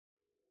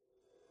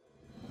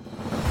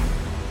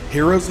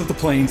Heroes of the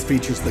Plains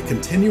features the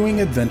continuing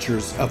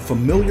adventures of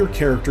familiar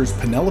characters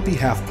Penelope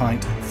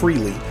Halfpint,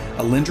 Freely,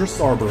 Alindra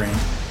Sarberand,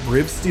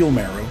 Briv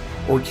Steelmarrow,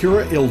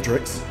 Orkira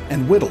Ildrix,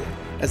 and Whittle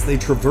as they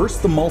traverse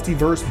the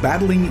multiverse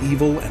battling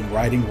evil and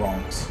righting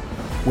wrongs.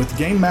 With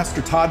Game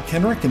Master Todd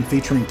Kenrick and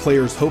featuring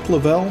players Hope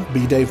Lavelle,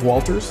 B. Dave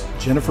Walters,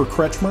 Jennifer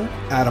Kretschmer,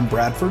 Adam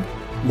Bradford,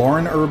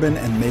 Lauren Urban,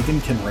 and Megan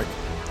Kenrick,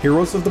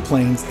 Heroes of the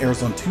Plains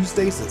airs on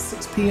Tuesdays at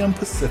 6 p.m.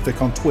 Pacific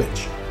on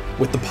Twitch,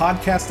 with the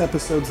podcast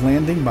episodes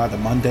landing by the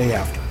Monday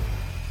after.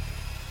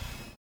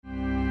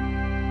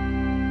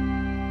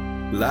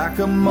 Like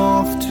a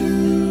moth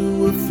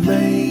to a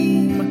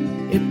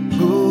flame, it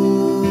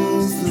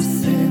pulls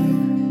us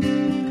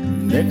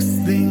in.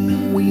 Next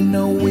thing we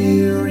know,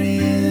 we're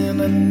in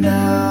a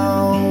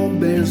now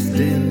burst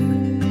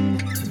in.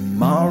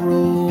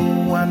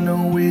 Tomorrow, I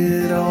know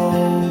it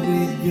all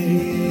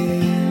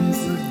begins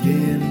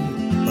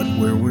again, but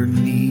where we're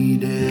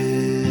needed,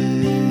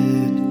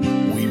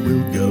 we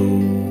will go.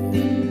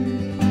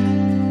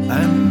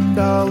 And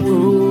I'll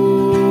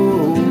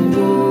roll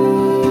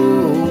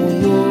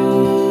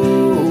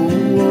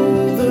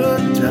the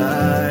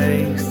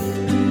dice.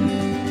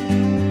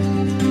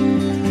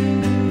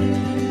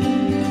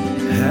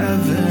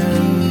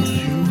 Haven't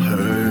you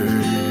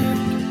heard?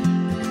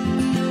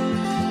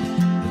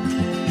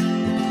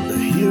 The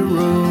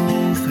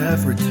heroes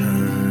have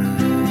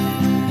returned.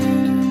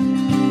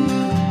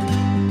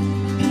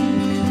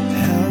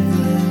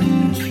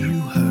 Haven't you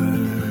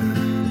heard?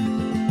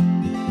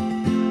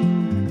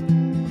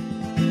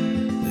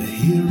 The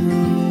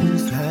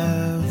heroes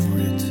have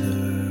returned.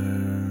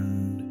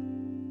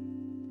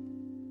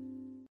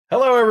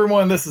 Hello,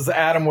 everyone. This is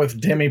Adam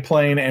with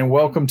Demiplane, and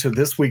welcome to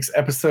this week's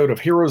episode of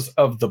Heroes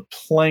of the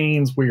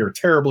Plains. We are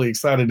terribly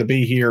excited to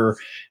be here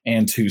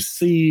and to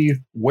see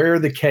where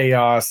the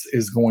chaos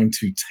is going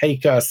to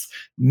take us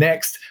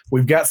next.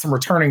 We've got some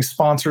returning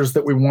sponsors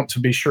that we want to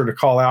be sure to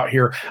call out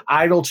here.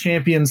 Idle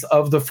Champions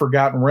of the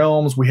Forgotten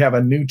Realms. We have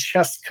a new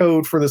chest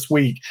code for this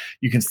week.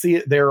 You can see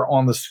it there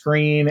on the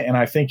screen, and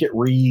I think it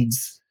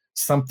reads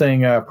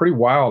something pretty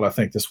wild, I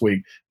think, this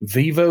week.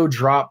 Vivo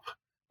Drop.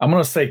 I'm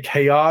going to say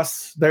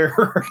chaos there.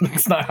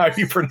 That's not how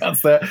you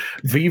pronounce that.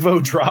 Vivo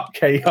Drop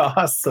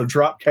Chaos. So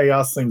Drop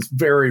Chaos seems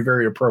very,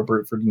 very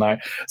appropriate for tonight.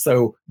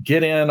 So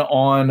get in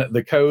on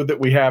the code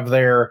that we have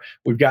there.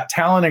 We've got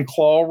Talon and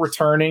Claw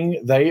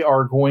returning. They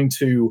are going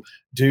to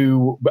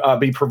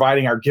be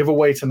providing our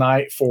giveaway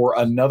tonight for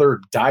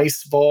another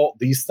dice vault.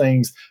 These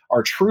things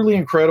are truly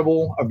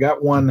incredible. I've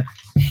got one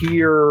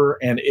here,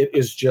 and it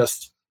is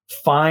just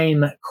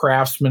fine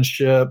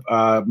craftsmanship,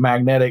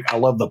 magnetic. I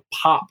love the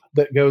pop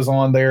that goes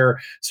on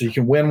there. So you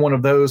can win one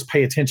of those.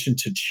 Pay attention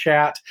to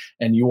chat,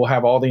 and you will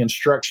have all the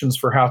instructions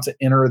for how to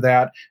enter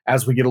that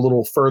as we get a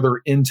little further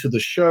into the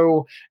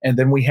show. And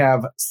then we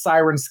have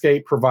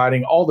Sirenscape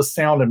providing all the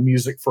sound and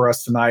music for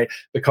us tonight,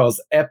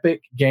 because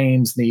epic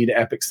games need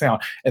epic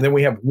sound. And then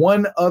we have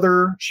one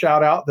other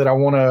shout out that I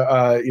want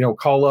to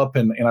call up,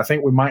 and I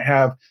think we might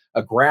have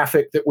a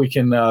graphic that we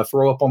can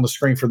throw up on the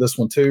screen for this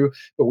one too.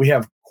 But we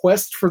have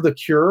Quest for the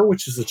Cure,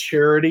 which is a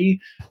charity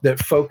that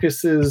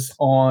focuses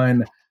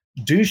on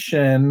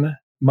Duchenne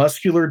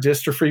muscular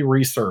dystrophy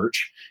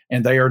research,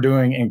 and they are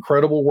doing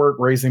incredible work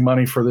raising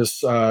money for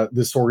this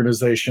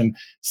organization.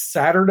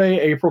 Saturday,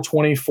 April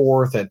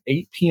 24th at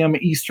 8 p.m.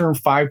 Eastern,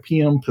 5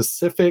 p.m.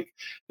 Pacific,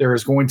 there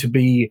is going to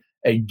be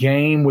a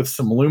game with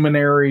some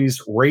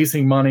luminaries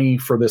raising money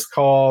for this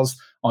cause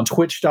on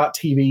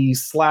twitch.tv/Team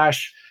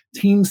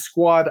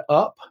Squad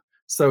Up.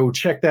 So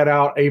check that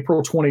out,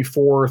 April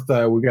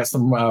 24th. We've got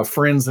some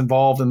friends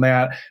involved in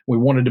that. We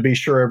wanted to be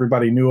sure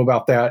everybody knew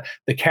about that.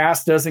 The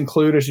cast does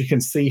include, as you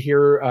can see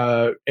here,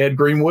 Ed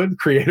Greenwood,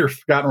 creator of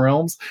Forgotten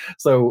Realms.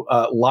 So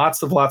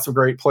lots of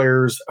great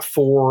players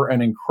for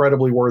an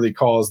incredibly worthy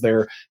cause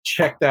there.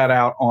 Check that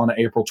out on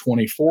April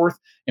 24th.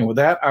 And with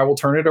that, I will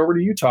turn it over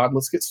to you, Todd.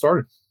 Let's get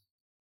started.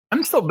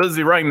 I'm still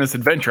busy writing this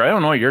adventure. I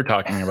don't know what you're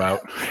talking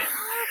about.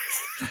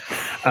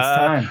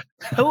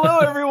 Hello,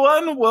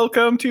 everyone.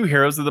 Welcome to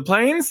Heroes of the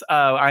Plains.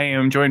 I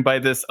am joined by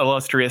this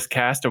illustrious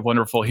cast of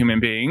wonderful human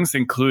beings,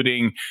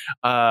 including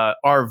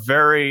our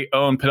very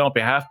own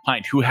Penelope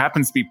Halfpint, who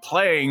happens to be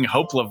playing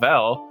Hope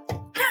Lavelle.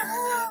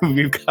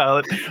 We've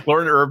got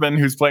Lauren Urban,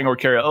 who's playing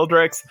Orkira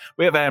Ildrix.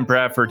 We have Adam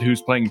Bradford,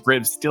 who's playing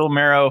Briv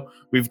Steelmarrow.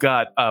 We've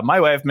got my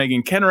wife,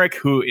 Megan Kenrick,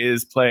 who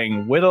is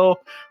playing Whittle,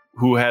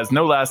 who has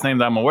no last name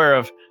that I'm aware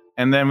of.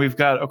 And then we've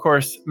got, of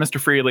course,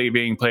 Mr. Freely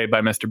being played by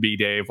Mr. B.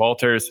 Dave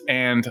Walters,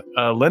 and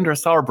Alindra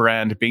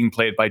Sarberand being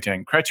played by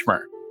Jen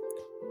Kretschmer.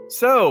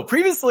 So,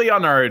 previously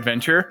on our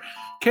adventure,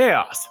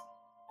 Chaos.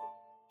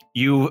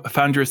 You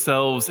found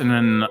yourselves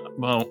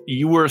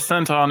you were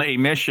sent on a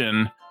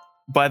mission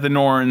by the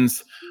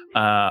Norns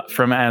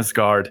from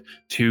Asgard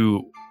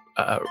to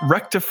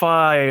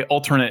rectify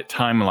alternate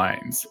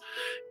timelines.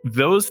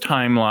 Those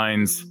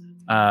timelines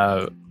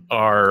are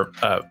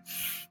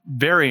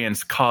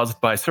variants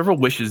caused by several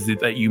wishes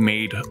that you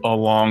made a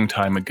long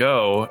time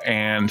ago,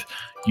 and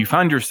you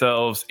found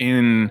yourselves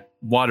in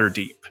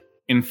Waterdeep,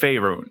 in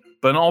Faerun,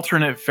 but an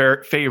alternate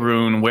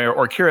Faerun where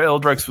Orkira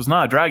Eldrex was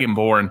not a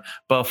dragonborn,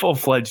 but a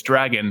full-fledged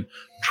dragon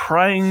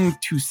trying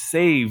to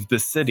save the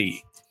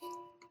city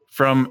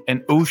from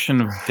an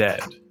ocean of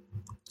dead.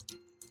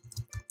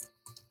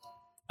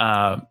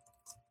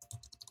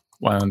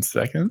 1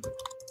 second.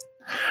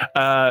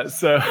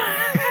 So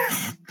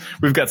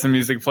we've got some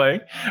music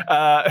playing.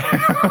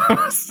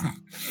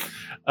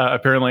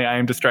 Apparently I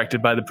am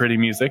distracted by the pretty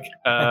music.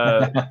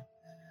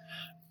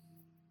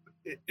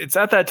 It's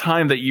at that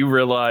time that you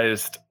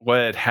realized what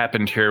had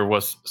happened here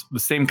was the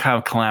same kind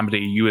of calamity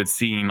you had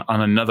seen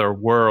on another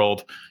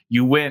world.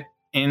 You went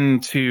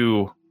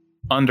into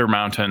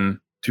Undermountain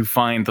to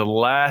find the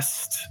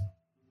last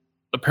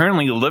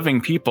apparently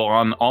living people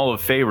on all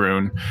of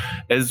Faerun,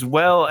 as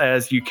well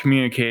as you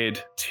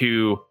communicated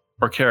to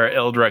Orkira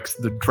Eldrex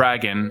the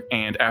dragon,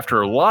 and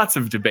after lots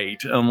of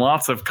debate and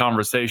lots of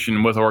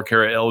conversation with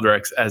Orkira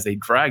Eldrex as a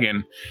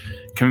dragon,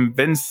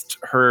 convinced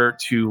her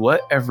to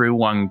let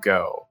everyone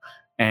go.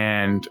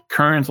 And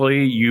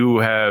currently you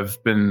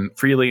have been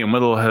freely and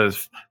Whittle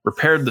has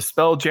repaired the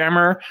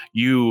Spelljammer.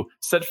 You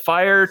set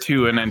fire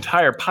to an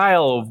entire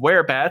pile of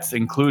werebats,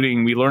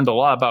 including we learned a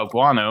lot about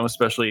guano,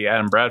 especially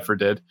Adam Bradford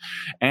did.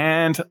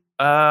 And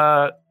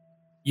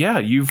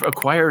you've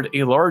acquired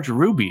a large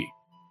ruby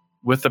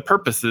with the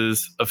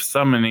purposes of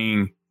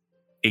summoning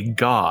a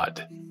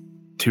god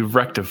to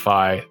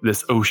rectify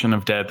this ocean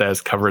of death that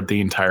has covered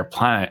the entire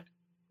planet.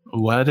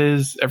 What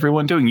is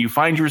everyone doing? You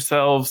find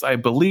yourselves, I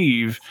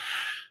believe,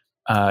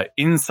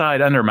 inside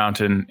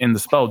Undermountain in the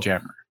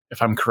Spelljammer,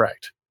 if I'm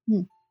correct.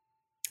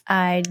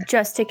 I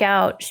just took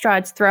out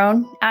Strahd's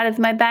throne out of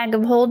my bag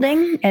of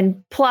holding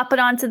and plop it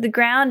onto the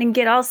ground and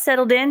get all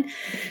settled in.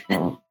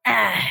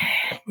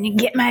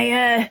 Get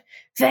my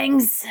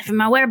fangs from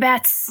my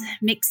werebats,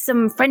 make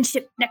some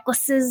friendship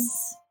necklaces.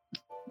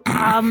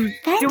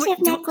 Friendship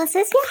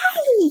necklaces,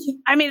 yay!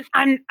 I mean,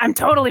 I'm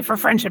totally for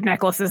friendship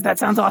necklaces. That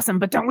sounds awesome.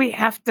 But don't we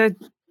have to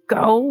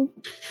go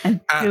and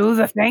do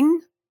the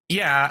thing?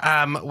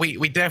 Yeah,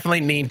 we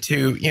definitely need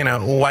to,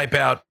 wipe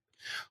out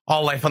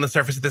all life on the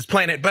surface of this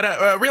planet.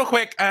 But real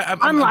quick,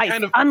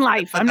 unlife.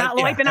 I'm not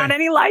wiping out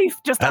any life,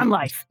 just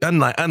unlife.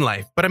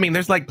 Unlife. But I mean,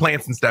 there's like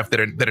plants and stuff that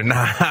are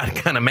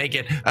not gonna make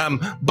it.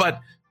 But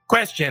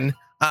question,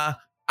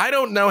 I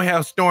don't know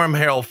how Storm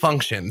Herald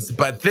functions,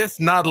 but this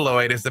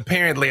Nautiloid is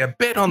apparently a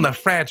bit on the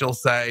fragile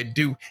side.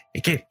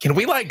 Can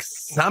we like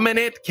summon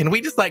it? Can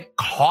we just like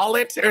call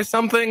it or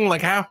something?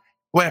 Like how?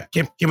 Well,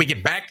 can we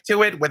get back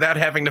to it without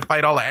having to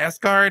fight all of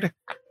Asgard?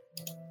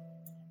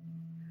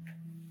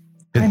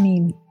 I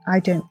mean, I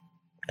don't.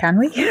 Can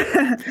we?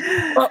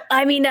 Well,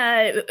 I mean,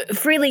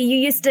 Freely, you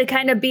used to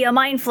kind of be a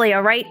mind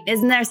flayer, right?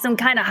 Isn't there some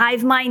kind of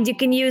hive mind you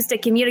can use to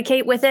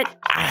communicate with it?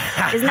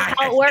 Isn't that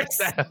how it works?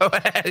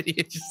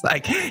 It's just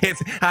like,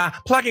 it's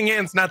plugging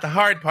in's not the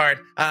hard part.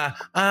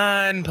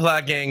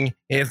 Unplugging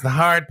is the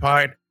hard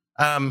part.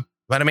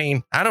 But I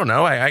mean, I don't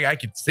know. I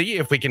could see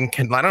if we can,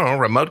 I don't know,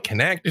 remote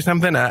connect or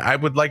something. I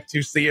would like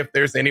to see if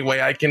there's any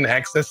way I can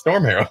access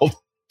Storm Herald.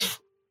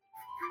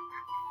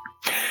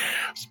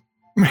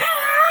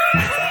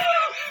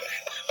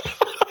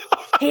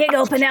 Here you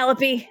go,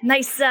 Penelope.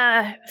 Nice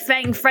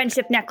fang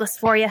friendship necklace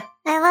for you.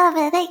 I love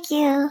it. Thank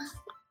you.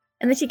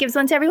 And then she gives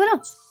one to everyone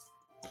else.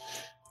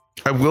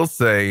 I will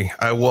say,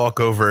 I walk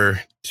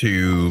over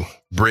to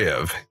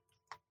Briv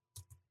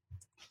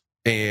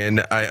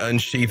and I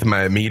unsheath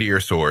my meteor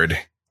sword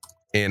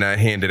and I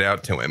hand it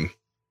out to him.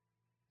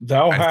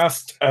 Thou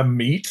hast a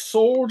meat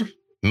sword?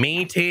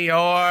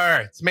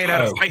 Meteor! It's made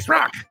out of space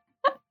rock.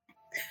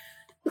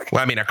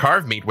 Well, I mean, I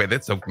carve meat with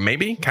it, so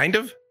maybe, kind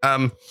of.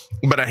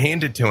 But I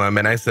hand it to him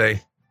and I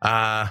say,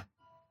 I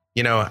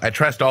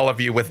trust all of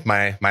you with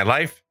my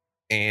life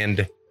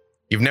and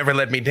you've never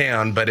let me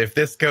down. But if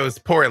this goes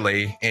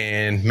poorly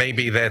and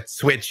maybe that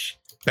switch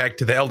back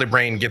to the Elder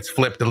Brain gets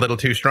flipped a little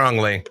too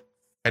strongly,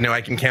 I know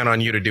I can count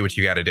on you to do what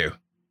you got to do.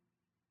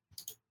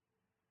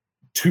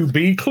 To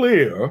be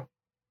clear,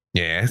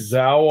 yes,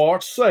 thou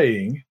art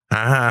saying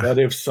that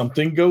if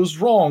something goes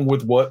wrong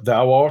with what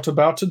thou art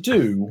about to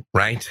do,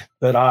 right,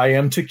 that I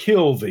am to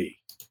kill thee.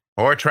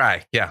 Or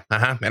try, yeah,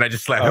 and I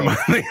just slap him on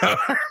the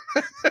arm.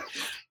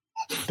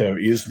 There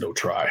is no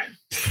try.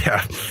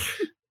 Yeah.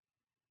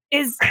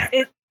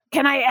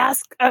 Can I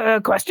ask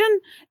a question?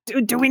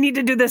 Do we need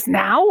to do this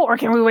now, or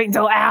can we wait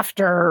until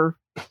after?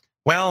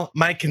 Well,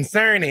 my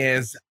concern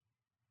is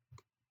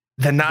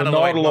the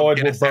Nautiloid won't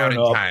get us out in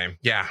time.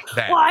 Yeah.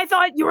 Well, I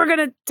thought you were going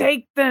to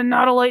take the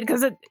Nautiloid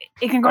because it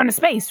can go into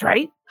space,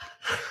 right?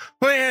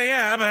 Well,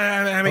 yeah, but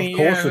I mean, of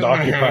course, it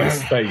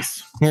occupies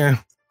space. Yeah.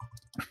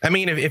 I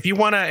mean, if you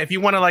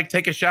wanna like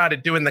take a shot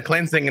at doing the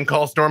cleansing and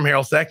call Storm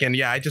Herald second,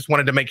 yeah, I just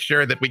wanted to make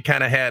sure that we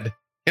kind of had,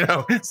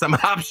 some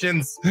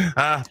options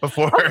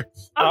before. Okay.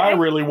 I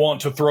really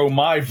want to throw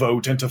my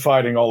vote into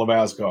fighting all of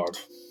Asgard.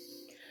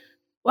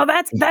 Well,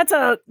 that's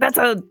a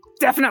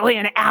definitely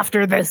an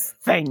after this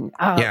thing.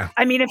 Yeah.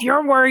 I mean, if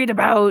you're worried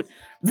about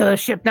the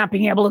ship not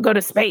being able to go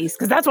to space,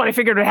 because that's what I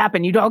figured would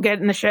happen. You'd all get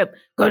in the ship,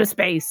 go to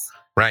space.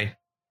 Right.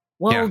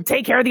 we'll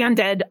take care of the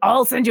undead.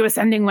 I'll send you a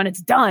sending when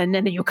it's done,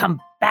 and then you come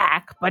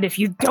back. But if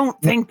you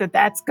don't think that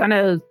that's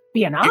gonna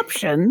be an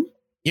option,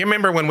 you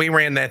remember when we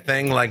ran that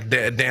thing like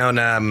down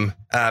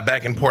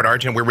back in Port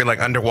Argent, where we were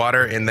like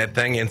underwater in that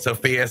thing, and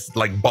Sophia's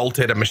like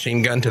bolted a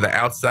machine gun to the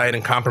outside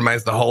and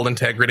compromised the hull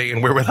integrity,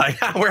 and we were like,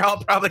 we're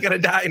all probably gonna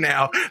die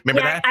now.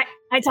 Remember that?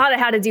 I taught her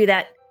how to do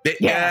that.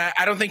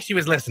 I don't think she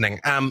was listening.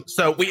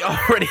 So we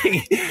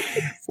already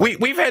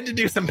we've had to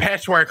do some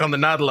patchwork on the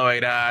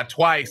Nautiloid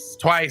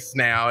twice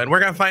now, and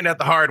we're gonna find out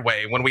the hard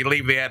way when we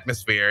leave the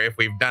atmosphere if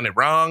we've done it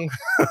wrong.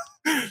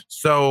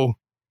 So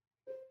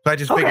I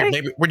just figured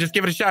maybe we're just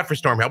give it a shot for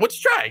Stormhill. We'll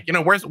just try. You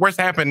know, worst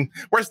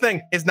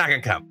thing is not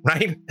gonna come,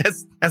 right?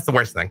 That's the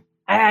worst thing.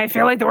 I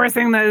feel like the worst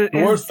thing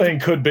worst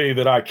thing could be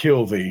that I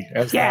kill thee,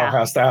 as thou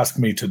hast asked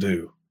me to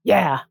do.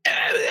 Yeah.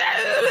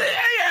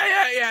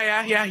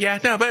 Yeah.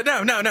 No,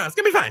 it's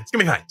gonna be fine. It's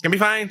gonna be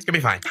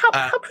fine.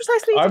 How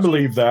precisely? I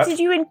believe that. Did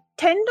you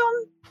intend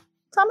on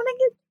summoning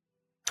it?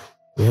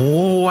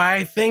 Oh,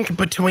 I think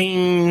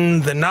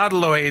between the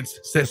Nautiloid's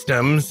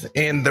systems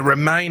and the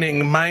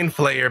remaining Mind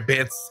Flayer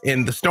bits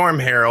in the Storm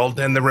Herald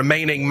and the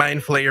remaining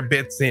Mind Flayer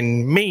bits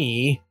in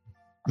me,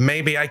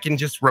 maybe I can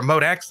just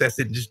remote access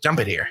it and just jump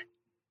it here.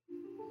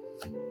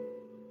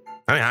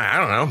 I mean, I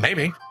don't know.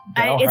 Maybe.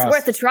 It's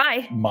worth a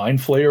try. Mind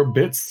Flayer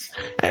bits.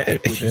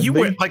 You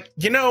were like,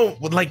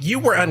 you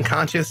were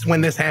unconscious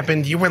when this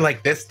happened. You were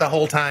like this the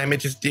whole time.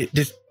 It's the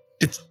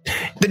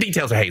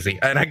details are hazy.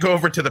 And I go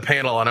over to the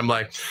panel and I'm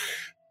like,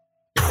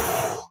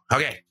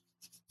 okay,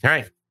 all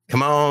right,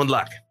 come on,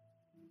 Luck.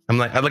 I'm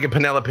like, I look at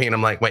Penelope and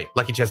I'm like, wait,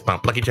 lucky chest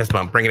bump, bring it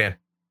in.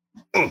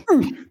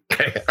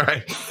 Okay, all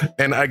right.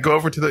 And I go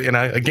over to and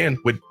I again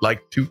would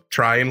like to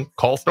try and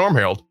call Storm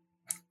Herald.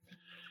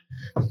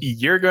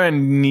 You're going to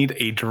need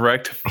a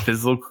direct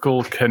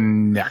physical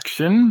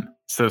connection,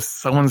 so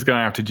someone's going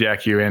to have to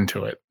jack you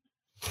into it.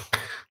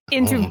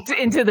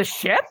 Into the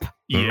ship?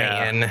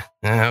 Yeah.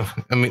 Man,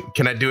 I mean,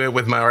 can I do it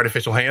with my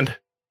artificial hand?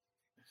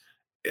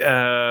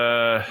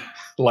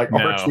 Like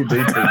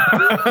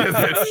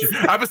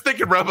R2D2. I was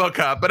thinking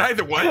RoboCop, but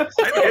either one. It's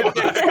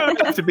going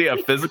to have to be a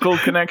physical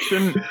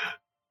connection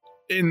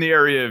in the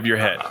area of your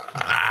head.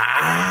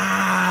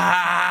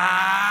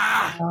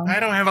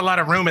 I don't have a lot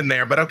of room in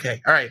there, but okay.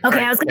 All right.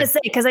 Okay, I was going to say,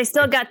 because I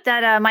still got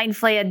that Mind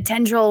Flayer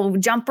tendril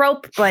jump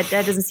rope, but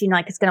that doesn't seem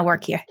like it's going to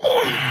work here.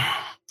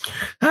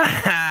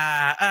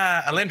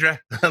 Alindra,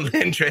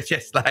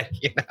 just like,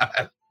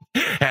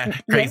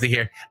 crazy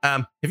here.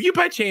 Have you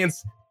by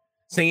chance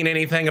seen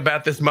anything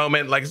about this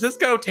moment? Like, does this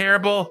go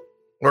terrible?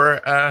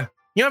 Or,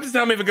 you don't have to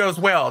tell me if it goes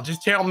well.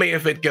 Just tell me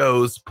if it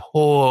goes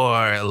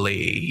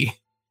poorly.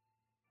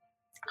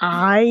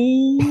 I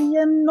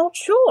am not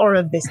sure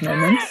of this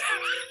moment.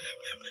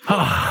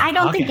 I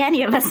don't think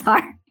any of us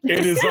are.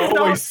 It is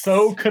always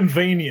so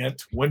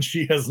convenient when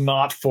she has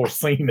not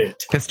foreseen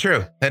it. That's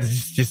true.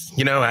 That's just,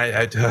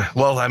 I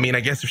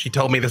guess if she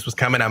told me this was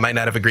coming, I might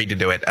not have agreed to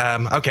do it.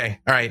 Okay.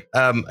 All right.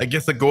 I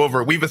guess I go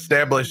over, we've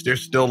established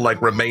there's still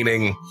like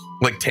remaining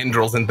like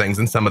tendrils and things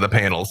in some of the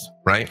panels,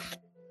 right?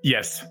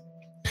 Yes.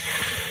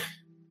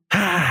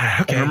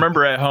 Okay. And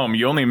remember at home,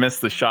 you only miss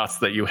the shots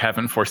that you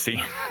haven't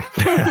foreseen.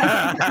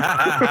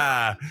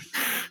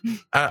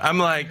 I'm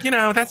like,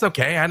 that's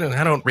okay. I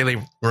don't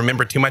really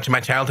remember too much of my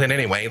childhood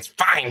anyway. It's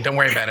fine. Don't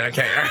worry about it.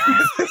 Okay.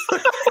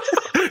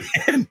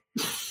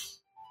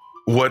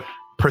 What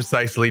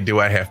precisely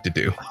do I have to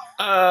do?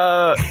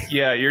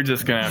 You're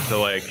just gonna have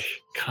to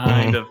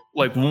kind of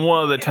like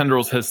one of the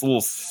tendrils has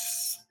little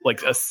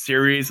like a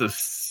series of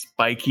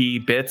spiky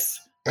bits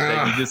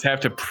that you just have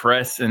to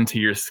press into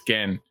your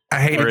skin. I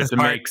hate it this to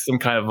part. Make some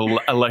kind of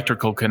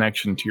electrical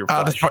connection to your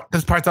flesh.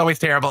 This part's always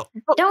terrible.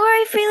 Don't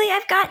worry, Freely,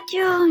 I've got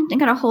you. I'm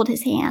going to hold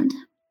his hand.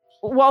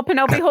 While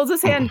Penelope holds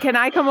his hand, can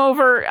I come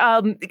over,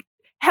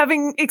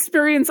 having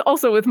experience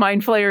also with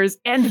Mind Flayers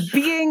and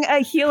being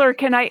a healer,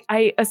 can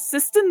I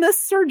assist in this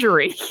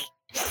surgery?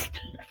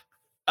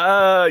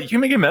 You can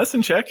make a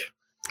medicine check.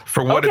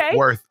 For what it's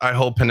worth, I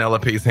hold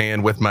Penelope's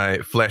hand with my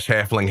flesh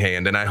halfling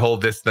hand, and I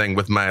hold this thing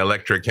with my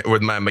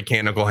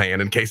mechanical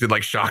hand in case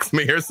it shocks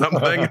me or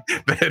something.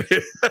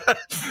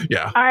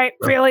 Yeah. All right,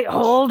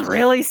 hold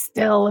really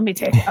still. Let me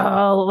take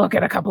a look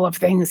at a couple of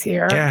things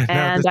here.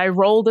 Yeah, I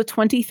rolled a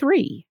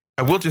 23.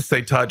 I will just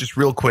say, Todd, just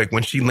real quick,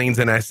 when she leans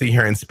in, I see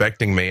her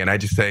inspecting me, and I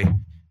just say,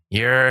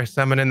 "You're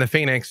summoning the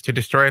Phoenix to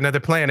destroy another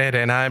planet,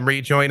 and I'm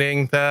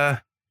rejoining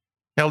the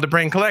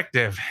Elderbrain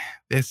Collective.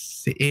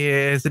 This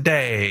is a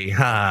day,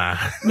 huh?"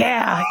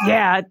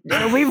 Yeah.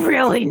 We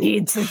really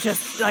need to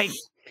just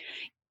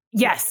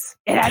yes,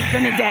 it has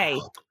been a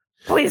day.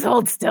 Please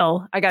hold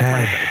still. I got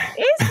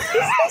 23. Is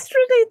this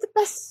really the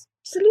best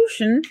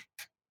solution?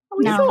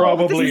 No.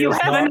 Probably is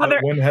not. But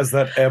when has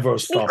that ever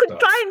stopped us? We could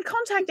try and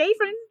contact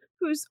Avrin,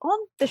 who's on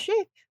the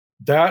ship.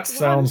 That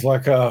sounds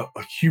like a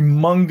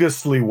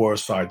humongously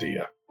worse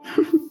idea.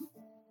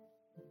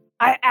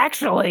 I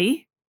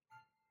actually...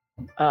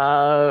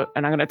 and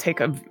I'm gonna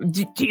take a.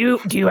 Do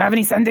you have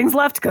any sendings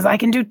left? Because I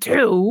can do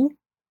 2.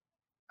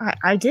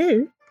 I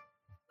do,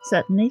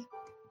 certainly.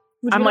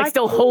 I'm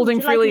still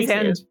holding Freely's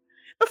hand.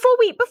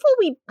 before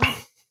we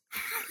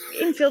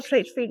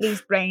infiltrate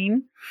Freely's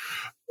brain,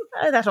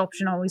 that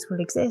option always will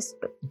exist.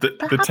 But The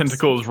perhaps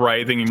tentacle is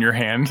writhing in your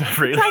hand.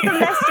 Really? try the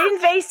less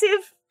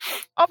invasive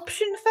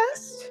option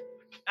first.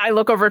 I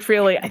look over at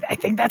Freely. I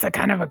think that's a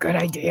kind of a good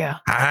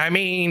idea. I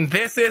mean,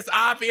 this is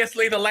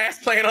obviously the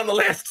last plan on the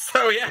list.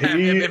 So yeah,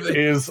 He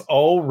is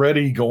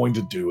already going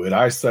to do it.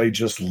 I say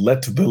just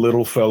let the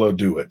little fellow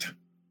do it.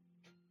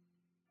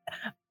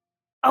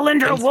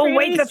 Alindra, It's we'll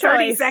wait the Freely's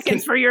 30 choice.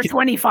 seconds for your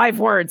 25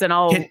 words, and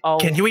I'll.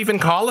 Can you even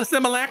call a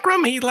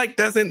simulacrum? He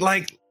doesn't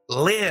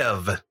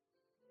live.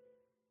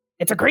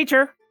 It's a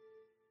creature.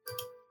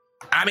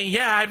 I mean,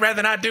 yeah, I'd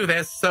rather not do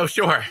this. So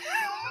sure.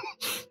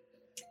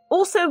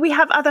 Also, we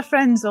have other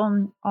friends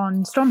on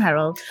Storm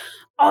Herald.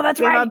 Oh, that's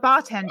We have right. our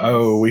bartenders.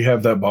 Oh, we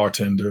have that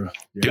bartender.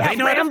 Do Yeah. they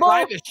know how to Ramble?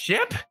 fly the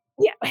ship?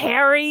 Yeah,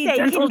 Harry, Say,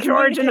 Gentle can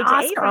George, and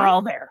communicate to Oscar are Avery?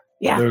 all there.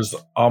 Yeah, There's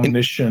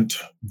omniscient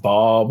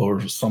Bob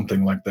or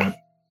something like that.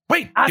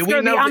 Wait, do Oscar we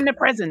the know?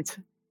 omnipresent.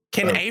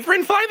 Can Oh.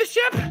 Averin fly the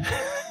ship?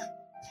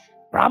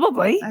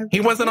 Probably. I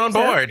He wasn't on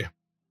think so. board.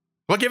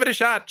 We'll give it a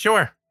shot.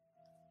 Sure.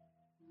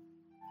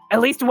 At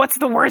least what's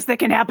the worst that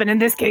can happen in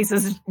this case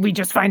is we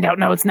just find out,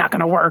 no, it's not going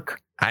to work.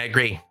 I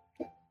agree.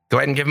 Go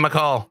ahead and give him a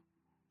call.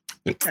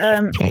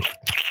 Um,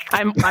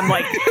 I'm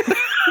like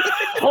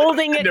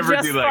holding it Never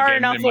just do that far again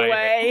enough in my-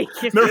 away.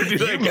 Never do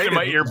that again in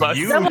my earbuds.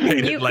 You Someone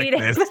made mute it like me.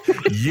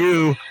 this.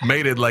 You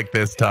made it like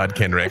this, Todd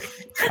Kenrick.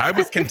 I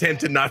was content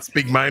to not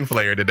speak Mind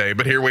Flayer today,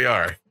 but here we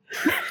are.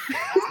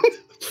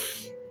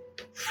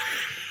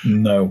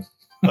 No.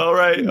 All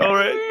right, John,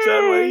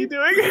 what are you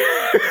doing?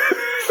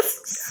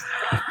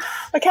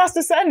 I cast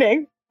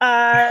Ascending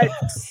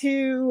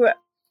to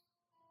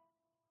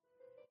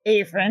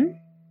Averin.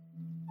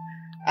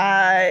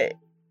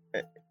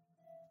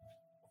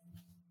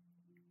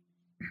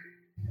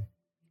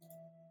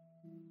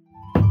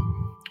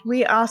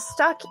 We are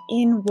stuck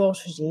in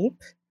Waterdeep.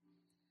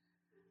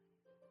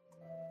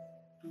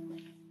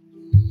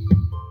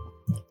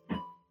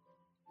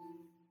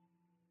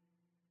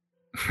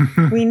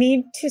 We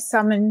need to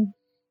summon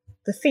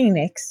the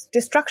Phoenix.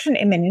 Destruction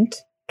imminent.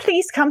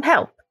 Please come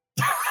help.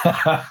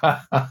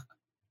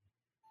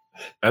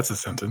 That's a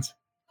sentence.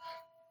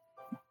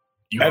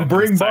 You And have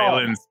bring been Bob.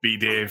 silenced, B.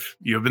 Dave.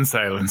 You have been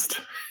silenced.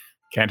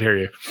 Can't hear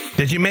you.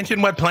 Did you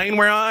mention what plane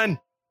we're on?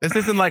 This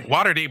isn't like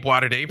Waterdeep,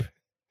 Waterdeep.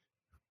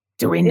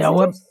 Do we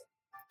know him? Isn't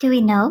it? Do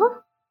we know?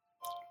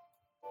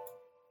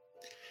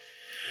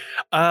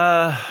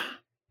 Uh,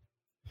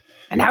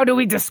 And how do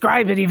we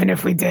describe it even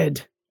if we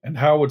did? And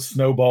how would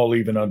Snowball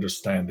even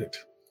understand it?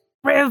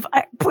 Riv,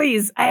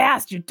 please, I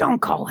asked you, don't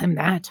call him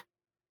that.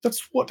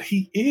 That's what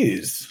he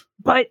is.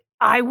 But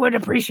I would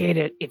appreciate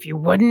it if you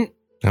wouldn't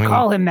I mean,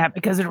 call him that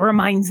because it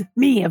reminds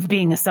me of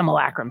being a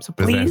simulacrum. So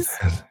please.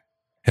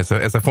 As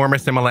a former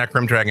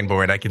simulacrum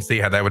dragonborn, I can see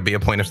how that would be a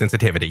point of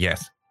sensitivity.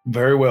 Yes.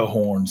 Very well,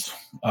 Horns.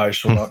 I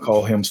shall not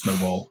call him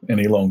Snowball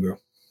any longer.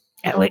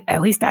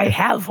 At least I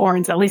have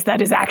horns. At least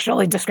that is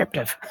actually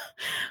descriptive.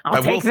 I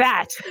I'll will- take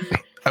that.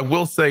 I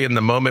will say in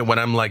the moment when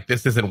I'm like,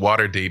 this isn't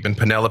Waterdeep, and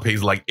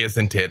Penelope's like,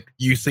 isn't it?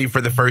 You see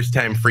for the first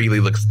time Freely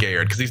looks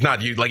scared because he's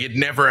not, like, it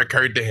never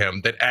occurred to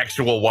him that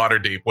actual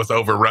Waterdeep was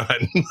overrun.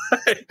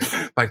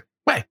 Like,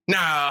 wait,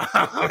 no.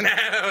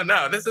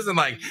 This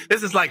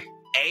is like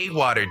a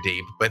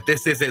Waterdeep, but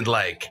this isn't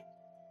like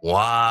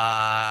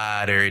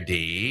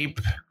Waterdeep,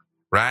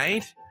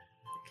 right?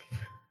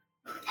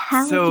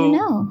 How So- would you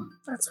know?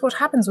 That's what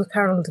happens with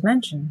parallel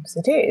dimensions.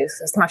 It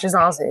is, as much as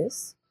ours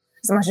is,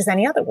 as much as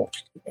any other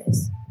Waterdeep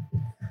is.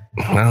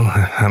 Well,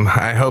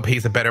 I hope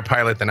he's a better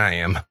pilot than I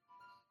am.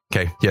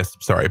 Okay, yes,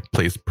 sorry,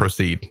 please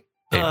proceed.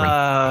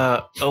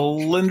 Avery.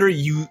 Linda,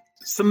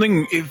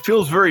 it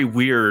feels very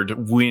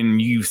weird when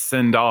you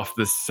send off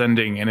this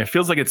sending, and it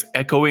feels like it's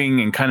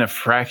echoing and kind of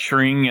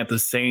fracturing at the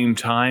same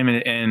time,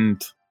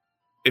 and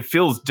it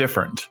feels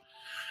different.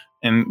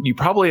 And you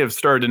probably have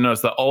started to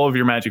notice that all of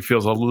your magic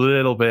feels a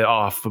little bit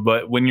off,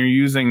 but when you're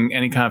using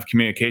any kind of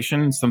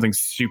communication, something's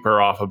super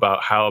off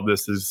about how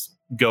this is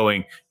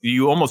going.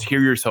 You almost hear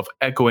yourself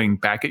echoing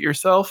back at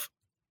yourself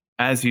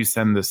as you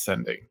send this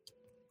sending.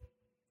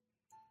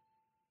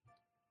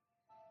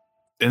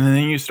 And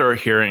then you start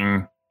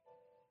hearing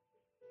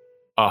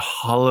a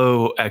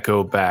hollow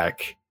echo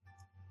back.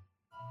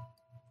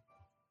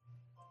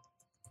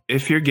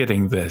 If you're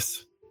getting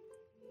this,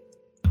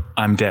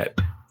 I'm dead.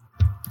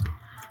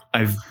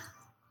 I've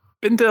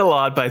been dead a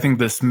lot, but I think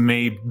this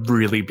may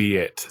really be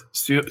it.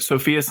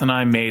 Sophias and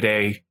I made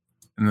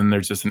and then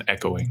there's just an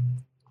echoing.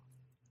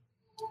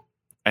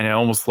 And it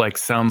almost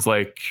sounds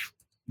like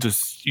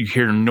just you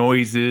hear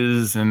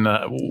noises and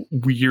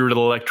weird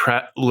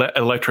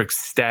electric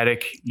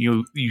static.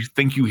 You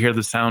think you hear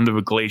the sound of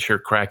a glacier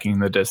cracking in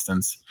the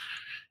distance.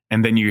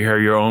 And then you hear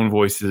your own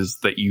voices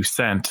that you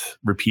sent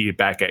repeated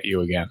back at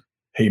you again.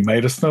 He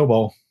made a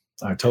snowball.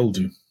 I told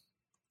you.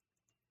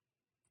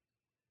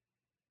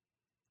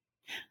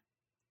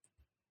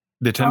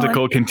 The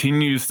tentacle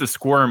continues to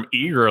squirm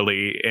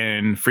eagerly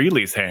in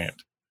Freely's hand.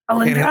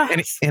 Alindra,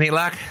 Any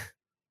luck?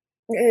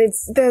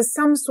 There's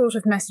some sort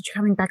of message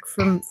coming back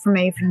from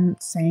Avon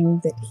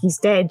saying that he's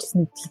dead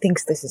and he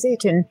thinks this is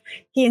it, and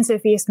he and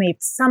Sophias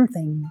made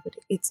something, but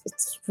it's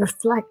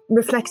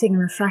reflecting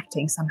and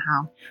refracting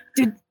somehow.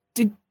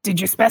 Did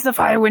you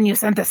specify when you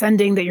sent the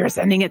sending that you're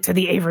sending it to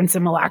the Avon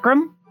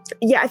Simulacrum?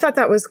 Yeah, I thought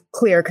that was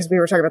clear because we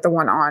were talking about the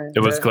one on.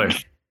 It was clear.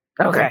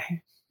 Okay.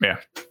 Yeah.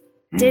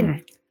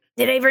 Did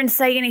Avon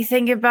say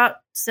anything about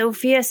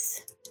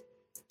Sophias?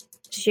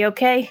 Is she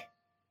okay?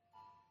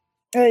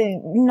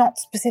 Not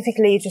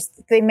specifically,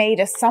 just they made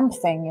us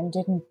something and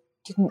didn't.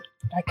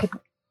 I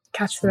couldn't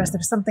catch the rest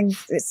of it. Something.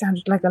 It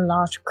sounded like a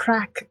large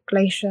crack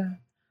glacier.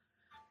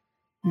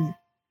 All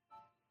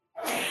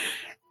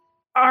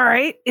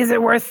right. Is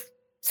it worth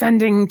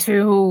sending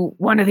to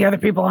one of the other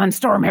people on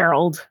Storm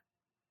Herald?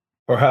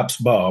 Perhaps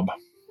Bob.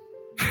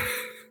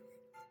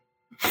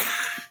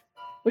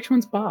 Which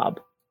one's Bob?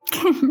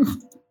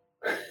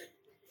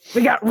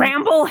 We got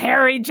Ramble,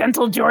 Harry,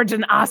 Gentle George,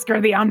 and Oscar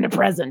the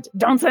Omnipresent.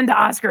 Don't send to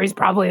Oscar. He's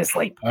probably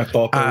asleep. I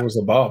thought there was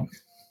a Bob.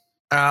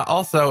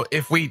 Also,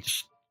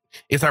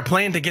 is our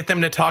plan to get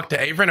them to talk to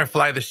Avon or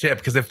fly the ship?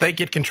 Because if they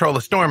get control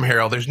of Storm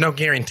Herald, there's no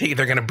guarantee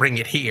they're going to bring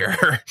it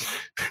here.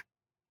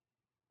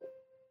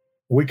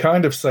 We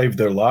kind of saved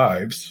their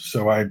lives,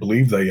 so I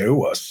believe they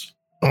owe us.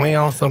 We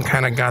also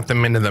kind of got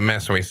them into the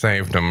mess we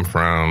saved them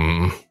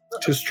from.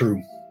 'Tis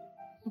true.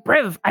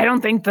 Briv, I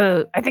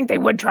think they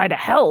would try to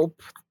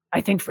help. I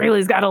think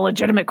Freely's got a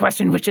legitimate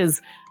question, which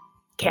is,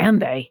 can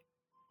they?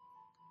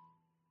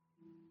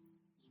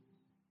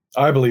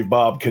 I believe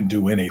Bob can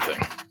do anything.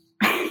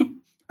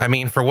 I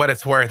mean, for what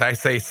it's worth, I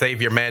say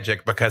save your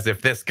magic, because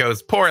if this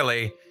goes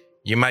poorly,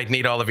 you might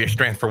need all of your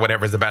strength for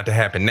whatever's about to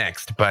happen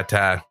next. But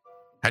I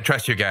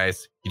trust you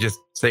guys. You just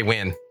say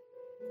when.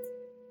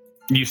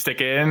 You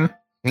stick it in?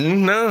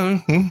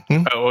 No.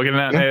 Oh, we're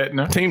gonna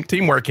no.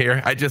 Teamwork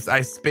here. I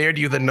spared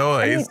you the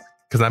noise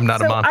because I'm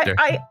not a monster.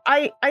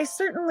 I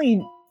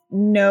certainly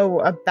know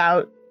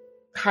about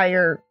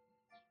higher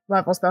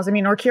level spells. I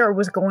mean, Orkira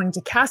was going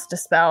to cast a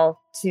spell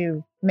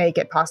to make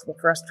it possible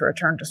for us to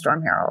return to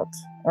Storm Herald,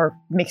 or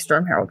make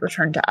Storm Herald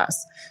return to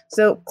us.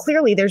 So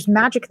clearly there's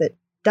magic that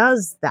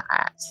does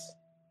that.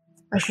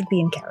 I should be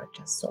in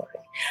character, sorry.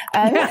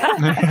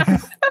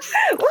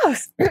 Whoa,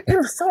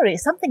 sorry,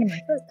 something in my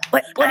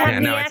throat. What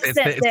happened to the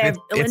accent there,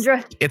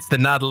 Elindra? It's the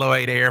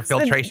nodaloid air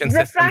filtration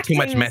system, too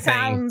much methane.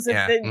 Sounds of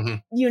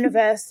the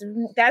universe.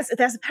 There's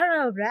a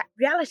parallel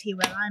reality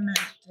where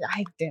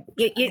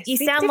You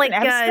sound like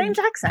a strange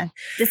accent.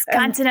 This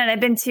continent I've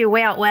been to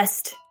way out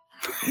west.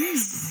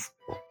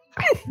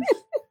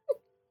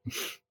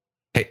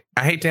 Hey,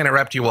 I hate to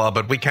interrupt you all,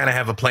 but we kind of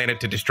have a planet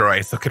to destroy,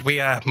 so could we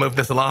move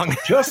this along?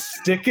 Just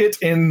stick it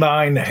in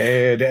thine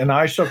head, and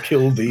I shall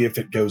kill thee if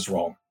it goes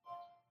wrong.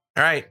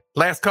 All right,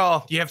 last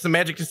call. Do you have some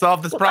magic to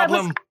solve this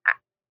problem? I was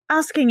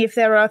asking if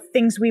there are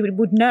things we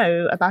would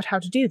know about how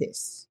to do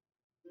this.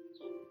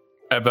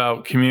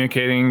 About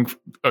communicating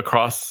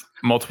across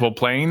multiple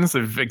planes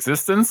of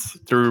existence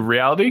through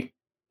reality?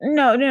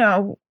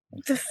 No.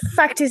 The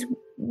fact is,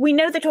 we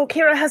know that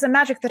Orkira has a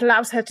magic that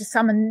allows her to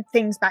summon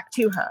things back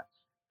to her.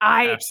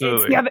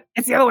 Absolutely.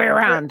 It's the other way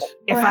around.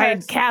 If I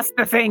had cast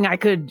the thing, I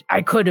could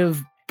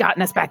have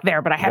gotten us back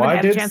there, but I haven't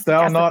had a chance to cast it.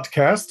 Why didst thou not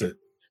cast it?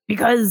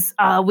 Because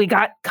we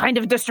got kind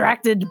of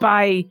distracted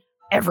by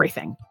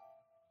everything.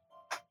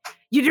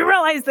 You do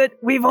realize that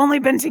we've only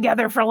been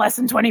together for less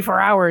than 24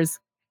 hours,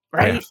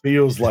 right? It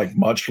feels like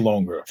much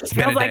longer. It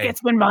feels like it's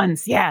been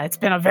months. Yeah, it's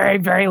been a very,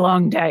 very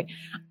long day.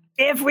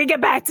 If we get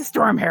back to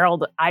Storm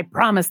Herald, I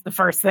promise the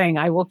first thing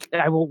I will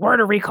word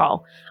a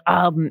recall.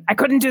 I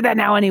couldn't do that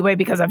now anyway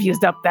because I've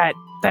used up that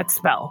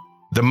spell.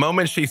 The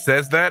moment she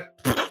says that,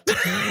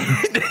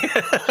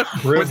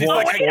 when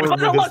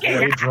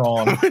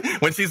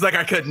she's like,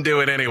 I couldn't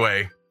do it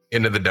anyway,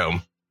 into the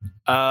dome.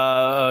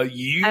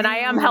 And I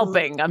am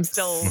helping. I'm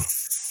still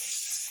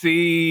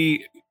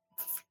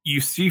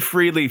you see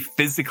Freely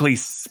physically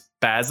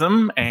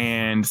spasm,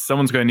 and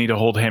someone's going to need to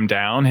hold him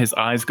down. His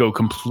eyes go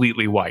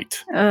completely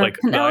white, like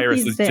the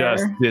irises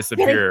just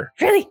disappear.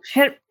 Really,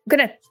 I'm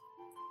gonna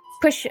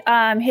push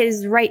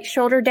his right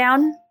shoulder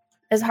down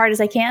as hard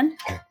as I can.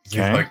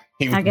 I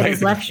get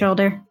his left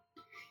shoulder.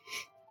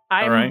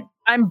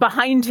 I'm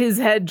behind his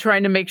head,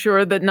 trying to make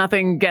sure that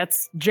nothing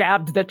gets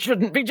jabbed that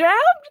shouldn't be jabbed.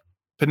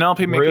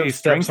 Penelope, make a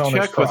strength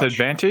check with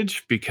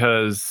advantage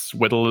because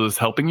Whittle is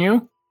helping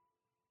you.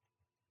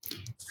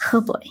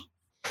 Oh boy.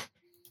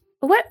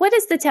 What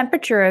is the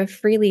temperature of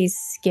Freely's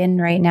skin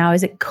right now?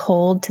 Is it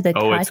cold to the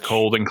touch? Oh, it's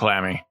cold and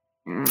clammy.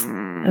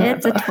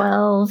 It's a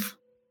 12.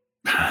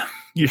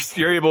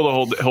 You're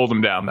able to hold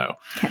him down, though.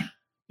 Okay.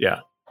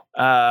 Yeah.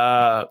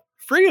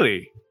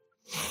 Freely,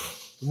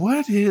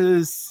 what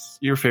is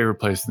your favorite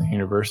place in the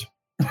universe?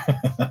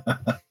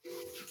 I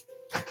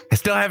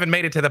still haven't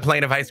made it to the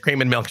plane of ice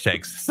cream and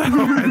milkshakes. So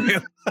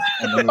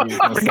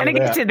We're going to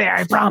get you there,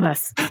 I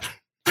promise.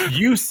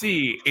 You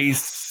see a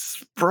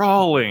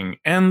sprawling,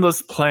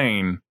 endless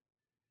plain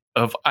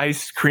of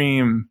ice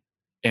cream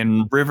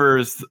and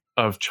rivers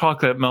of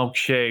chocolate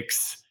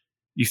milkshakes.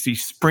 You see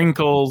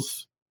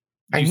sprinkles.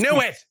 I knew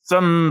it!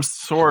 Some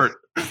sort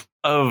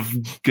of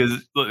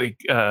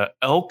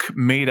elk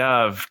made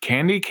out of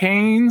candy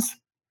canes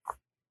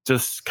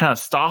just kind of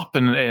stop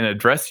and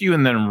address you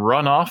and then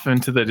run off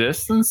into the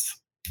distance.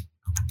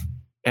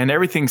 And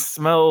everything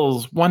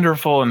smells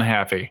wonderful and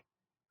happy.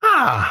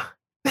 Ah,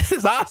 this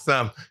is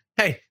awesome.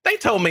 Hey, they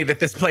told me that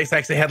this place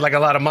actually had like a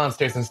lot of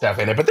monsters and stuff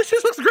in it, but this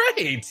just looks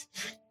great.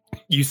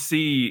 You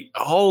see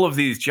all of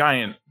these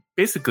giant,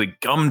 basically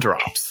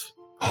gumdrops,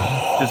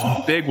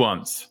 just big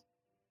ones,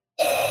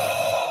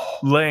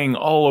 laying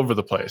all over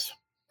the place.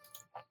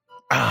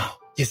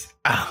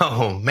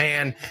 Oh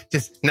man,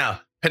 no.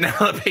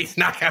 Penelope's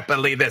not gonna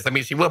believe this. I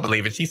mean, she will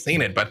believe it. She's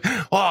seen it, but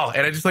and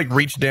I just like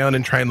reach down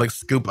and try and like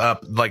scoop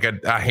up like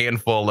a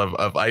handful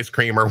of ice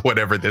cream or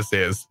whatever this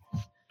is.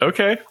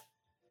 Okay.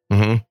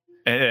 Mm-hmm.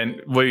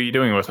 And what are you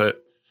doing with it?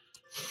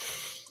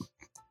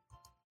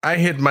 I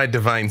hid my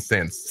divine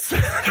sense.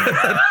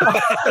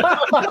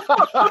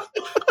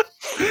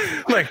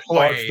 Like,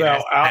 wait,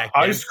 now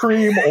ice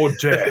cream or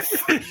death?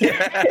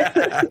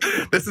 Yeah.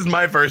 This is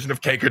my version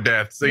of cake or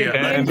death. So yeah,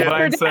 And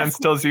divine sense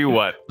tells you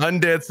what?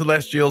 Undead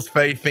celestials,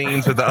 fey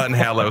fiends with the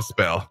unhallow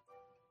spell.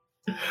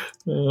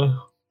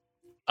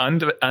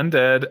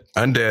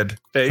 Undead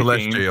fey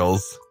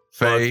celestials,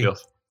 fey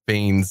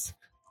fiends,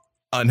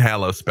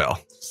 unhallow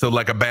spell. So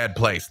like a bad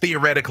place.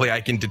 Theoretically,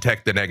 I can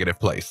detect the negative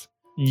place.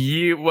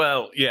 You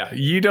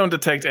don't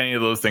detect any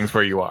of those things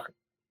where you are.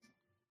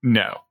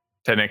 No,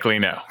 technically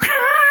no.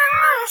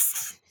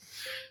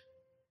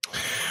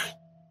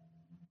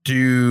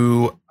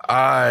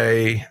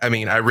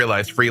 I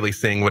realize Freely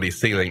seeing what he's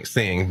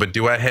seeing, but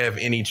do I have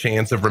any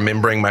chance of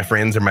remembering my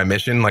friends or my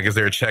mission? Like, is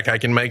there a check I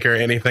can make or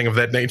anything of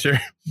that nature?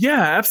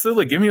 Yeah,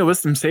 absolutely. Give me a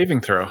wisdom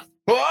saving throw.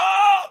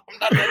 Whoa!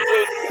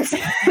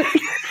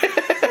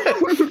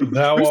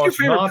 Thou Who's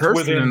your art favorite not person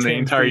within in the 10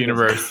 entire feet.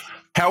 universe?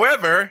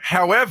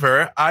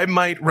 However, I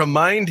might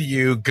remind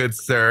you, good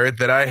sir,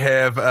 that I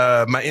have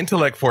my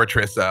intellect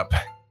fortress up.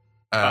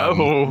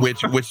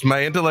 Which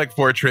my intellect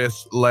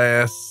fortress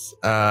lasts.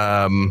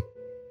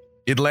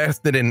 It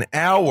lasted an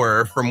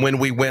hour from when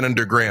we went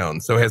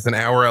underground. So has an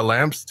hour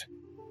elapsed?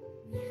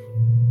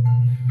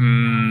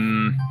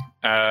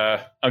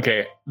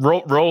 Okay.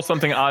 Roll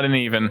something odd and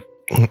even.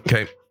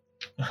 Okay.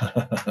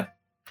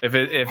 If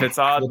it's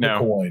odd, no.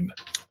 Coin.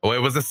 Oh,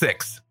 it was a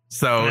 6.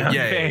 So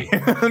yay.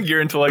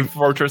 Your intellect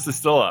fortress is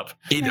still up.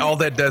 All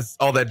that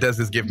does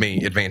is give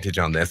me advantage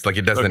on this. Like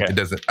it doesn't. Okay. It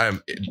doesn't.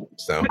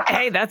 So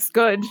Hey, that's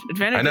good.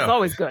 Advantage is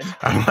always good.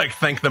 I'm like,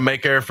 thank the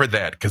maker for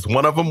that, because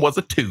one of them was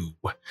a 2.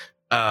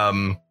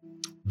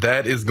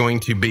 That is going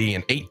to be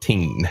an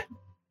 18.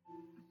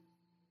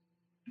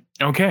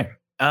 Okay.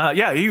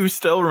 You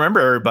still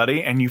remember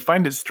everybody, and you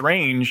find it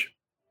strange.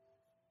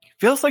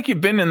 Feels like you've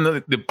been in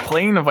the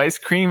plane of ice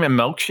cream and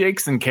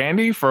milkshakes and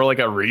candy for like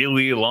a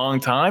really long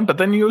time, but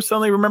then you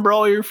suddenly remember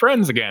all your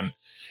friends again.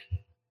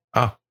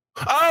 Oh!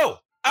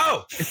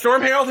 Is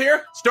Storm Herald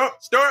here?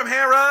 Storm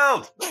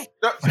Herald!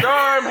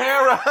 Storm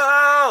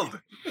Herald!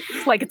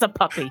 It's like it's a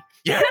puppy.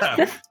 Yeah.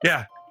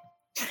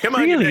 Come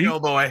on, Really? you big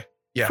old boy.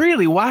 Yeah.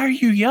 Freely, why are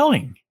you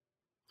yelling?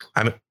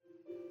 I'm.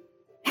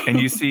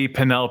 And you see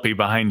Penelope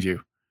behind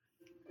you.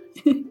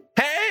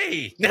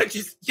 Hey! No,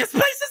 this place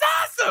is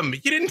awesome!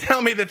 You didn't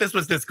tell me that this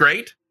was this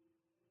great.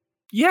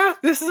 Yeah,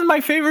 this is my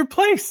favorite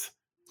place.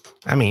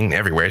 I mean,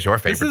 everywhere's your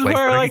favorite This is place.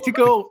 where I like to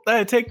go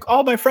take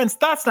all my friends.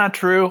 That's not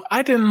true.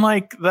 I didn't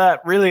like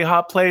that really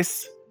hot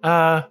place in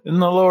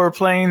the lower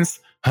plains.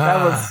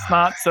 That was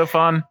not so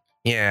fun.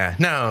 Yeah,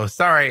 no,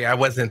 sorry I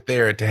wasn't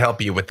there to help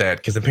you with that,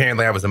 because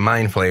apparently I was a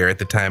mind flayer at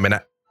the time, and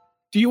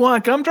Do you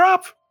want a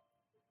gumdrop?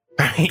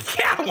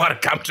 yeah, I want a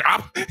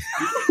gumdrop.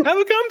 Have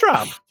a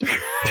gumdrop.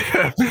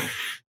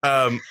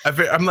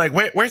 I'm like,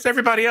 where's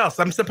everybody else?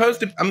 I'm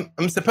supposed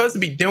to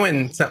be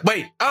doing some.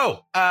 Wait,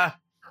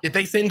 did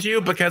they send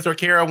you because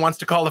Orkira wants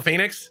to call the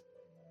Phoenix?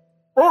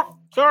 Oh,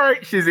 sorry.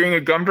 She's eating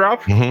a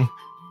gumdrop. Mm-hmm.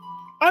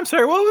 I'm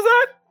sorry, what was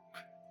that?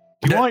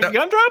 You want a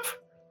gumdrop?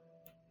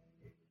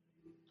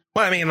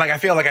 Well, I mean, like, I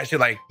feel like I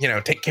should, like,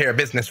 take care of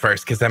business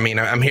first, because I mean,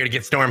 I'm here to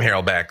get Storm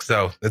Herald back,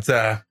 so it's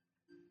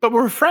But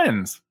we're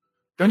friends.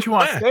 Don't you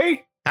want to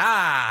stay?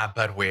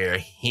 But we're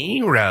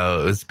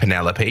heroes,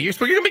 Penelope. You're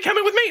gonna be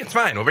coming with me. It's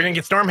fine. We're gonna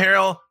get Storm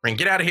Herald. We're gonna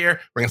get out of here.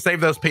 We're gonna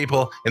save those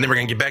people, and then we're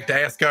gonna get back to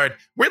Asgard.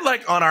 We're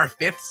like on our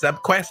 5th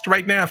subquest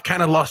right now. I've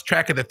kind of lost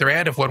track of the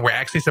thread of what we're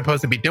actually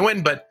supposed to be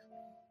doing, but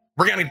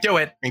we're gonna do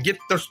it and get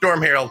the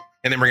Storm Herald,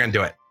 and then we're gonna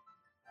do it.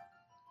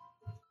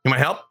 You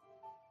want help?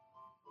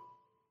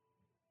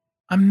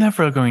 I'm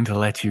never going to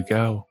let you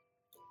go.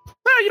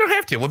 No, you don't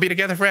have to. We'll be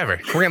together forever.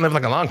 We're gonna live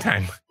like a long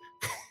time.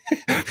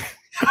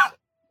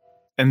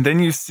 And then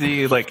you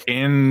see, like,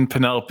 in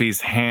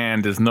Penelope's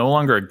hand is no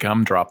longer a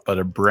gumdrop, but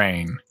a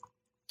brain.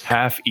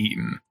 Half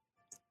eaten.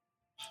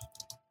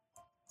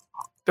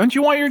 Don't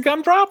you want your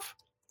gumdrop?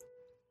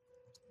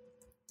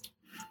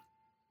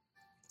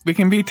 We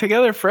can be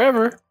together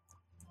forever.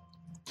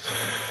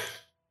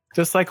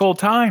 Just like old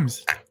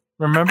times.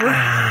 Remember?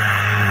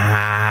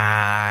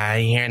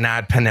 You're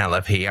not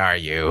Penelope, are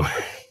you?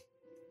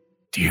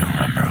 Do you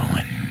remember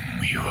when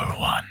we were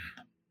one?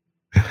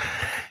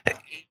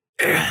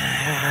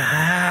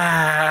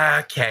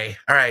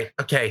 All right.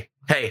 Okay.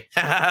 Hey.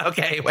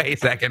 Okay. Wait a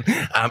second.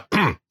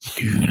 Do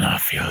you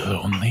not feel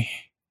lonely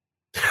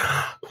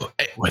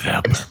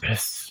without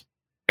purpose?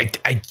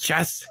 I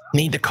just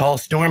need to call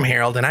Storm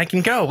Herald and I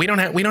can go. We don't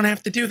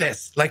have to do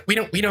this. Like we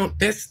don't.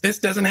 This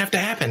doesn't have to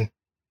happen.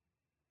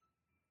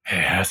 It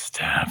has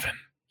to happen.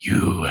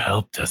 You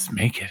helped us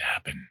make it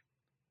happen.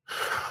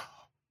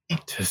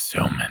 To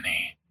so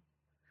many.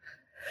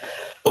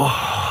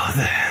 Oh,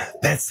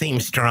 that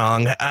seems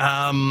strong.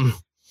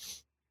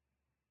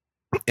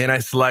 And I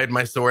slide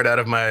my sword out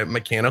of my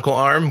mechanical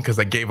arm because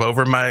I gave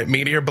over my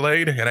meteor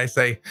blade, and I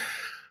say,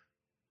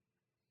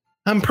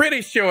 I'm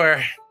pretty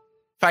sure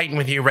fighting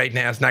with you right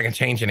now is not going to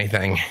change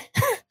anything.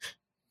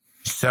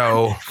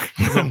 So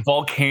the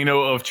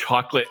volcano of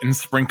chocolate and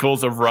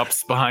sprinkles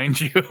erupts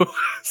behind you.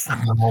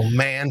 Oh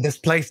man, this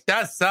place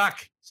does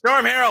suck.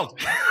 Storm Herald.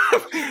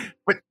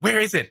 But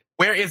where is it?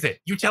 Where is it?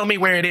 You tell me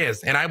where it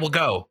is, and I will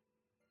go.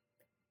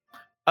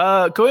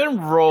 Go ahead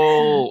and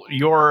roll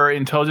your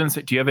intelligence.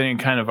 Do you have any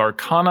kind of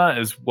arcana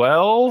as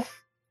well?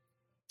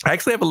 I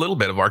actually have a little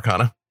bit of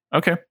arcana.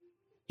 Okay.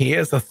 He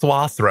is a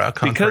Thwasra,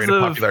 contrary to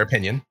popular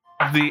opinion.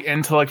 The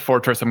intellect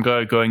fortress, I'm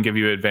going to go ahead and give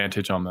you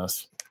advantage on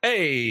this.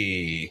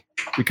 Hey.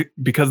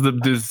 Because the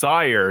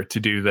desire to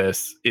do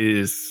this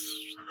is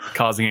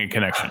causing a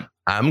connection.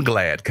 I'm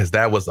glad, because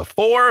that was a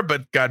 4,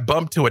 but got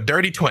bumped to a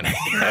dirty 20.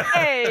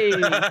 Hey!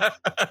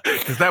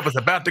 Because that was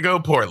about to go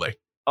poorly.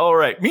 All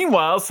right.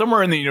 Meanwhile,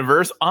 somewhere in the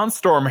universe, on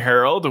Storm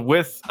Herald,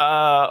 with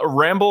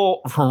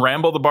Ramble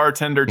the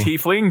bartender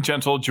tiefling,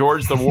 Gentle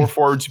George the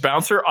Warforged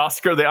bouncer,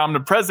 Oscar the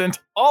omnipresent,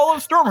 all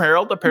of Storm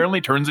Herald apparently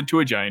turns into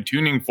a giant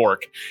tuning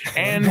fork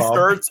and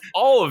starts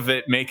all of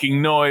it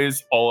making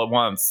noise all at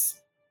once.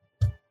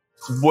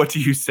 What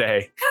do you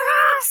say?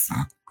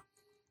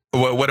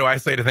 What do I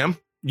say to them?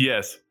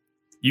 Yes.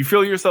 You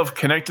feel yourself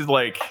connected,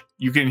 like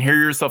you can hear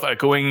yourself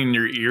echoing in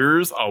your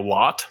ears a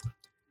lot.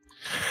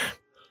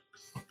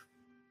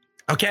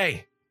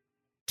 Okay,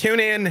 tune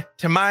in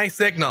to my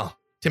signal,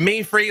 to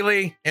me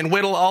freely, and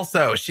Whittle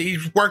also.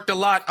 She's worked a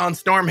lot on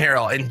Storm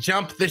Herald, and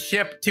jump the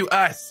ship to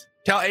us.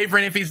 Tell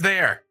Averin if he's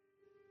there.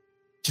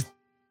 Just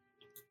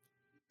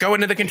go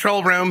into the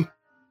control room,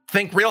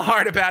 think real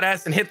hard about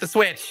us, and hit the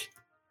switch.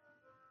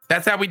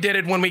 That's how we did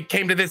it when we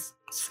came to this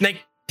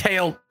snake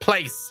tail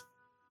place.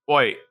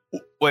 Wait,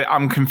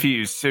 I'm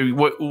confused. So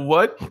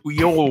what?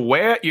 You're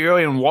where? You're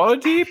in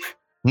Waterdeep?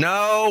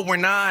 No, we're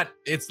not.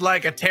 It's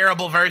like a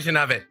terrible version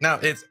of it. No,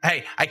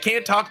 hey, I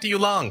can't talk to you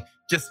long.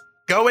 Just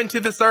go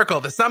into the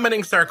circle, the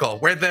summoning circle,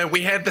 where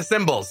we had the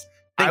symbols.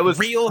 Think I was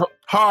real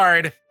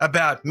hard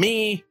about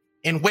me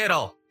and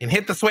Whittle and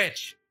hit the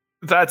switch.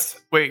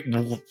 Wait,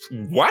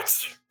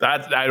 what?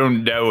 I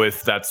don't know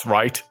if that's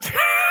right.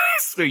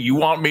 So you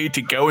want me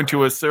to go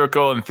into a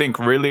circle and think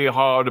really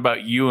hard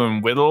about you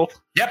and Whittle?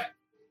 Yep.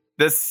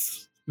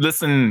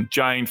 Listen,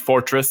 giant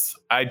fortress,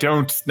 I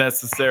don't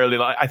necessarily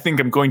I think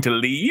I'm going to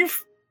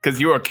leave because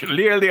you are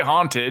clearly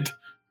haunted.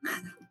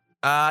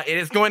 It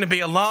is going to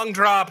be a long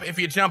drop if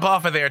you jump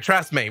off of there.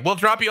 Trust me. We'll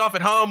drop you off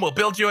at home. We'll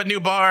build you a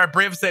new bar.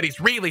 Briv said he's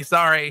really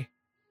sorry.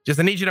 Just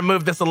I need you to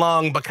move this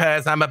along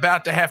because I'm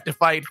about to have to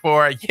fight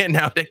for,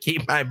 to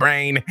keep my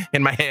brain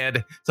in my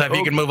head. So if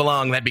you can move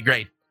along, that'd be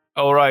great.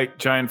 All right,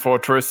 giant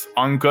fortress.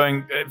 I'm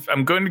going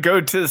to go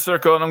to the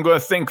circle and I'm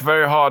going to think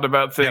very hard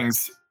about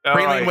things. Yep.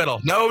 Freely and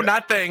Whittle. No,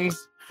 not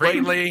things.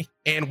 Freely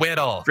and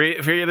Whittle.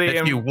 Freely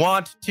and you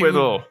want to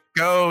Whittle.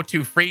 Go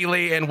to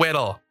Freely and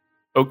Whittle.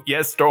 Oh,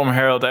 yes, Storm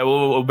Herald. I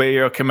will obey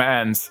your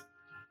commands.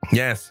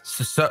 Yes.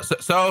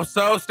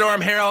 So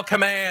Storm Herald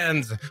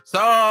commands.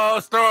 So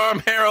Storm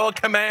Herald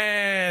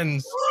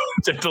commands.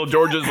 Gentle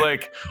George is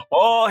like,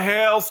 all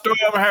hail Storm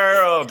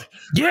Herald.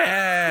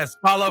 Yes.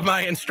 Follow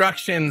my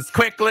instructions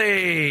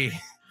quickly.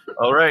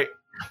 All right.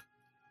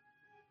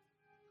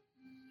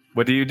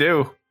 What do you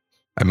do?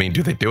 I mean,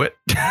 do they do it?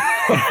 You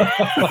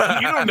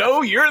don't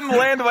know. You're in the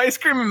land of ice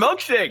cream and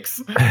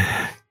milkshakes.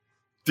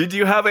 Did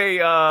you have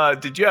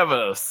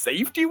a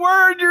safety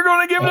word you're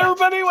going to give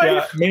everybody?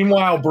 Yeah.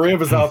 Meanwhile,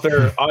 Briv is out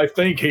there. I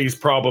think he's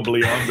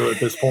probably under at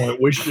this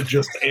point. We should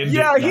just end it.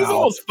 Yeah, he's now.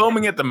 almost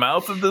foaming at the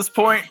mouth at this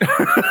point.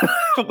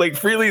 Like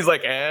Freely's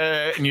like,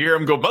 and you hear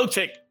him go,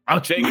 milkshake,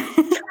 milkshake,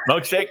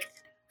 milkshake.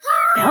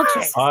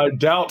 Milkshake. I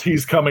doubt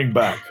he's coming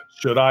back.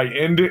 Should I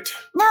end it?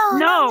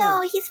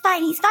 No, he's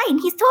fine. He's fine.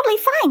 He's totally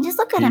fine. Just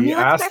look at him. He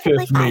asked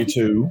me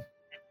to.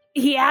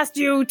 He asked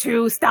you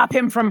to stop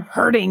him from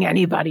hurting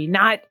anybody,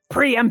 not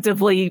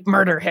preemptively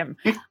murder him.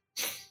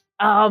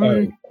 I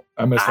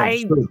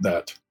misunderstood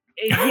that.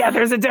 Yeah,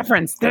 there's a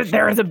difference.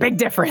 There is a big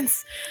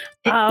difference.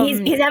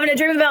 He's having a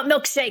dream about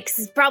milkshakes.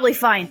 He's probably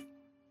fine.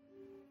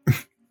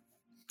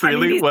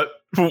 Really?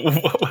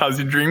 How's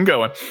your dream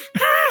going?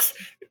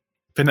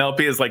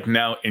 Penelope is like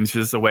now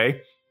inches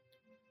away.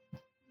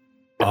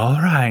 All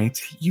right,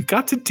 you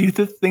got to do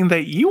the thing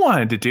that you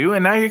wanted to do,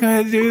 and now you're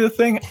going to do the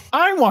thing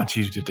I want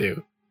you to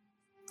do.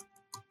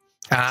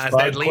 Is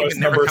that leave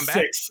and never come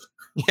 6.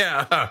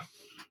 Back?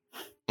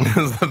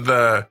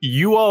 Yeah.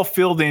 You all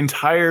feel the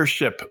entire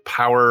ship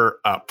power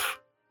up.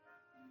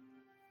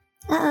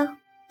 Uh-oh.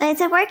 Is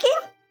it working?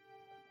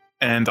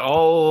 And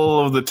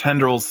all of the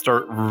tendrils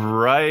start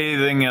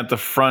writhing at the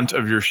front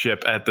of your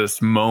ship at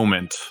this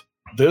moment.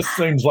 This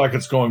seems like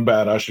it's going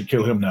bad. I should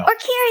kill him now. Or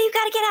Kira, you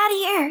gotta get out of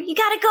here. You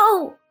gotta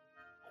go.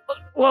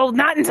 Well,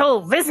 not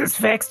until this is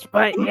fixed,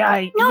 but No,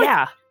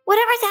 yeah.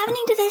 Whatever's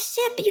happening to this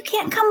ship, you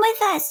can't come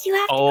with us. You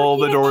have to All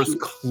go the do your doors thing.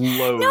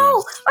 close. No,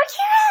 or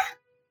Kira.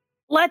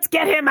 Let's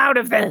get him out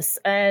of this.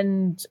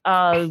 And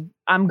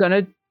I'm going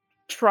to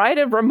try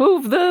to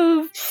remove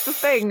the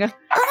thing.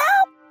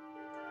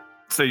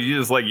 So you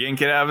just like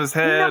yank it out of his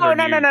head? No. or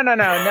do you-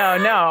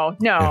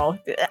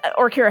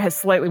 Orkira has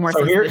slightly more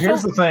So sense.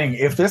 here's the thing.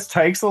 If this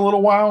takes a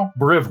little while,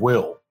 Briv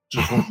will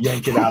just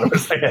yank it out of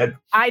his head.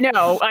 I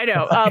know.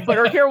 But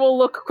Orkira will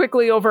look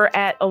quickly over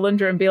at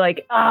Alindra and be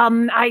like,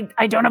 I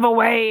don't have a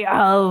way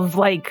of,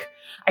 like,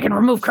 I can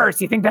remove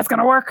curse. You think that's going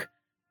to work?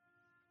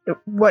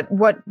 What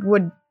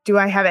would do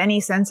I have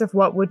any sense of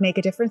what would make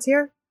a difference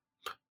here?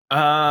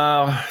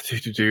 What's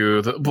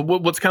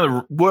kind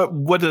of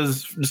what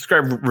does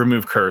describe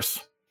remove curse?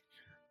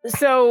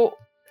 So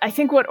I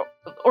think what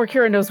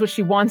Orkira knows what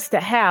she wants to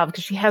have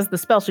because she has the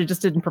spell. She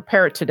just didn't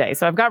prepare it today.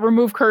 So I've got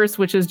remove curse,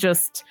 which is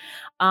just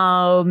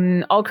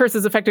all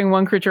curses affecting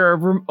one creature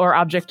or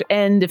object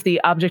end. If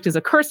the object is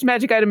a cursed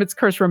magic item, its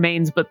curse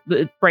remains, but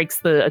it breaks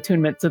the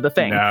attunement to the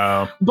thing.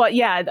 No. But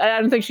yeah, I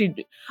don't think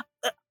she.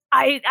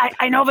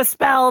 I know of a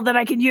spell that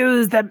I can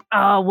use that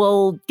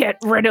will get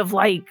rid of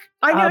like.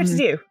 I know what to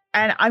do.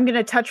 And I'm going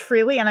to touch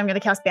freely and I'm going to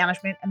cast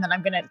banishment and then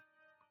I'm going to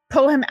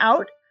pull him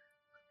out.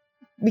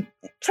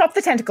 Chop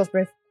the tentacles,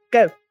 Briv.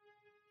 Go.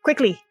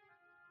 Quickly.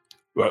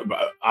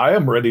 I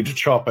am ready to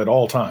chop at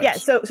all times. Yeah,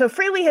 so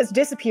Freely has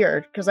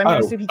disappeared because I'm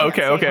going to assume he can't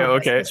Okay. save us.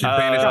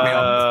 Banish me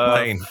off the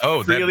plane.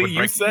 Oh, that Really, would you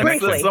break sense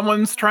Briefly. that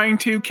someone's trying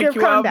to kick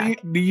Here, you out come of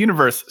the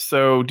universe.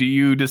 So do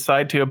you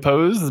decide to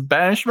oppose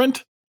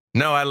banishment?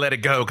 No, I let it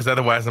go because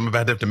otherwise I'm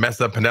about to have to mess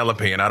up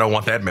Penelope, and I don't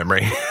want that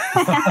memory.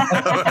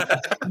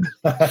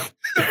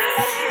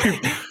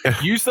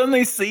 You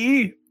suddenly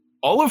see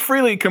all of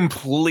Freely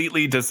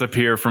completely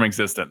disappear from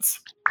existence.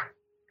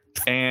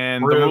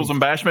 And the rules of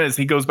banishment is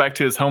he goes back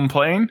to his home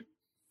plane.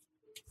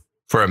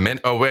 For a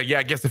minute. Oh, well, yeah,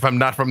 I guess if I'm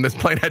not from this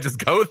plane, I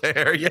just go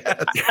there.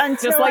 Yes.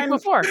 Until Just like I'm-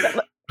 before.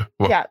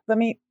 Yeah, let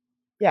me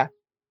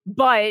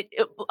But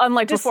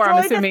unlike before, I'm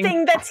destroy assuming. the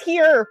thing that's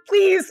here,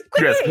 please.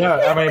 Yes. Quickly. Yeah,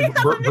 I mean,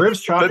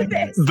 Briv's chopping.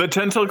 The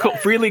tentacle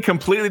Freely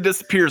completely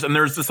disappears, and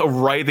there's just a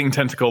writhing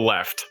tentacle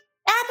left.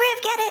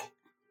 Briv, get it.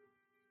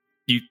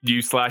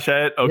 You slash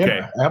at it? Okay.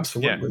 Yeah,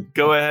 absolutely.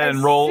 Go ahead and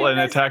As roll soon an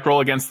as- attack roll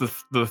against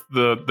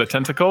the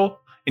tentacle.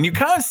 And you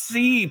kind of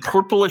see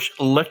purplish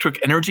electric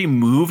energy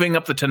moving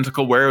up the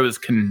tentacle where it was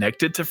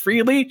connected to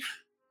Freely.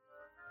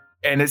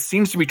 And it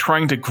seems to be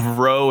trying to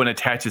grow and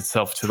attach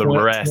itself to the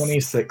rest.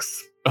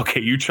 26. Okay,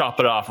 you chop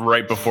it off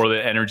right before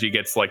the energy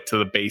gets like to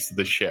the base of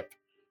the ship.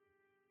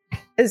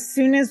 As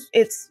soon as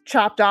it's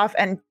chopped off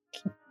and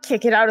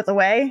kick it out of the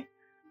way,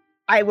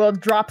 I will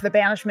drop the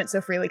banishment so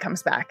Freely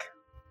comes back.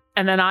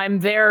 And then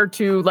I'm there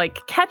to like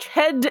catch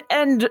head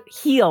and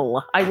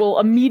heal. I will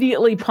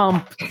immediately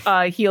pump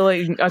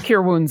healing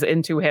cure wounds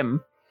into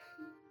him.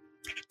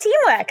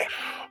 Teamwork.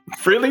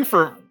 Freely,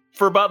 for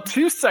about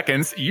 2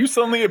 seconds, you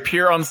suddenly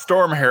appear on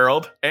Storm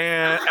Herald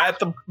and at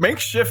the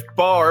makeshift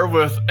bar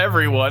with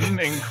everyone,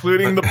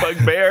 including the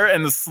Bugbear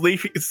and the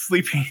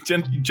sleepy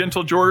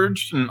Gentle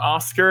George and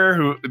Oscar,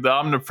 who the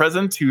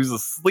Omnipresent, who's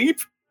asleep.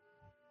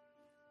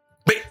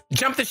 Wait,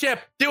 jump the ship.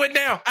 Do it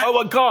now. Oh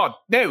my God!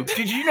 No,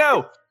 did you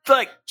know?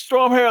 Like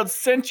Storm Herald's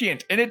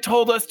sentient, and it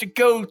told us to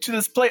go to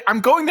this place. I'm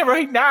going there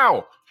right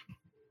now.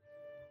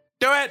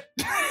 Do it.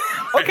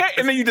 Okay,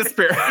 and then you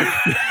disappear.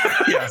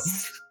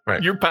 Yes.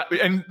 Right.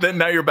 And then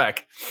now you're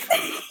back,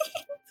 This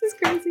is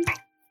crazy.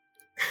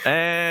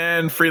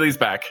 and Freely's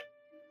back.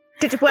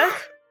 Did it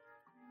work?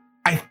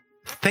 I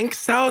think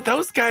so.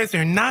 Those guys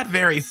are not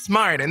very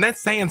smart, and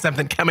that's saying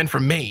something coming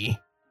from me.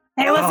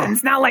 Hey, listen,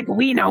 it's not like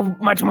we know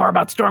much more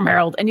about Storm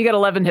Herald, and you get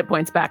 11 hit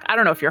points back. I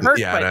don't know if you're hurt,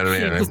 Yeah, but I don't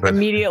she know, just but-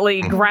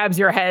 immediately grabs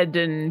your head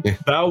and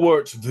Thou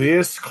wert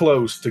this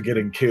close to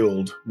getting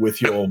killed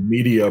with your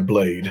media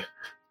blade.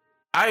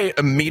 I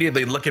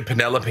immediately look at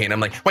Penelope and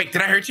I'm like, wait,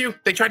 did I hurt you?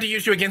 They tried to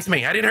use you against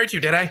me. I didn't hurt you,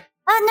 did I?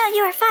 Oh, no,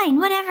 you are fine.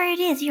 Whatever it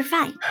is, you're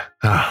fine.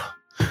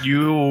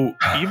 You,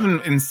 even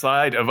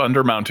inside of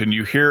Undermountain,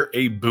 you hear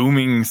a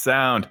booming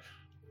sound.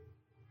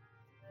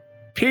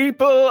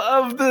 People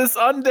of this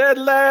undead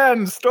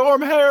land,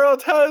 Storm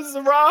Herald has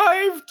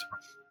arrived.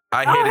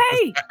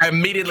 hey! I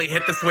immediately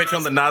hit the switch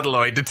on the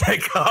Nautiloid to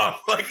take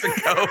off, like to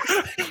go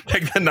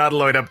take the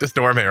Nautiloid up to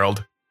Storm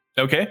Herald.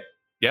 Okay.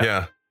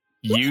 Yeah.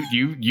 Yeah.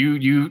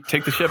 You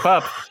take the ship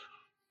up.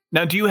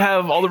 Now, do you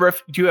have all the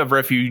do you have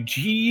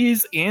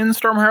refugees in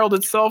Storm Herald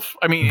itself?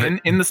 I mean,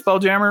 in the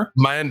Spelljammer?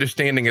 My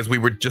understanding is we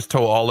were just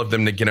told all of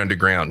them to get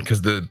underground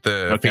because the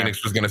Okay.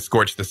 Phoenix was going to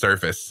scorch the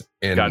surface,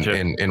 and, Gotcha.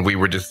 and we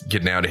were just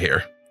getting out of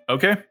here.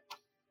 Okay.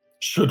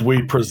 Should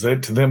we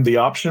present them the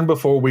option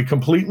before we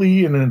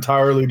completely and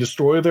entirely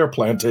destroy their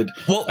planted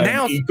Well, and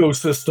now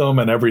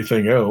ecosystem and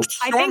everything else?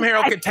 Storm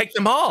Herald could take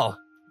them all.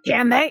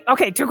 Can they?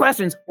 Okay, 2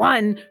 questions.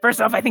 1, first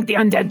off, I think the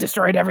undead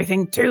destroyed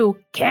everything. 2,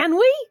 can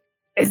we?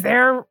 Is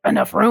there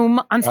enough room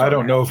on Storm I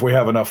don't know if we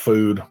have enough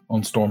food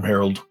on Storm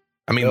Herald.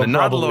 I mean, They'll the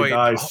probably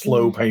die Nautiloid,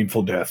 slow,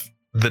 painful death.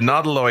 the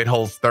Nautiloid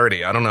holds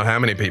 30. I don't know how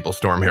many people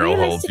Storm Herald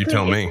holds. You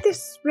tell me. Isn't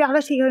this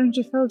reality going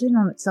to fold in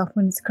on itself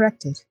when it's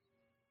corrected?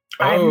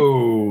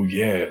 Oh,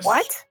 yes.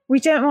 What? We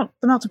don't want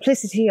the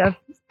multiplicity of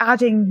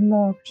adding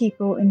more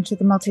people into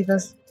the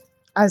multiverse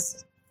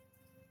as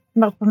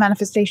multiple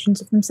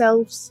manifestations of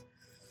themselves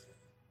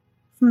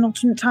from an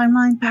alternate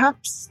timeline,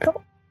 perhaps.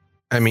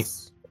 I mean,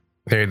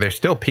 they're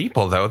still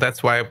people, though.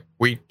 That's why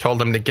we told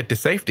them to get to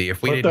safety.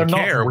 If we But didn't they're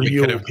care, not we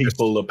could real have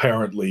people,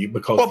 apparently,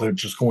 because Well- they're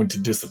just going to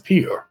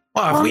disappear.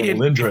 Well, if we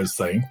didn't, Lindra is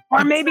saying.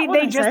 Or maybe That's not what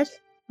they I just said.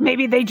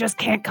 maybe they just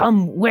can't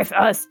come with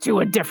us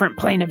to a different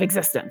plane of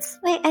existence.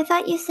 Wait, I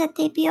thought you said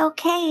they'd be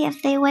okay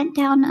if they went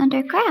down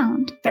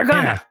underground. They're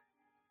gonna.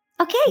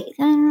 Yeah. Okay,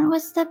 then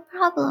what's the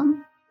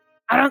problem?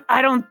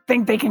 I don't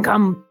think they can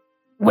come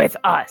with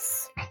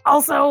us.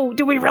 Also,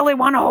 do we really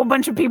want a whole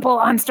bunch of people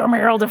on Storm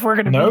Herald if we're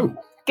gonna No,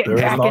 get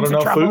there's back not into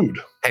enough trouble? food.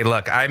 Hey,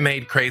 look, I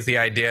made crazy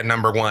idea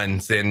number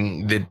ones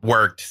and it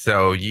worked.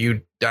 So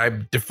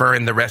I'm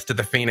deferring the rest of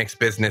the Phoenix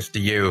business to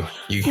you.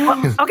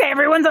 Well, okay,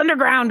 everyone's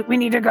underground. We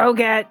need to go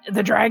get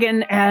the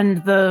dragon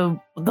and the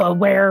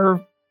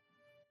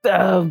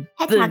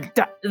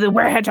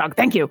were hedgehog.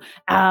 Thank you.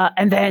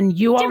 And then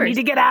you all Gibbers. need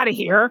to get out of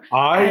here.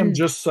 I am And-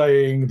 just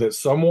saying that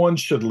someone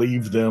should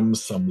leave them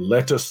some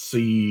lettuce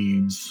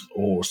seeds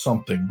or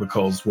something,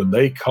 because when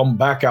they come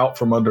back out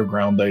from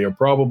underground, they are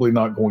probably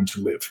not going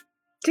to live.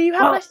 Do you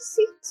have Well- lettuce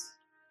seeds?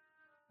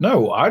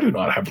 No, I do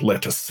not have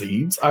lettuce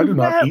seeds. I do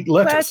not eat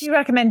Where lettuce. do you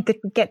recommend that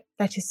we get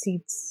lettuce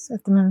seeds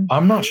at the moment?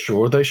 I'm not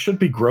sure. They should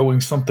be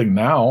growing something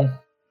now.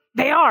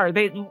 They are.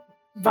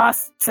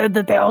 Voss said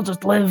that they all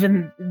just live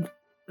in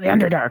the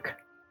Underdark.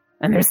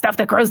 And there's stuff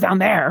that grows down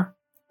there.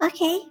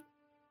 Okay.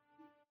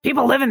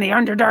 People live in the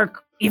Underdark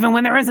even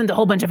when there isn't a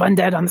whole bunch of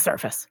undead on the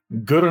surface.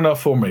 Good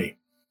enough for me.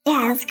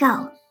 Yeah, let's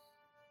go.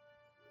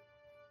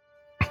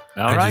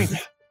 All right.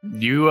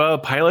 You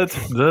pilot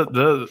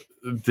the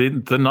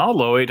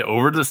Nautiloid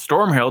over to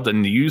Storm Herald,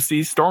 and you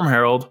see Storm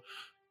Herald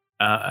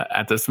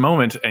at this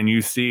moment, and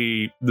you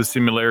see the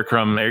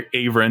simulacrum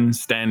Avrin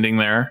standing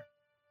there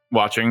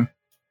watching.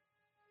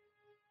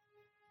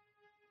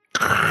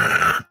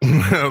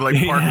 Like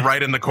park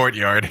right in the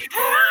courtyard.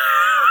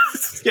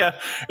 Yeah,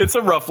 it's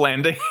a rough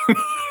landing.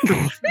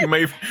 You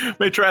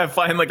may try to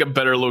find like a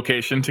better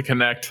location to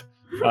connect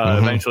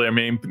eventually. I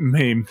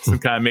mean, some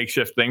kind of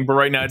makeshift thing, but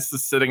right now it's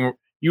just sitting.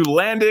 You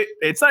land it.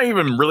 It's not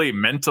even really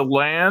meant to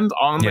land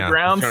on the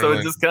ground, so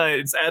it's just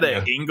it's at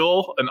an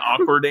angle, an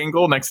awkward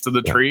angle next to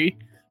the tree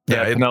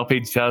that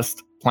Penelope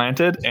just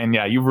planted, and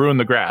you ruined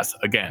the grass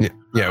again.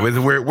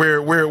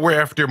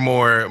 We're after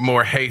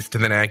more haste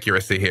than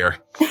accuracy here.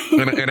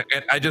 and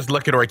I just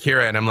look at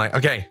Orkira and I'm like,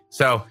 okay,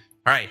 so all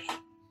right,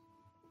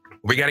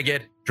 we got to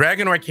get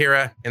Dragon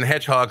Orkira and the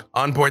Hedgehog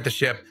on board the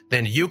ship.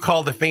 Then you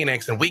call the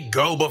Phoenix and we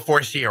go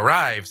before she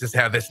arrives. Is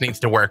how this needs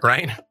to work,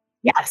 right?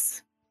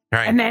 Yes. All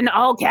right. And then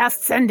I'll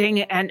cast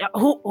sending. And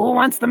who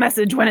wants the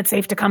message when it's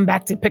safe to come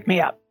back to pick me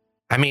up?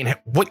 I mean,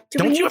 what?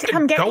 Do we need to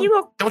come get you?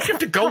 Or Don't you have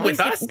to go can't we with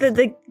use us?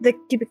 The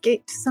cubic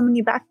gate to summon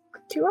you back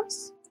to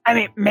us? I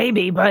mean,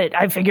 maybe, but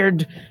I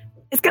figured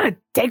it's going to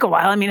take a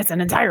while. I mean, it's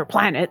an entire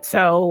planet.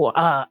 So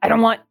I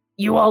don't want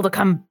you all to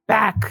come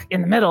back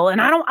in the middle.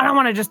 And I don't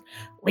want to just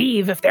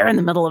leave if they're in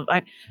the middle of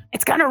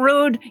it's kind of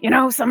rude,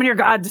 summon your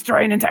god,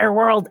 destroy an entire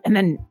world, and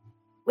then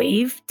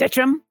leave, ditch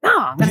them. No,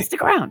 I'm going to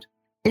stick around.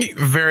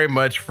 Very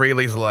much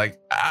Freely's like,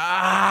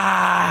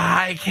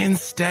 I can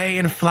stay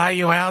and fly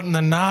you out in the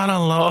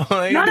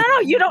Nautiloid. No,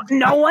 you don't.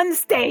 No one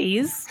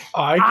stays.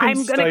 I can I'm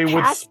gonna stay with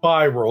cast-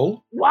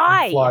 Spiral.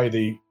 Why? And fly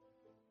the.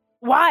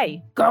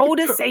 Why? Go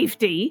to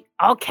safety.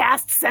 I'll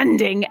cast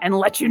sending and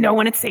let you know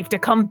when it's safe to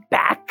come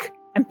back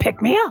and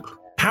pick me up.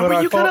 How But are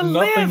I you thought gonna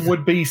nothing live?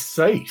 would be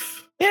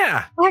safe.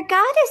 Yeah. Our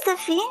god is the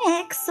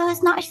Phoenix, so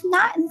it's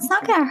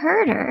not gonna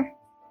hurt her.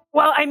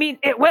 Well, I mean,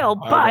 it will,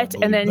 I but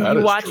don't and then believe that you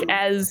is watch true.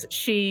 as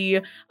she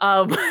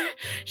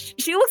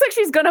she looks like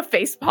she's gonna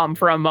facepalm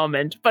for a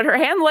moment, but her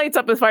hand lights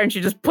up with fire and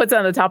she just puts it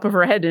on the top of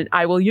her head, and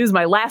I will use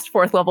my last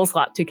 4th level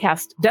slot to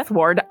cast Death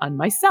Ward on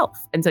myself.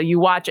 And so you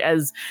watch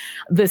as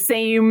the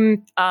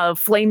same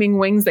flaming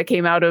wings that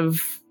came out of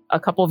a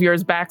couple of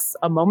yours back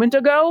a moment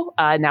ago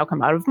now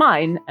come out of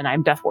mine, and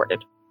I'm Death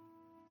Warded.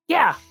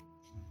 Yeah.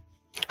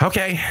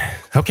 Okay.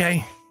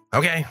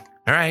 All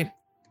right.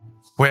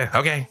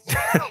 Okay.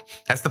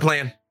 That's the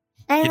plan.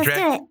 All right, You let's drag-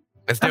 do it.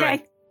 Let's do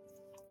Okay.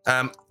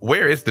 it.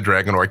 Where is the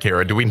Dragon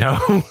Orkira? Do we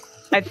know?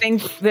 I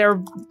think they're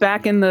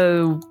back in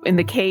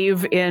the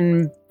cave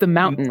in the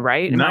mountain,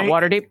 right? In Mount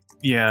Waterdeep.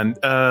 Yeah,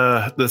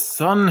 the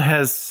sun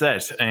has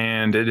set,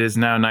 and it is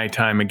now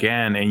nighttime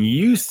again. And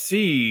you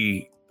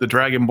see the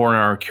Dragonborn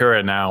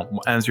Orkira now,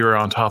 as you're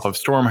on top of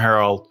Storm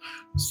Herald,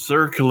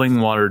 circling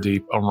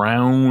Waterdeep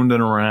around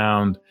and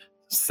around,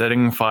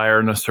 setting fire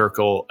in a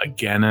circle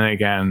again and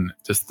again.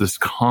 Just this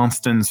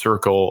constant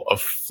circle of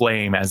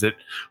flame as it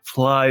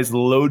flies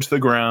low to the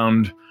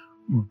ground,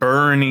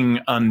 burning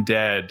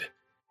undead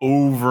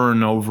over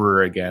and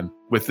over again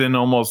within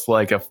almost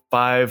like a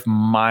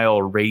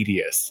 5-mile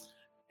radius.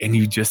 And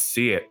you just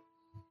see it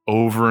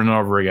over and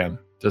over again.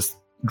 Just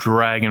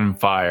dragon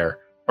fire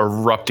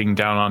erupting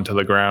down onto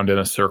the ground in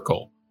a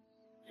circle.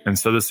 And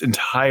so this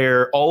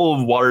all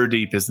of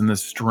Waterdeep is in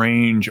this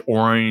strange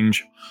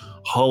orange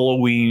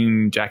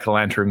Halloween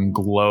jack-o'-lantern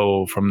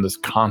glow from this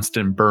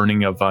constant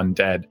burning of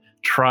undead,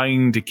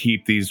 trying to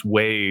keep these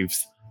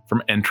waves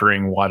from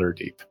entering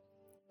Waterdeep.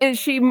 Is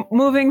she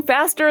moving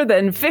faster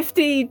than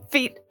 50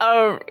 feet?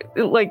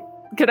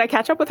 Could I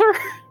catch up with her?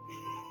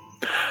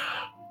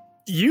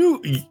 You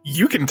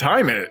can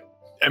time it.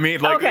 I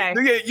mean, Okay.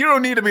 You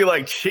don't need to be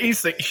like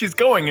chasing. She's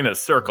going in a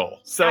circle.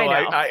 So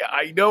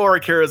I know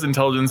Orkira's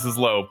intelligence is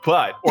low,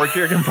 but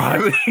Orkira can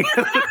probably.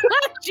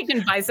 She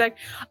can bisect.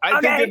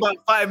 I think about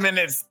 5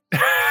 minutes.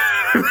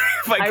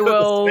 I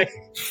will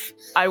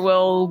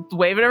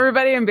wave at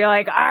everybody and be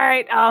like, all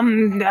right,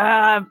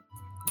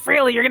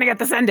 Freely, you're going to get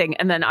this ending.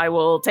 And then I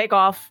will take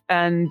off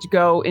and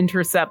go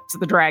intercept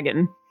the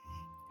dragon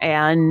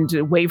and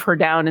wave her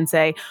down and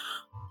say,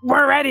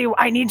 we're ready.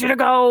 I need you to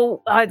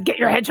go get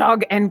your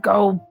hedgehog and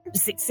go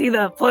see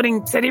the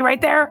floating city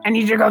right there. I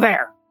need you to go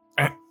there.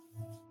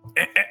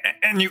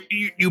 And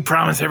you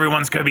promise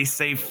everyone's going to be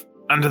safe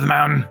under the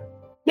mountain?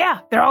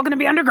 Yeah, they're all going to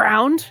be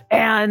underground,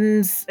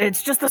 and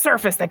it's just the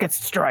surface that gets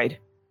destroyed.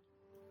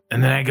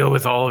 And then I go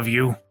with all of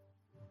you?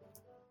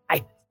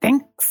 I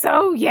think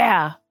so,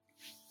 yeah.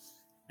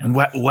 And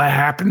what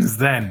happens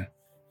then?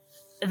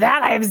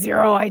 That I have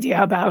zero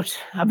idea about.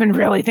 I've been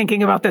really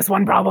thinking about this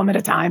one problem at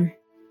a time.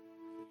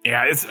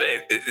 Yeah,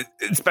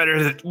 it's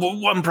better that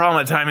one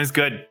problem at a time is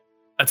good.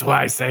 That's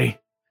why I say.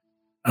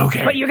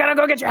 Okay. But you gotta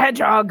go get your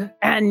hedgehog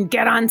and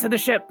get onto the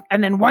ship,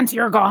 and then once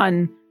you're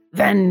gone,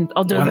 then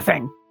I'll do the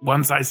thing.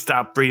 Once I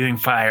stop breathing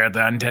fire, the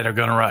undead are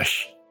gonna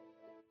rush.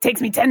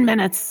 Takes me 10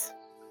 minutes.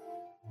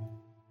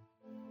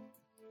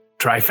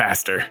 Try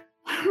faster.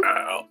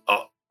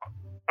 All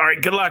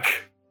right, good luck.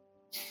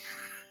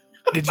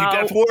 Did you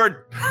death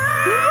ward?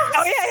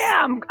 Oh,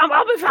 yeah.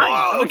 I'll be fine.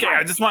 Oh, okay,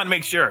 I just want to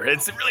make sure.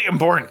 It's really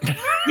important.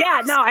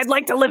 Yeah, no, I'd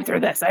like to live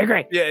through this. I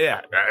agree.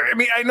 Yeah. I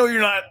mean, I know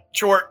you're not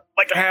short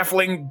like a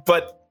halfling,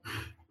 but,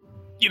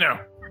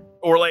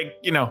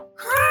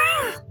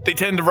 they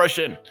tend to rush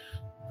in.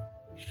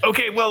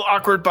 Okay, well,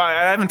 awkward bye.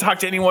 I haven't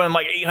talked to anyone in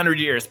like 800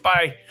 years.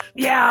 Bye.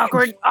 Yeah,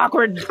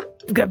 awkward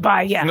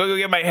goodbye, yeah. I'm going to go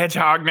get my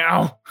hedgehog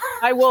now.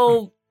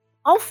 I'll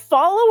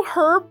follow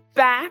her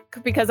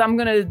back because I'm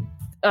going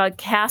to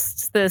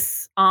cast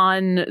this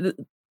on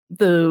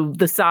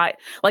the side.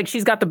 Like,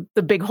 she's got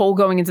the big hole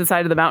going into the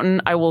side of the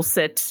mountain. I will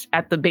sit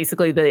at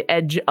basically the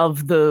edge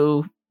of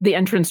the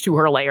entrance to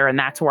her lair, and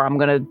that's where I'm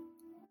going to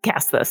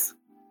cast this.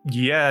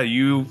 Yeah,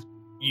 you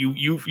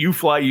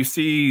fly. You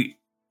see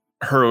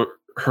her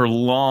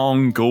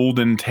long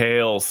golden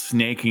tail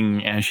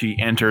snaking as she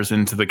enters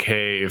into the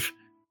cave,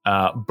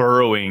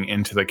 burrowing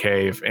into the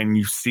cave, and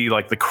you see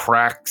like the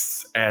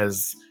cracks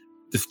as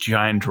this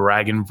giant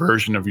dragon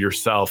version of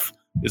yourself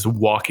is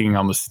walking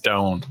on the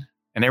stone.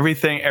 And every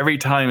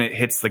time it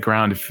hits the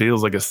ground, it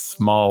feels like a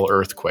small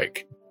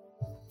earthquake.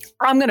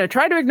 I'm going to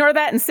try to ignore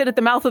that and sit at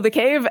the mouth of the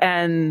cave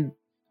and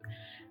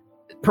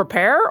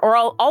prepare, or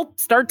I'll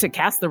start to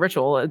cast the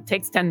ritual. It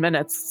takes 10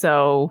 minutes,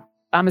 so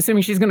I'm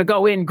assuming she's going to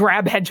go in,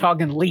 grab hedgehog,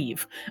 and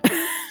leave.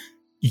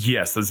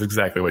 Yes, that's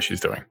exactly what she's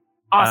doing.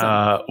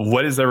 Awesome.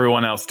 What is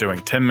everyone else doing?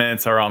 10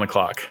 minutes are on the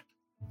clock.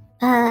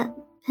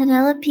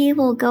 Penelope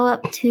will go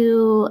up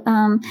to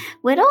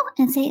Whittle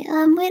and say,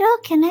 Whittle,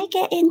 can I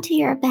get into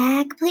your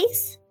bag,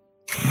 please?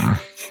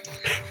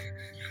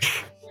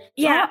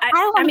 Yeah, I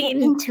don't want to get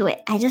into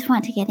it. I just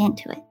want to get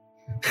into it.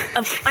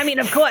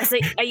 Of course.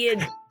 Are you...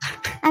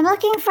 I'm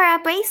looking for a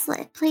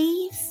bracelet,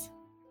 please.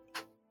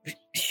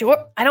 Sure.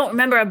 I don't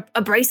remember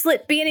a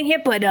bracelet being in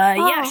here, but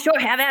yeah, sure,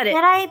 have at it.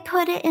 Did I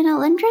put it in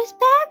Alindra's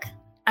bag?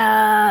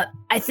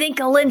 I think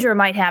Alindra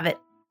might have it.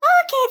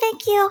 Okay,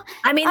 thank you.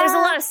 I mean, there's a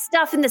lot of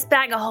stuff in this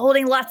bag,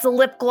 holding lots of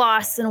lip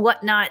gloss and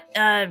whatnot,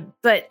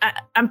 but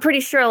I'm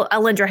pretty sure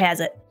Alindra has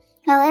it.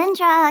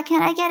 Alindra,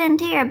 can I get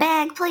into your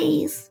bag,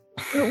 please?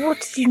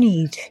 What do you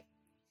need?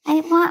 I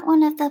want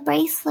one of the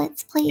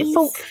bracelets, please.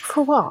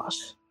 For what?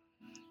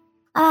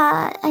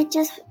 I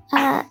just,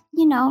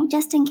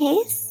 just in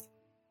case.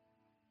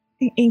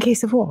 In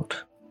case of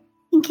what?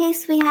 In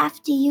case we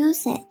have to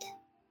use it.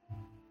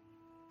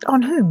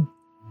 On whom?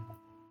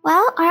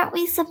 Well, aren't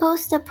we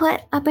supposed to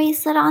put a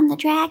bracelet on the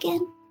dragon?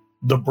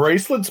 The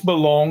bracelets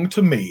belong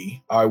to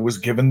me. I was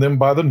given them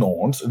by the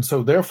Norns, and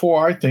so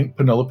therefore I think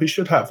Penelope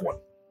should have one.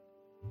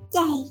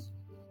 Yay.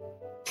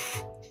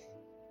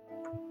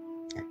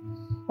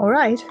 All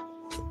right.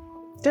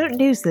 Don't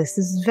lose this.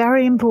 This is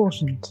very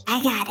important.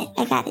 I got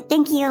it.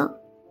 Thank you.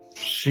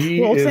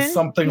 She Walton, is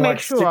something make like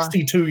sure.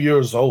 62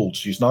 years old.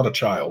 She's not a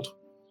child.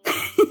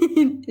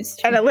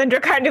 And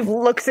Alindra kind of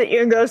looks at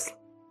you and goes,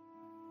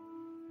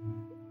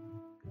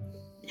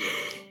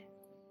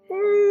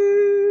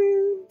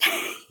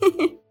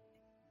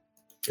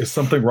 Is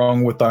something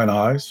wrong with thine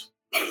eyes?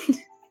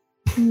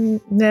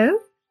 No.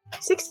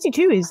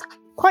 62 is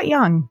quite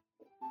young.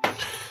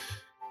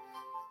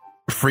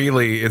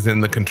 Freely is in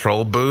the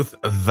control booth.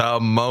 The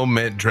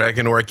moment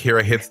Dragon or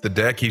Akira hits the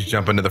deck, he's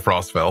jumping to the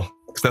Frostfell.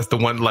 Because that's the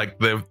one, like,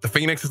 the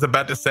Phoenix is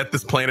about to set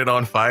this planet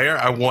on fire.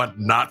 I want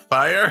not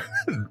fire.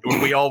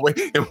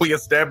 we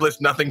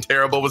established nothing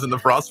terrible was in the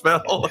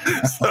Frostfell.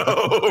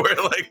 So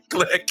we're like,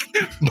 click,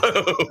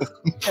 boom.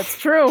 That's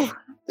true.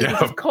 Yeah.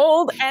 It's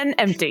cold and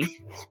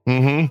empty.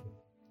 Mm-hmm.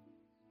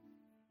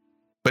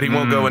 But he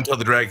won't go until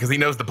the dragon, because he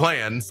knows the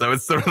plan. So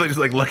it's sort of just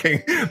like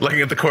looking at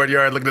the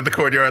courtyard, looking at the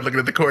courtyard, looking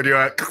at the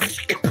courtyard.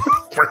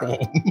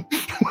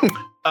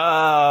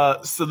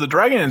 So the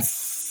dragon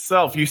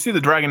itself, you see the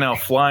dragon now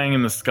flying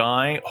in the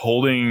sky,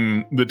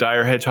 holding the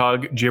dire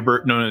hedgehog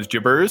known as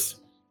Gibbers.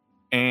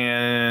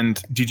 And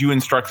did you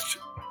instruct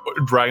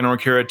Dragon or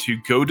Kira to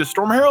go to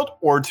Storm Herald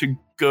or to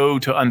go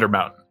to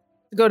Undermountain?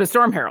 Go to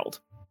Storm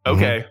Herald.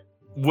 Okay.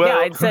 Well, yeah,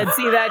 I said,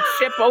 see that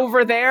ship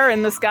over there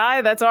in the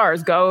sky? That's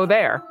ours. Go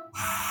there.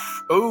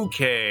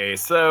 Okay,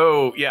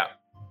 so yeah,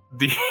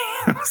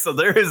 so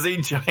there is a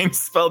giant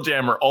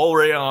spelljammer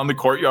already on the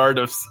courtyard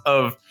of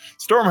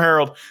Storm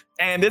Herald,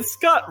 and it's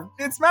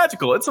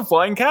magical. It's a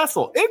flying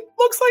castle. It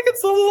looks like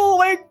it's a little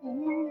like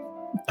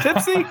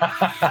tipsy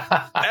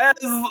as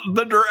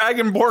the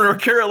Dragonborn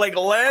Akira like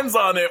lands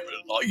on it.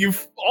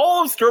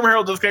 All of Storm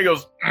Herald just kind of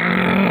goes.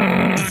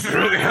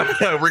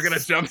 We're gonna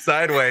jump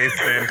sideways,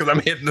 man, because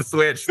I'm hitting the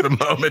switch the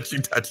moment she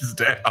touches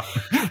down.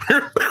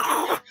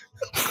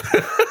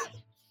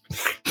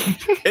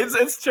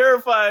 It's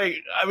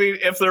terrifying. I mean,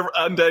 if the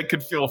undead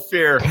could feel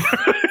fear,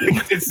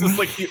 it's just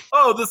like,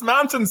 this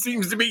mountain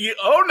seems to be,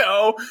 oh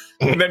no,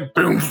 and then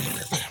boom.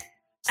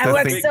 I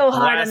worked so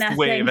hard on that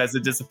wave thing. as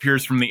it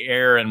disappears from the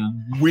air, and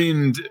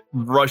wind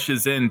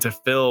rushes in to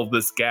fill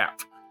this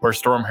gap where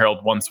Storm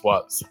Herald once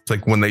was. It's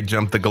like when they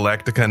jump the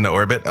Galactica into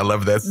orbit. I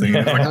love that scene.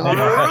 It's like,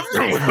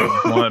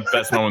 one of the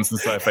best moments in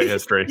sci-fi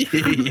history.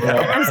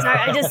 I'm sorry,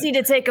 I just need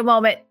to take a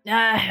moment.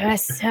 I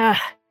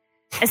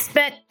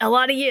spent a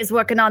lot of years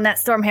working on that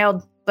Storm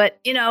Herald, but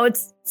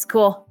it's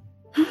cool.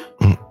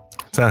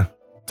 It's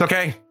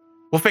okay.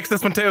 We'll fix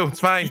this one too.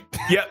 It's fine.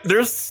 Yeah,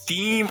 there's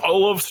steam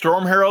all of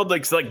Storm Herald,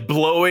 like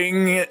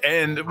blowing,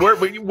 and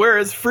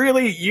whereas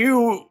Freely,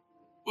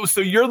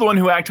 so you're the one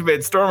who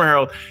activated Storm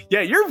Herald.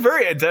 Yeah, you're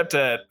very adept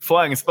at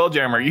flying a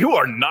spelljammer. You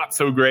are not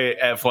so great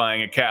at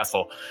flying a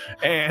castle,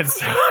 and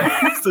so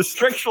the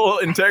structural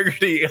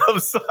integrity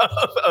of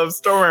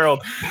Storm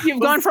Herald.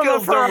 You've gone from a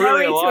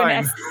Ferrari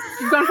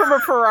You've gone from a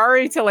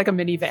Ferrari to like a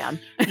minivan.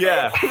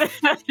 Yeah.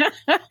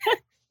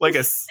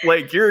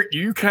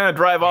 You kind of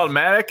drive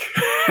automatic.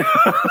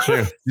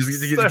 Sure.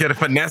 You got to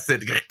finesse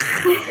it.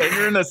 And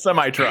you're in a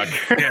semi-truck.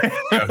 Yeah.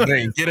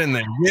 Get in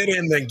there. Get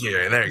in the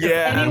gear. There you go.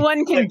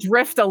 Anyone can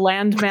drift a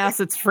landmass.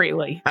 It's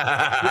Freely.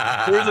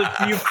 There's a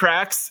few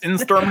cracks in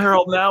Storm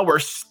Herald now where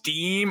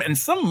steam and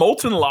some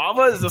molten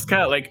lava is just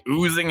kind of like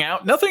oozing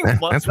out. Nothing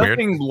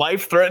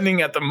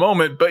life-threatening at the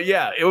moment, but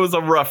yeah, it was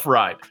a rough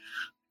ride.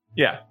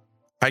 Yeah.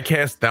 I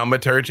cast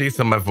Thaumaturgy,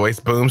 so my voice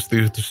booms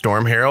through the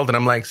Storm Herald, and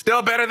I'm like,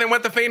 still better than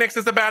what the Phoenix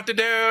is about to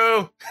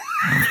do.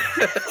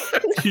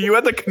 You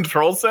at the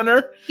control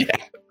center? Yeah.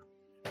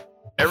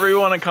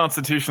 Everyone a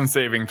Constitution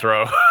saving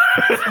throw.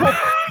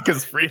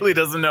 Because Freely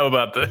doesn't know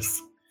about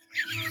this.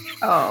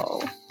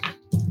 Oh.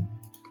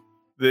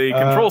 The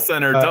control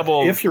center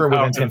doubles. If you're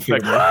within 10 feet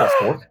of me, plus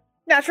 4.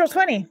 Natural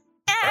 20.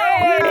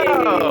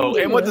 Oh,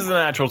 and what does a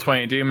natural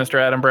 20 do, Mr.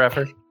 Adam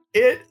Bradford?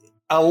 It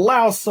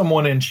allows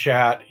someone in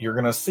chat, you're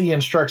going to see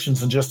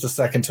instructions in just a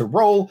second, to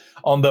roll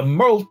on the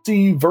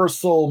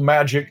multiversal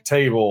magic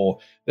table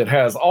that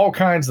has all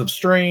kinds of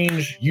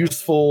strange,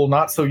 useful,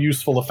 not so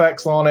useful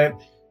effects on it.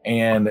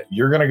 And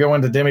you're going to go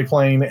into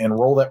Demiplane and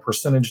roll that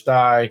percentage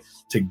die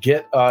to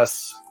get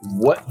us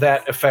what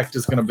that effect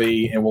is going to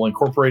be. And we'll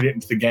incorporate it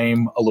into the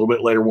game a little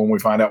bit later when we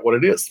find out what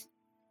it is.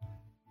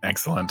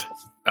 Excellent.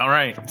 All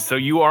right. So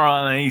you are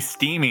on a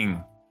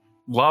steaming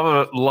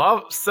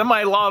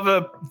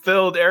semi-lava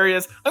filled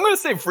areas. I'm going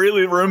to say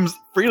Freely's room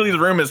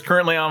is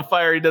currently on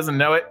fire. He doesn't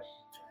know it.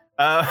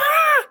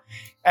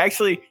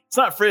 Actually, it's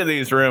not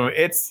Freely's room.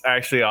 It's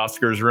actually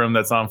Oscar's room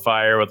that's on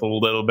fire with a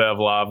little bit of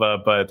lava.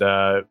 But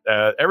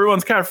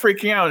everyone's kind of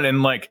freaking out,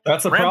 and like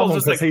that's a problem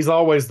because he's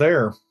always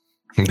there.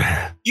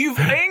 You've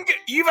angered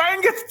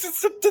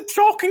the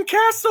talking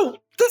castle.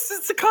 This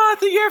is the kind of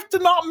thing you have to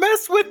not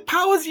mess with.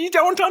 Powers you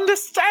don't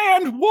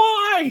understand.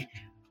 Why?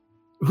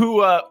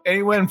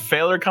 Anyone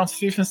fail their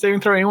Constitution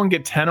saving throw? Anyone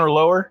get 10 or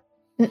lower?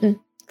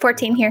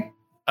 14 here.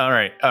 All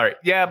right.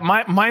 Yeah,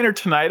 mine are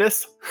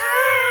tinnitus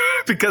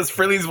because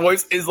Freely's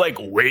voice is like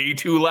way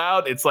too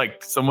loud. It's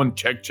like someone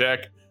check.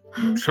 Check.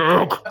 It's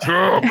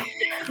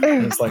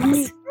like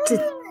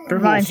To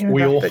remind him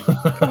wheel.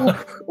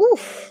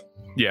 Oof.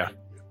 Yeah.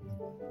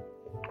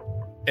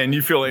 And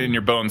you feel it in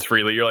your bones,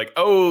 Freely. You're like,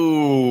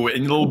 oh, and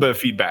a little bit of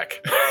feedback.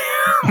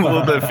 A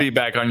little bit of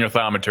feedback on your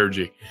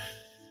thaumaturgy.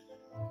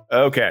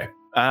 Okay.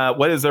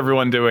 What is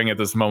everyone doing at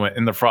this moment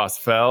in the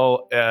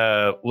Frostfell?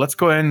 Let's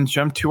go ahead and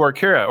jump to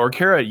Orkira.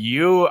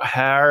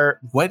 Orkira,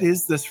 what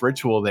is this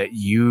ritual that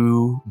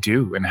you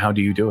do, and how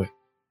do you do it?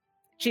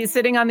 She's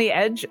sitting on the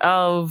edge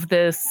of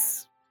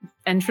this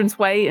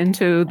entranceway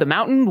into the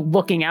mountain,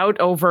 looking out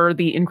over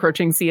the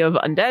encroaching sea of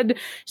undead.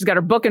 She's got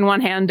her book in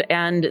one hand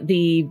and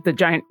the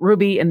giant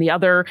ruby in the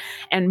other.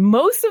 And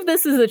most of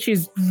this is that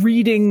she's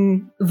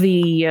reading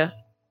the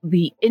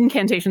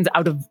incantations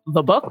out of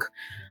the book.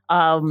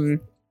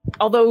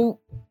 Although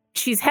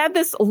she's had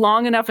this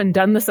long enough and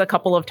done this a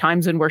couple of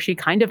times and where she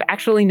kind of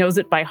actually knows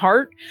it by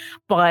heart,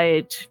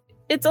 but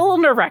it's a little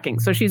nerve-wracking.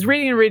 So she's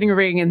reading and reading and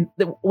reading. And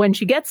when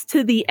she gets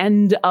to the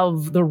end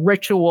of the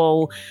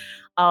ritual,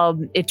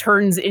 it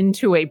turns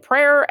into a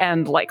prayer.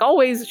 And like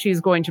always, she's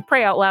going to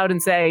pray out loud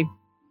and say,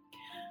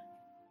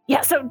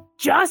 yeah, so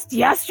just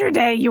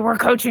yesterday you were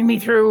coaching me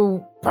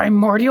through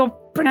primordial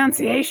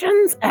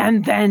pronunciations.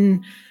 And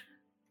then,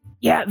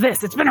 yeah,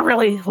 it's been a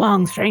really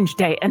long, strange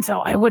day. And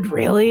so I would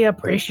really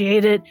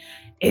appreciate it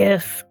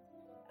if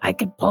I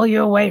could pull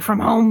you away from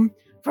home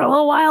for a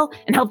little while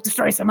and help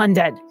destroy some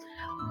undead.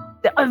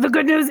 The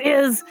good news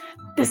is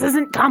this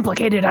isn't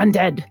complicated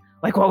undead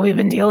like what we've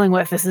been dealing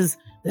with. This is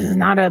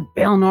not a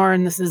Baelnor,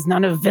 and this is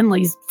none of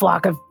Vinley's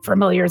flock of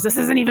familiars. This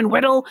isn't even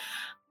Whittle.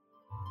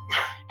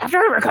 After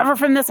I recover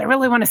from this, I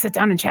really want to sit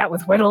down and chat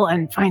with Whittle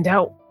and find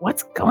out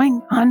what's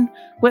going on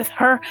with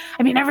her.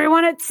 I mean,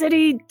 everyone at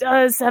City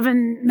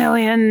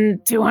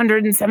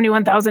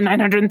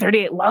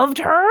 7,271,938 loved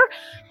her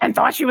and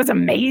thought she was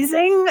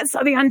amazing.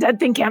 So the undead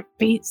thing can't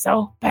be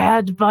so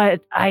bad,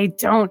 but I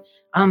don't.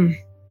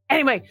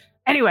 Anyway,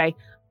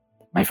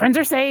 my friends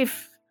are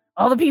safe.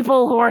 All the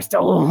people who are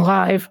still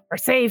alive are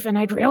safe, and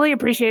I'd really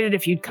appreciate it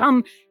if you'd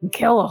come and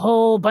kill a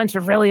whole bunch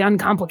of really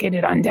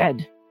uncomplicated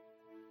undead.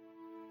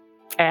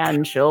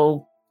 And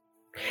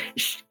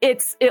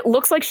it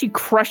looks like she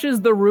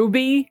crushes the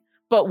ruby,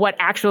 but what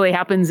actually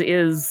happens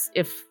is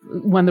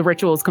when the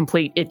ritual is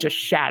complete, it just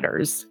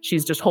shatters.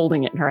 She's just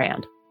holding it in her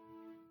hand.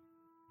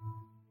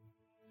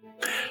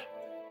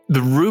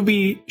 The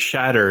ruby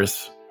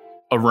shatters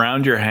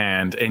around your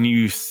hand, and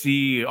you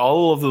see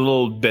all of the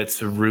little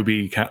bits of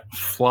ruby kind of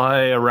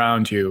fly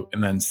around you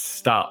and then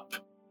stop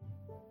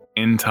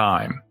in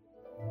time.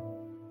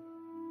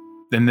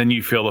 And then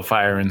you feel the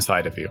fire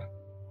inside of you.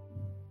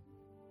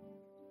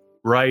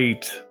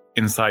 Right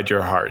inside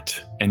your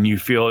heart. And you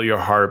feel your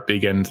heart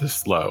begin to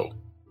slow.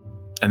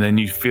 And then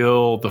you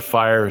feel the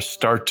fire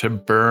start to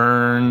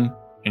burn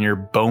and your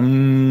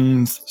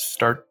bones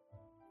start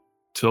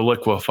to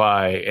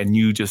liquefy, and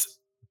you just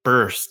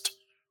burst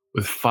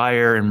with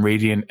fire and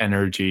radiant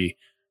energy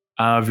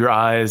out of your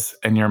eyes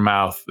and your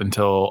mouth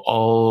until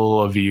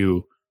all of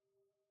you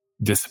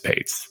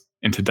dissipates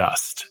into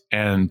dust,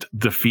 and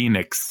the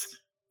phoenix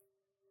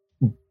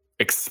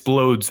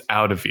explodes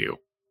out of you.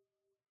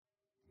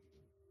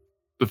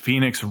 The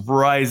phoenix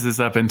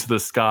rises up into the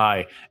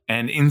sky,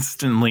 and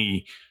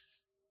instantly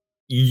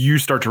you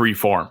start to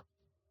reform.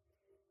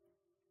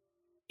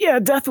 Yeah,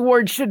 Death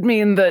Ward should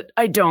mean that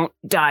I don't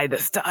die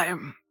this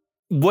time.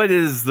 What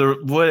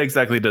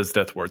exactly does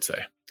Death Ward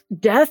say?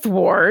 Death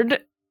Ward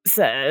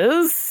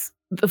says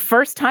the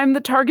first time the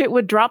target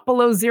would drop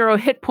below 0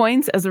 hit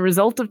points as a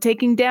result of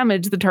taking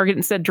damage, the target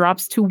instead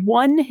drops to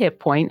 1 hit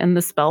point and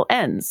the spell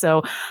ends.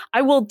 So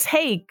I will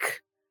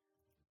take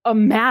a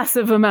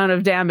massive amount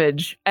of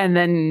damage and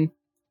then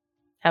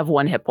have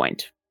 1 hit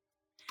point.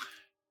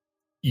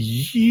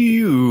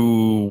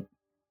 You,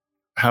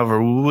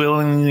 however,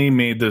 willingly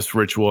made this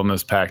ritual and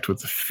this pact with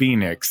the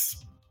Phoenix.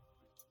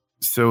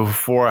 So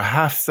for a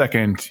half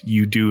second,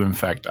 you do in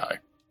fact die.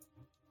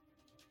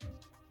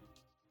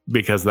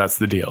 Because that's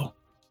the deal.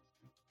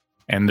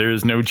 And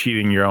there's no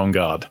cheating your own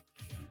god.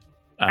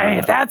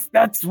 If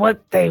that's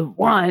what they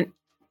want,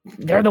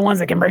 they're the ones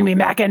that can bring me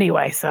back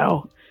anyway,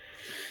 so.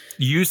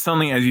 You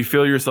suddenly, as you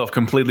feel yourself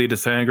completely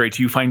disintegrate,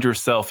 you find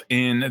yourself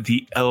in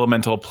the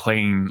elemental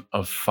plane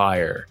of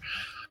fire.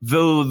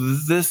 Though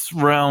this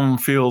realm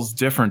feels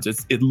different,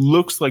 it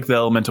looks like the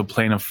elemental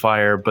plane of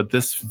fire, but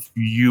this,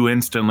 you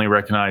instantly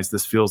recognize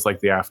this feels like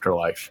the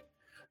afterlife.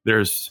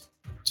 There's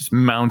just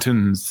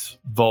mountains,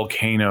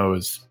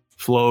 volcanoes,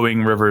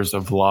 flowing rivers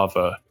of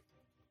lava,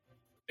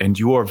 and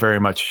you are very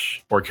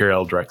much Orkir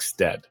Eldrex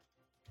dead.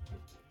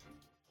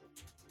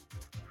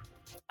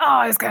 Oh,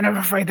 I was kind of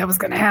afraid that was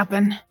going to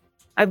happen.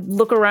 I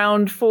look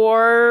around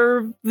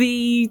for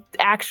the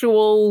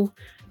actual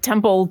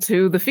temple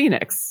to the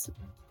Phoenix.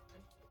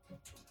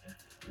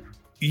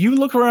 You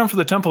look around for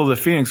the Temple of the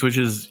Phoenix, which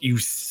is, you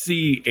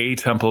see a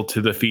temple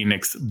to the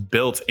Phoenix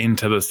built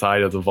into the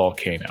side of the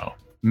volcano,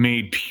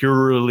 made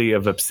purely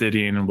of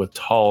obsidian with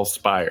tall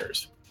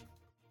spires.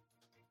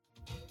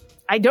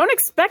 I don't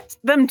expect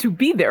them to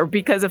be there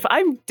because if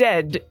I'm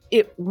dead,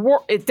 it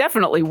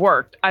definitely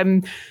worked.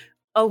 I'm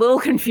a little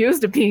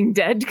confused at being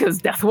dead because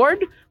Death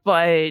Ward,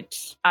 but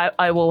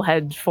I will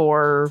head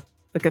for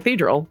the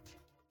cathedral.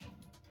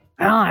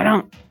 Well, I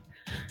don't.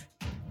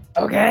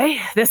 Okay,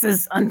 this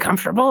is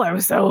uncomfortable. I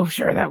was so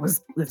sure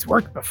it's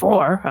worked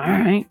before. All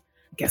right,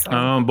 guess.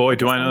 Oh boy,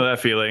 do I know that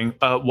feeling.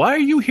 Why are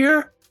you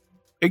here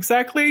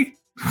exactly?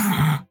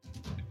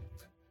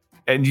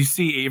 And you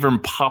see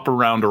Avram pop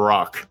around a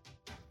rock.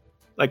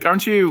 Like,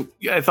 aren't you?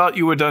 I thought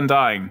you were done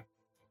dying.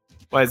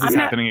 Why is this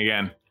happening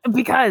again?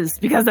 Because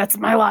that's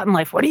my lot in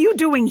life. What are you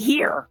doing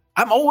here?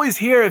 I'm always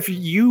here. If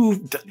when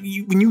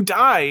you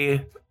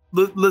die,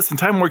 listen,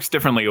 time works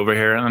differently over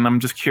here, and I'm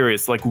just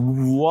curious, like,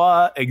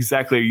 what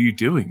exactly are you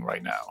doing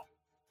right now?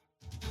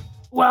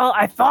 Well,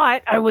 I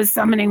thought I was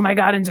summoning my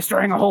god and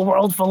destroying a whole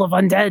world full of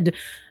undead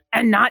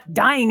and not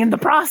dying in the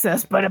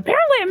process, but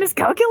apparently I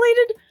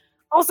miscalculated.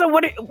 Also,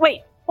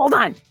 wait, hold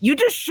on. You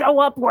just show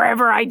up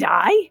wherever I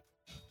die?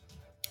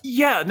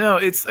 Yeah, no,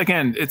 it's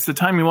the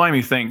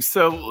timey-wimey thing.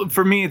 So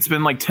for me, it's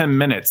been like 10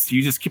 minutes.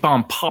 You just keep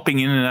on popping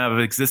in and out of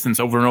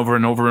existence over and over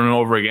and over and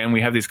over again. We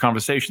have these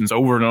conversations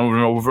over and over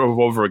and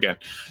over again.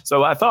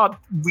 So I thought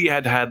we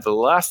had the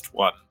last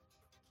one.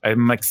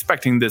 I'm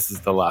expecting this is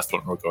the last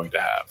one we're going to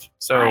have.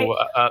 So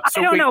I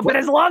don't know, but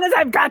as long as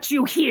I've got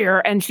you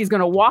here, and she's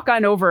going to walk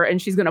on over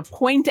and she's going to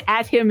point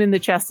at him in the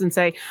chest and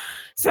say,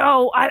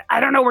 so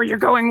I don't know where you're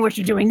going, what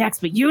you're doing next,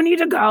 but you need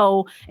to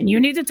go and you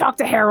need to talk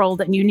to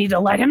Harold and you need to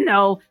let him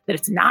know that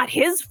it's not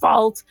his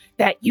fault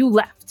that you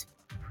left.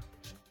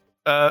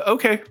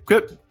 Okay,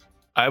 good.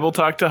 I will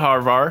talk to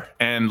Harvar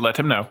and let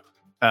him know.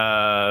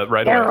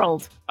 Right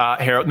Harold.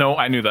 away. Harold. No,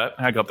 I knew that.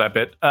 I got that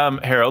bit.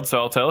 Harold. So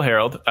I'll tell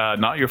Harold.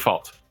 Not your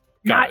fault.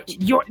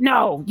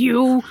 You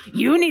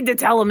need to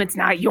tell him it's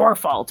not your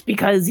fault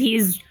because he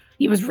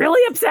was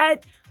really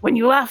upset when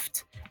you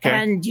left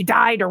and you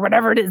died or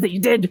whatever it is that you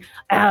did.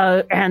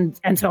 And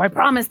so I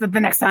promised that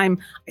the next time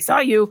I saw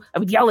you, I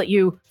would yell at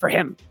you for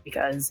him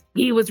because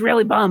he was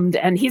really bummed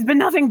and he's been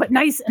nothing but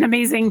nice and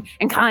amazing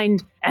and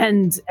kind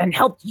and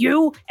helped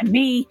you and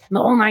me and the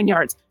whole 9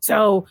 yards.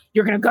 So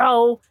you're going to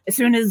go as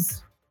soon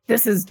as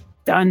this is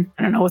done.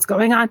 I don't know what's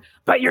going on,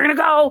 but you're going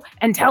to go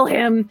and tell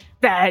him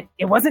that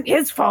it wasn't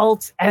his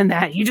fault and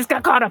that you just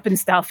got caught up in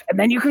stuff. And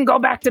then you can go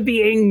back to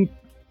being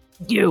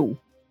you.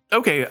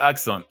 Okay,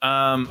 excellent.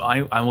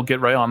 I will get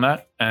right on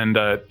that. And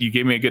you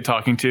gave me a good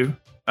talking to.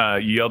 You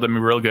yelled at me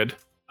real good.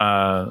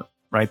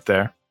 Right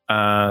there.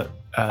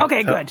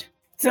 Okay, good.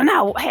 So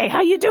now, hey,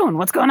 how you doing?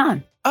 What's going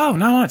on? Oh,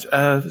 not much.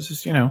 It's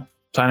just,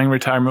 planning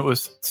retirement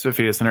with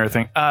Sophia's and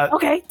everything.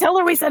 Okay, tell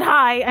her we said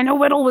hi. I know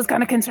Whittle was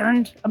kind of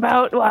concerned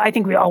about, well, I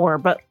think we all were,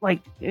 but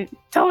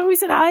tell her we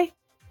said hi.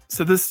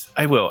 So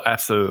I will,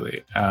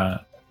 absolutely.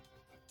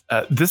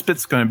 This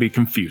bit's going to be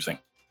confusing.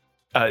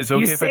 Is it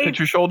okay if I pinch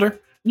your shoulder?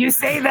 You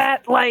say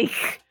that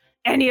like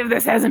any of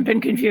this hasn't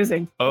been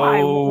confusing.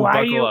 Oh,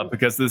 why buckle up,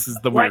 because this is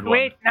the weird one.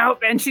 Wait, no,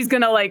 and she's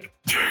going to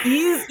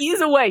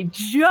ease away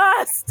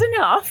just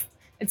enough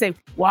and say,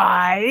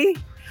 why?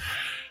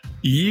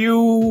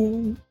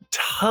 You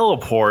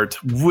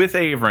teleport with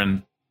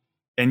Avron,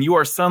 and you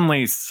are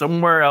suddenly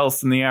somewhere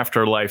else in the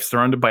afterlife,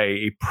 surrounded by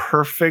a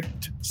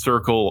perfect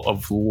circle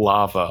of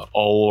lava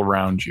all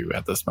around you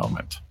at this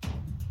moment.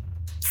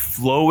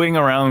 Flowing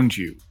around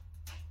you.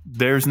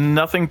 There's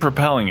nothing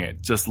propelling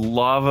it, just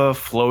lava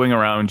flowing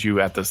around you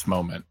at this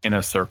moment in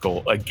a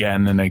circle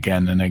again and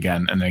again and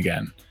again and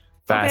again.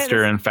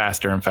 Faster and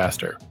faster and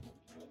faster.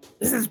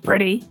 This is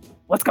pretty.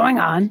 What's going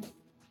on?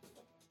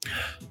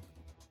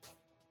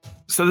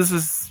 So this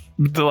is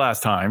the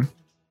last time.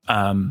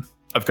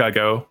 I've got to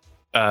go.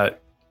 I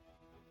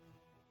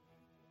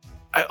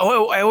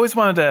always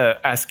wanted to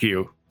ask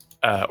you,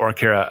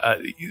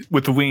 Orkira,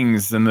 with the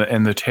wings and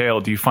the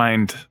tail, do you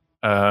find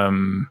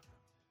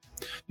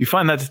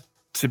that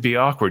to be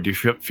awkward? Do you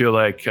feel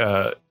like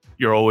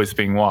you're always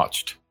being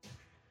watched?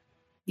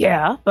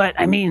 Yeah, but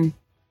I mean,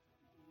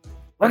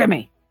 look at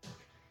me.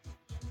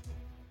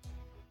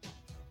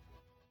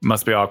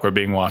 Must be awkward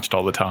being watched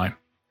all the time.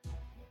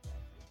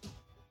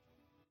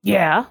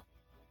 Yeah,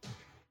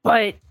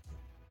 but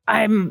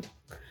the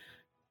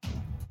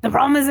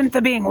problem isn't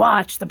the being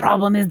watched. The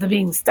problem is the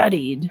being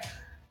studied.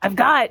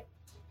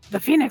 The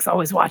Phoenix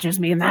always watches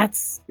me, and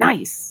that's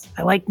nice.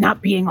 I like not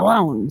being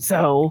alone.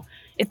 So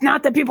it's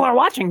not that people are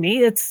watching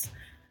me. It's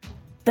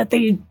that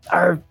they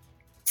are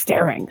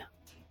staring.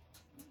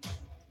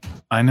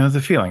 I know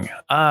the feeling.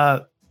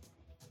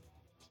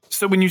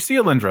 So when you see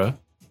Alindra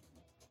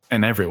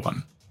and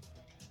everyone,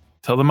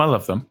 tell them I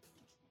love them.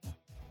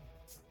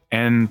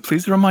 And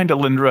please remind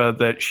Alindra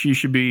that she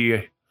should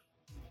be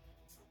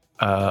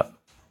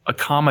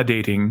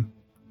accommodating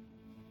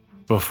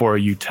before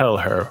you tell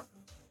her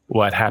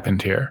what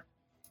happened here.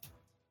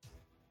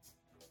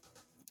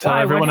 Tell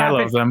everyone I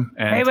love them.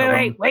 And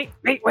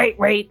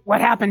wait.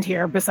 What happened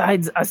here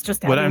besides us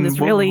just having this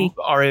really...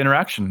 Our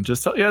interaction.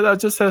 Just that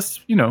just says,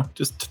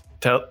 just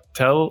tell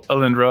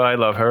Alindra I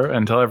love her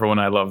and tell everyone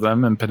I love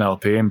them, and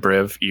Penelope and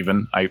Briv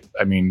even. I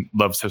mean,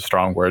 love's a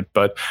strong word,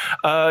 but,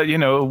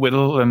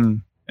 Whittle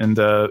and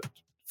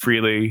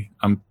Freely.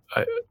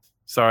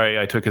 Sorry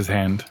I took his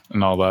hand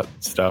and all that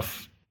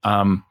stuff.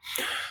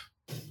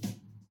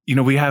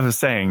 We have a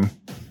saying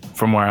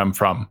from where I'm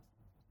from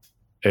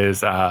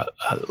is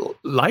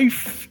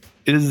life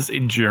is a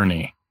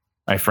journey,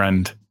 my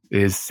friend.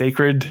 It is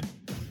sacred.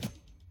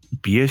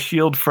 Be a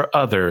shield for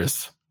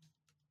others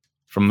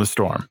from the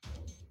storm.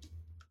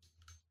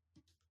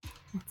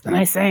 It's a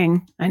nice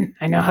saying.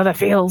 I know how that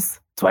feels.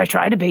 That's what I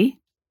try to be.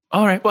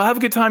 All right. Well, have a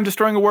good time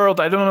destroying a world.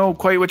 I don't know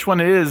quite which one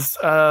it is.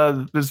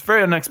 It was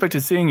very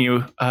unexpected seeing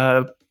you.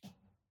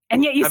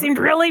 And yet you seemed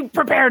really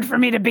prepared for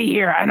me to be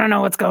here. I don't know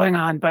what's going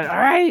on, but all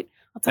right.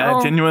 I'll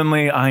tell.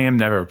 Genuinely, I am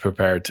never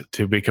prepared,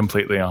 to be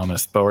completely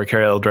honest. But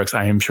Orkira Eldrix,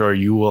 I am sure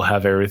you will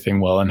have everything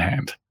well in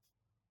hand.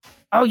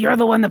 Oh, you're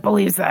the one that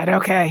believes that.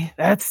 Okay,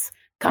 that's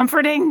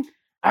comforting.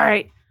 All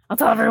right, I'll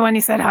tell everyone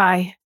you said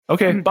hi.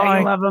 Okay, bye.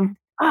 I love them.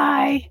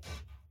 Bye.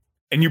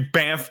 And you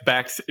bamf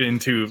back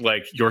into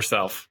like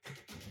yourself.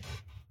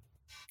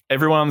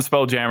 Everyone on the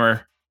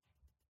Spelljammer.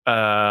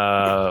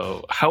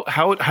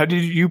 How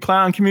did you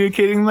plan on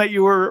communicating that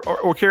you were,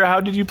 or Kira, how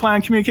did you plan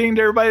on communicating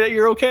to everybody that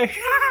you're okay?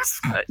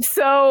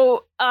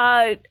 So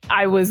I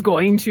was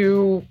going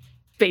to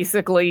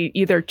basically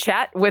either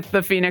chat with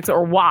the Phoenix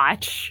or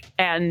watch,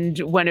 and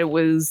when it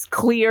was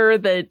clear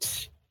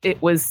that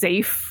it was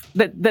safe,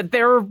 that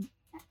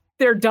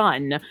they're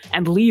done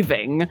and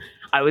leaving,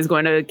 I was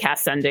going to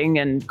cast Sending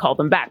and call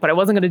them back, but I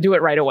wasn't going to do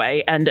it right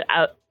away. And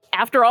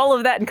after all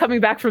of that and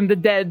coming back from the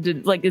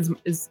dead, like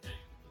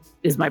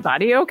is my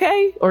body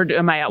okay, or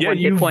am I at one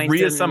hit point? Yeah,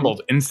 you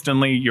reassembled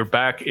instantly. You're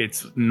back.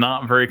 It's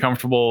not very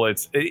comfortable.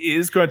 It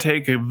is going to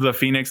take the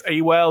Phoenix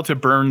a while to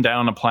burn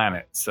down a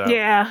planet. So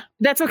yeah,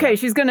 that's okay.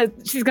 She's gonna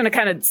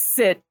kind of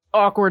sit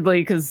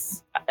awkwardly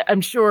because I'm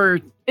sure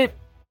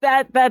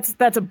that's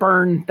a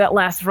burn that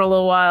lasts for a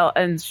little while,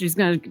 and she's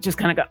gonna just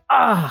kind of go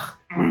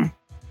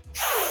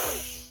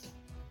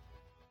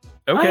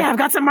Okay. Oh yeah, I've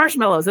got some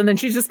marshmallows, and then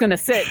she's just gonna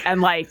sit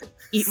and like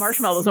eat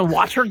marshmallows and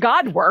watch her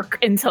god work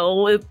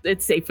until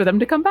it's safe for them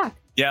to come back.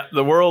 Yeah,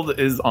 the world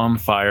is on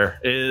fire.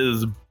 It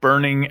is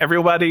burning.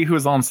 Everybody who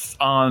is on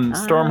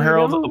Storm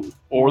Herald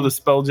or the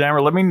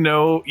Spelljammer, let me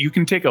know. You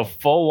can take a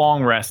full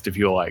long rest if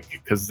you like,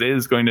 because it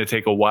is going to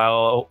take a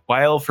while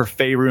for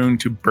Faerun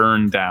to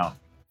burn down.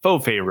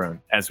 Faux Faerun,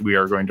 as we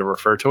are going to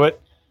refer to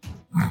it.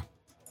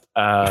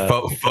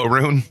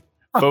 Faerun.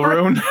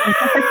 Faerun.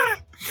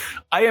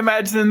 I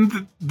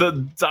imagine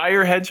the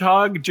dire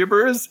hedgehog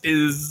Gibbers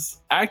is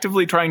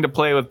actively trying to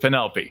play with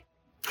Penelope.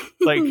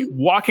 Like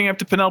walking up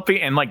to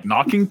Penelope and like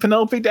knocking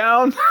Penelope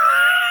down.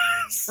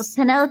 So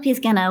Penelope's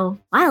gonna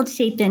wild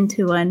shape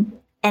into one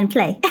and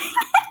play.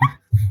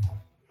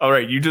 All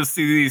right, you just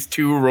see these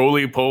two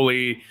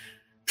roly-poly,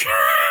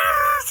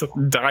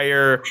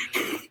 dire,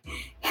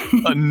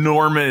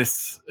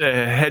 enormous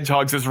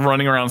hedgehogs just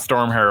running around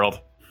Storm Herald,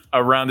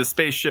 around a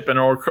spaceship and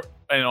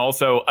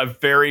also a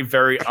very,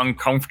 very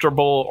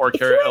uncomfortable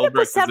Orkira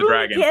Eldrix as a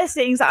dragon.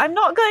 Piercings. I'm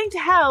not going to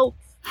help.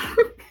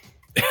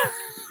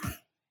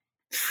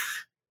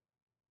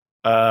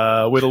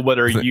 Whittle, what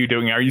are you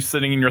doing? Are you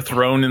sitting in your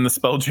throne in the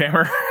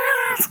Spelljammer?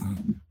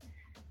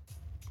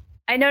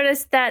 I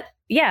noticed that.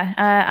 Yeah,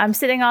 I'm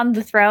sitting on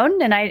the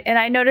throne, and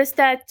I noticed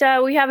that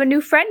we have a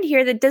new friend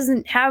here that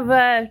doesn't have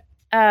a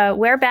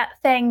werebat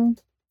thing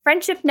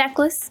friendship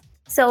necklace.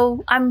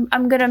 So I'm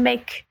gonna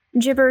make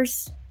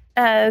Gibbers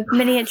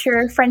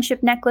miniature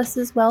friendship necklace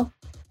as well,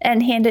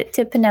 and hand it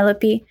to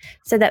Penelope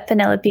so that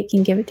Penelope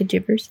can give it to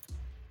Gibbers.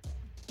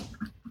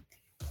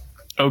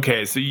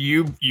 Okay, so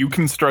you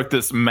construct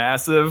this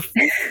massive,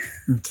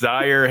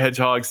 dire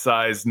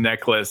hedgehog-sized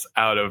necklace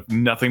out of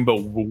nothing but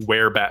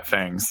werebat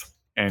fangs.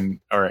 And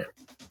all right,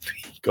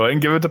 go ahead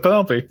and give it to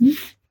Penelope.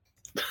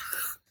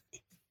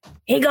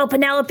 Here you go,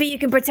 Penelope. You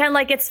can pretend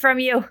like it's from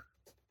you.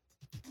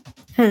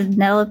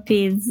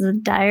 Penelope's a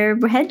dire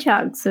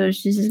hedgehog, so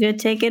she's just gonna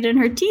take it in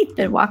her teeth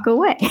and walk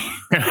away.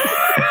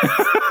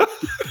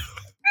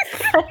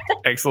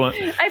 Excellent.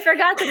 I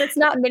forgot that it's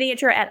not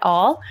miniature at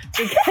all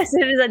because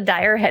it is a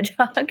dire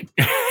hedgehog.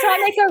 So I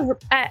make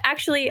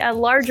actually a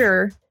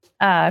larger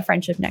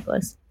friendship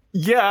necklace.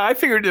 Yeah, I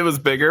figured it was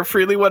bigger.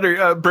 Freely,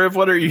 Briv,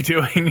 what are you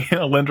doing?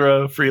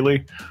 Alindra,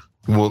 Freely?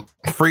 Well,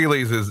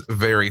 Freely's is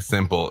very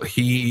simple.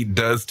 He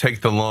does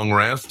take the long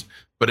rest,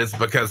 but it's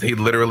because he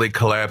literally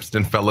collapsed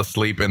and fell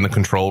asleep in the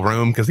control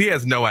room because he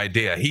has no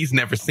idea. He's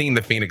never seen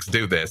the Phoenix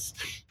do this.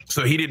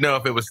 So he didn't know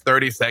if it was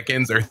 30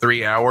 seconds or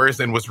 3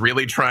 hours and was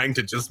really trying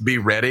to just be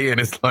ready.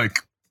 And it's like,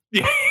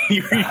 yeah,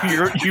 you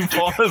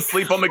fall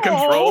asleep on the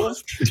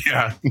controls.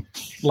 Yeah.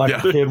 Like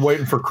a kid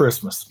waiting for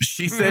Christmas.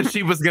 She said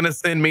she was going to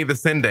send me the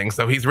sending.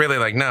 So he's really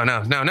like, no.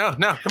 Come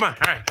on. All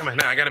right, come on.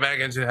 No, I got it back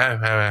into.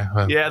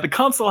 Yeah, the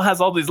console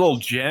has all these little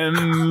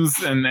gems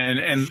and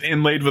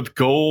inlaid with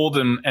gold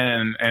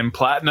and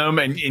platinum.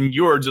 And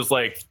you're just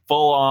like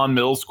full on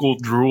middle school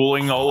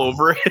drooling all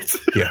over it.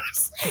 Yeah.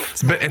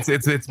 It's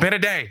been a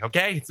day.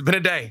 Okay. It's been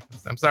a day.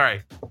 I'm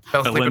sorry.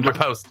 Fell asleep in my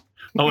post.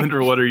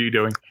 Alindra, what are you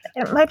doing?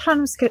 My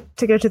plan was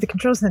to go to the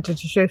control center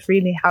to show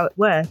Freely how it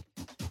worked.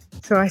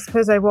 So I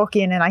suppose I walk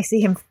in and I see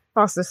him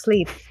fast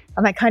asleep,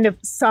 and I kind of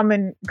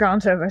summon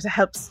Grant over to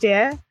help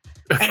steer.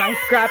 And I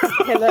grab his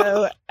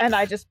pillow and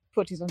I just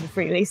put it on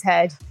Freely's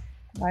head.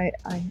 I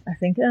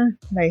think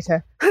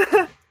later.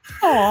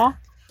 Aw,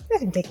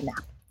 let him take a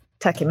nap.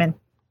 Tuck him in.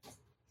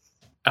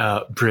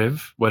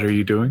 Briv, what are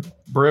you doing?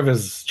 Briv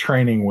is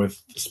training with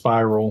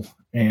Spiral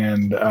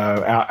and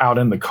out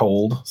in the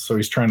cold, so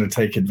he's trying to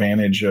take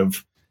advantage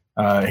of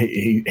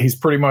he's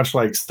pretty much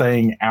like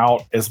staying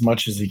out as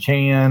much as he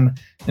can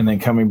and then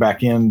coming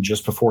back in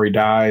just before he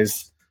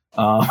dies,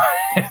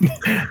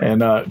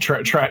 and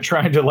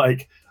trying to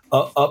like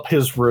up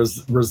his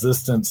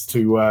resistance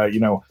to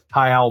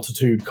high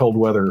altitude, cold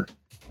weather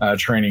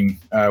training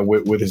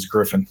with his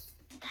griffin.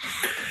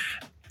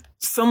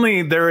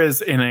 Suddenly, there is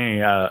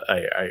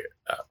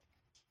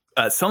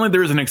suddenly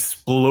there is an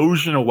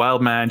explosion of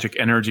wild magic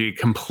energy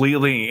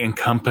completely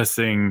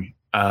encompassing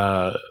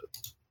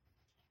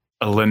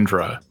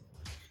Alindra.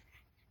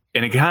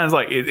 And it kind of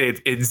like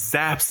it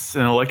zaps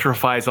and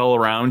electrifies all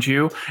around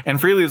you. And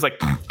Freely is like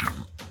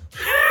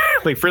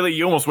Freely,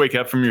 you almost wake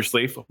up from your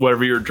sleep,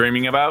 whatever you're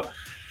dreaming about.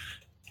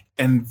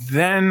 And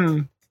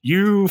then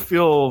you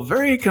feel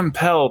very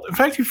compelled. In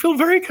fact, you feel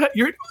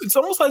it's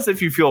almost as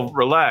if you feel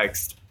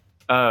relaxed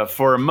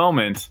for a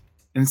moment.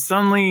 And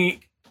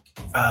suddenly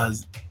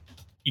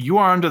you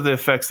are under the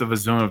effects of a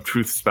Zone of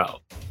Truth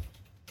spell.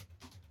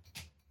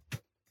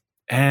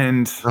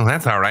 And well,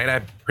 that's all right.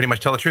 I pretty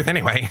much tell the truth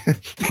anyway.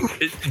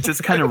 it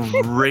just kind of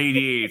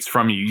radiates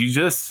from you.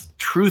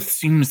 Truth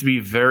seems to be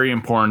very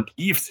important.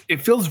 It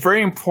feels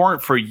very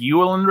important for you,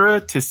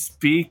 Alindra, to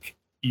speak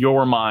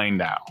your mind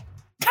now.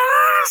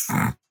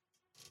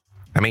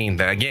 I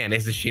mean, again,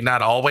 isn't she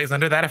not always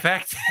under that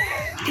effect?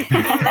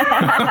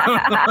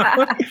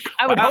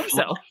 I would hope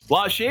so. A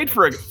lot of shade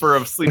for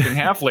a sleeping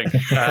halfling.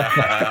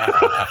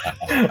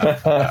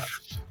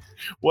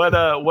 What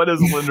is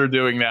Alindra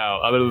doing now,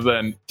 other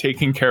than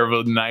taking care of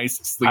a nice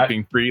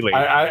sleeping Freely?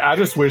 I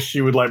just wish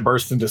she would like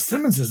burst into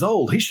Simmons is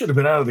old. He should have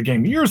been out of the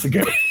game years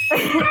ago.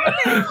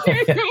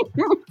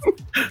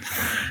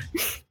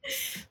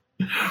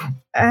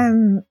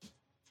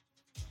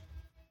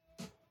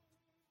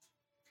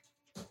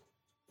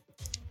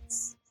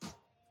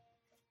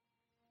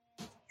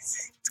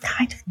 It's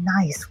kind of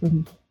nice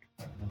when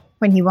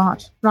you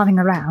aren't running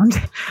around,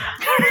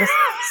 you're just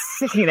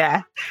sitting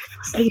there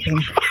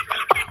sleeping.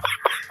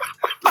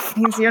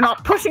 Means you're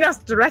not pushing us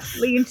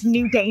directly into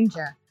new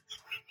danger.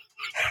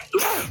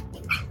 That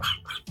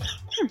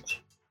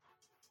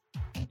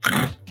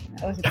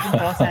was a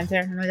pinball center.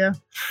 And I go.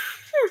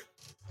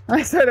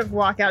 I sort of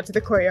walk out to the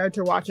courtyard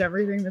to watch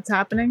everything that's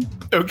happening.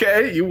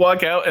 Okay, you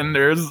walk out and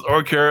there's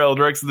Orkira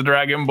Eldrix, the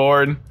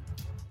Dragonborn.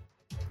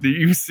 Do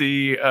you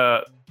see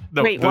the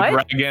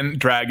what?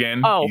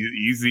 Dragon. Oh.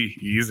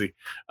 Easy.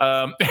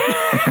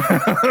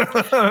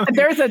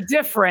 There's a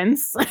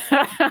difference.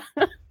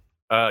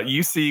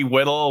 You see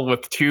Whittle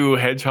with two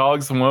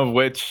hedgehogs, one of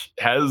which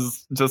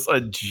has just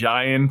a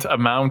giant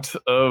amount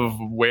of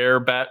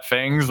werebat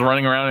fangs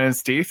running around in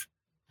his teeth.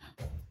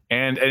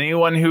 And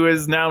anyone who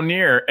is now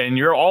near, and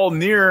you're all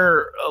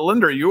near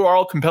Alindra, you are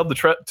all compelled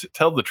to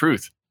tell the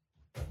truth.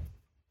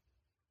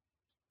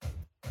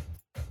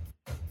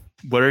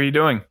 What are you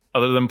doing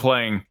other than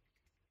playing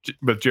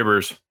with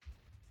gibbers?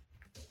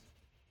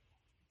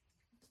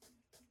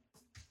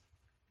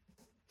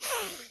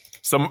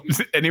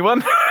 Anyone?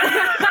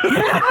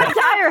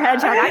 Dire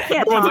hedgehog. I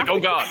can't. Everyone's talk. like, oh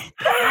god.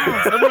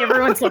 Suddenly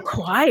everyone's so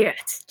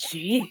quiet.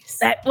 Jeez.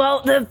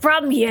 Well, the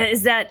problem here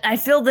is that I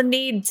feel the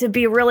need to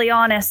be really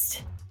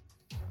honest,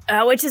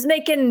 which is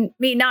making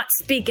me not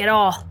speak at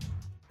all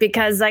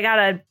because I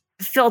gotta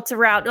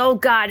filter out. Oh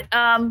god.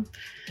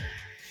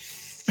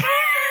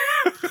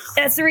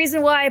 That's the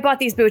reason why I bought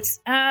these boots.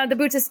 The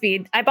boots of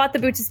speed. I bought the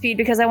boots of speed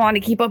because I wanted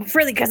to keep up with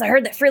Freely because I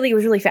heard that Freely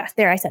was really fast.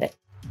 There, I said it.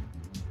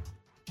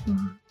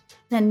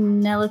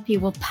 Then Nelope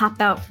will pop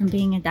out from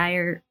being a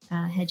dire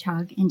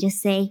hedgehog and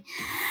just say,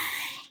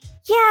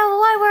 yeah, well,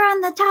 while we're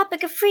on the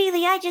topic of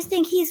Freely, I just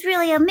think he's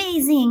really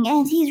amazing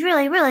and he's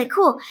really, really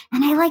cool.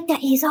 And I like that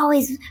he's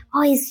always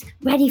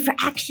ready for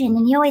action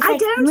and he always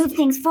likes to move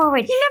things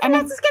forward. He never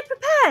lets us get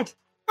prepared.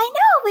 I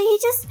know, but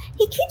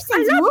he keeps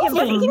things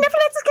moving. Him, he never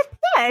lets us get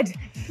prepared.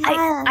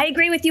 Yeah. I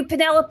agree with you,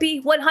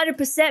 Penelope,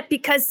 100%,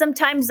 because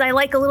sometimes I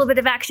like a little bit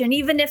of action,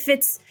 even if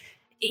it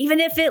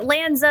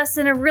lands us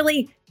in a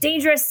really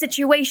dangerous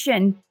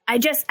situation. I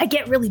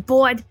get really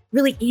bored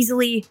really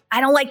easily. I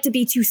don't like to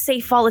be too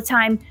safe all the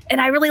time, and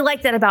I really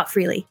like that about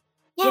Freely.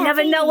 Yeah, you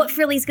never Freely. know what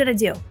Freely's gonna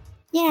do.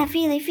 Yeah,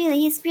 Freely,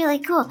 he's really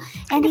cool. And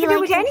I he don't know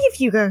what likes any of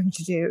you going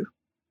to do.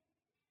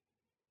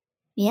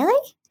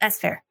 Really? That's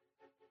fair.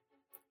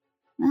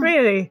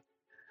 Really?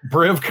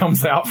 Briv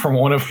comes out from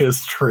one of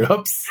his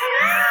trips,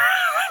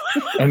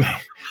 and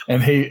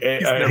he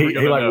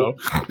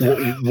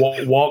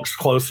walks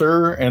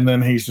closer, and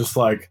then he's just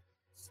like,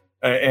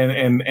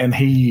 and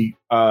he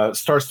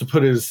starts to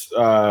put his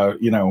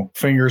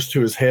fingers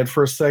to his head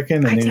for a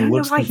second, and then he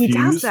looks confused.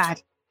 I don't know why he does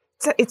that.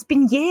 So it's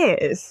been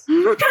years.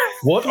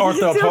 What art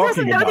thou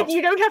talking know about? that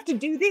you don't have to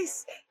do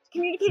this.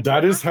 Communicate.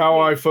 That is how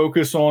I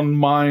focus on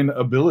mine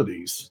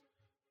abilities.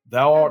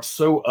 Thou art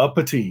so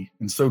uppity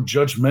and so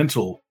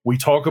judgmental. We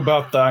talk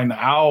about thine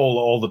owl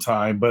all the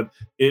time, but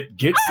it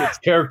gets its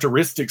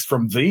characteristics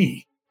from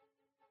thee.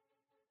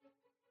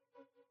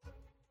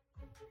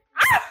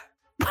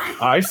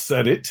 I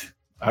said it.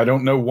 I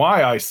don't know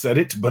why I said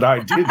it, but I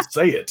did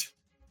say it.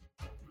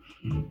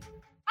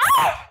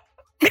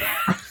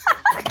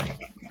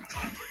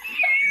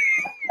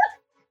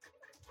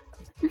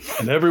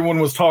 And everyone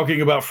was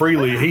talking about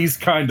Freely. He's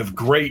kind of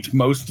great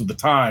most of the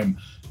time,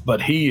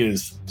 but he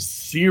is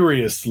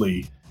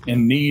seriously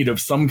in need of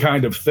some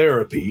kind of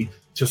therapy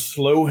to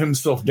slow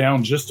himself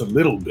down just a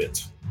little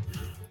bit.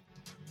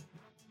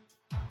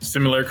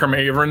 Simulacrum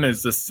Avon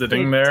is just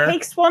sitting It there.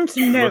 takes one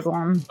to know with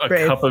one. A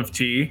Brave. cup of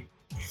tea.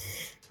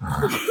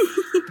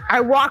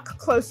 I walk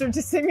closer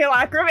to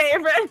Simulacrum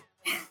Avon.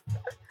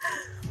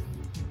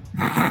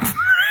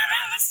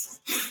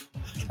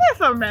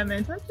 For a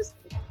moment.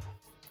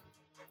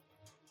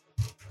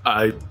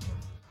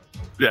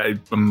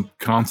 I'm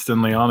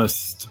constantly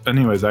honest.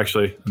 Anyways,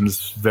 actually, I'm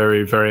just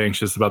very, very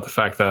anxious about the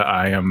fact that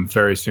I am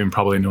very soon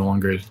probably no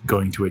longer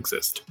going to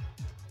exist.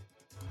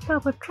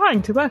 Well, we're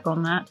trying to work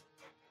on that.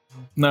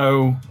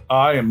 No,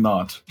 I am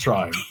not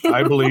trying.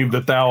 I believe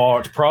that thou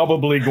art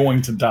probably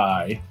going to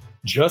die,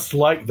 just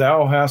like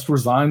thou hast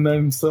resigned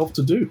thyself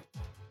to do.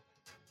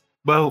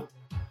 Well,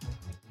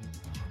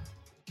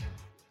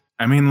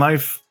 I mean,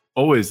 life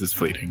always is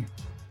fleeting.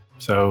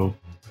 So,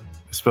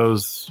 I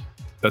suppose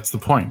that's the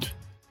point.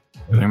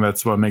 I think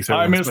that's what makes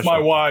I everything miss special. my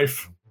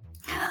wife.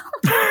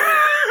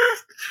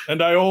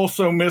 And I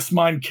also miss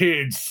mine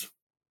kids.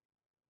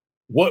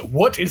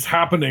 What is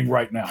happening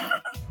right now?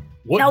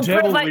 What No, Brave,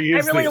 I devilry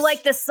is really this?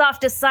 like the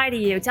softest side of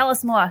you. Tell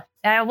us more.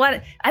 I've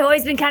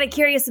always been kind of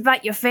curious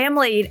about your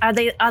family. Are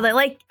they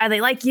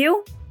like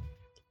you?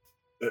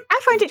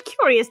 I find it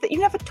curious that you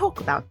never talk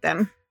about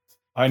them.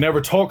 I never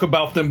talk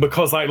about them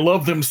because I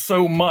love them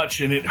so much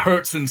and it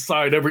hurts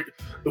inside every...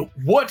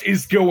 What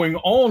is going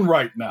on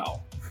right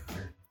now?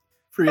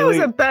 There was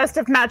a burst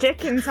of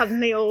magic, and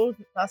suddenly all of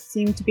us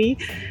seem to be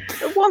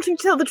wanting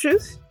to tell the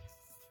truth.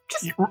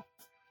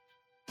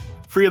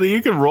 Freely,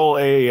 you can roll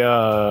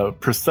a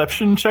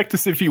perception check to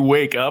see if you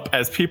wake up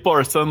as people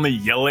are suddenly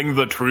yelling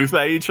the truth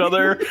at each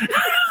other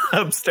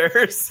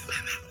upstairs.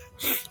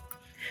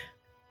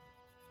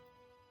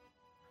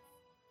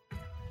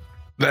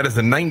 That is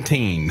a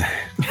 19.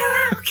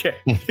 Okay.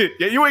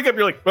 Yeah, you wake up,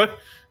 you're like, what?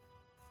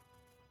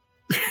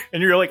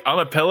 And you're like on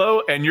a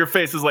pillow, and your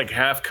face is like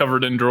half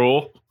covered in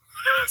drool.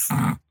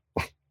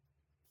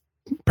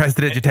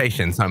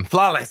 Prestidigitation, so I'm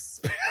flawless.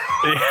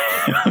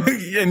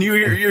 And you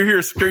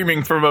hear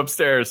screaming from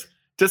upstairs.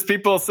 Just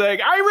people saying,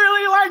 I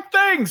really like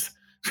things.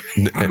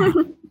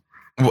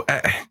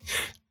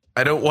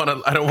 I don't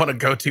want to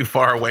go too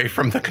far away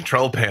from the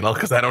control panel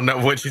because I don't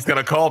know when she's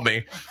gonna call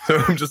me. So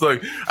I'm just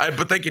like,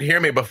 but they could hear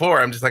me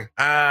before. I'm just like,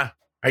 are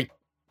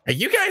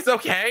you guys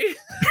okay?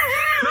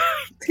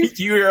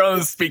 You hear on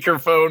the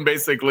speakerphone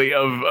basically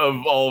of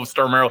all of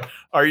Storm Herald,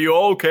 are you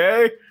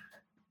okay?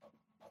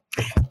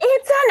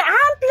 It's an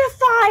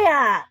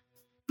amplifier!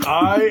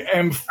 I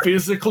am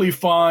physically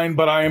fine,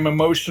 but I am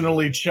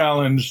emotionally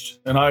challenged,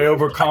 and I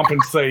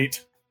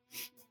overcompensate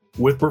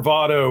with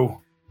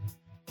bravado.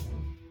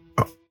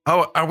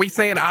 Oh, are we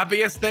saying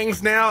obvious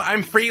things now?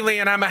 I'm Freely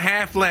and I'm a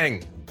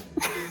halfling.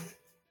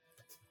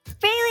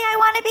 Really, I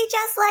want to be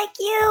just like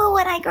you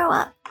when I grow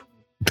up.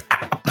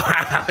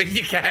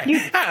 You can. You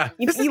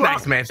This is are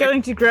nice, man.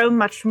 going to grow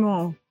much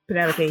more,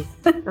 Penelope.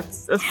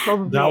 That's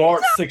probably Thou it.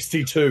 art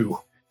 62.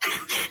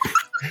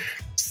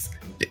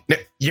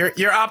 You're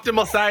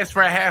optimal size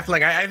for a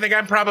halfling. I think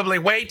I'm probably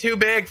way too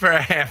big for a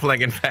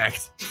halfling, in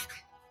fact.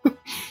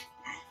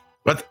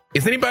 But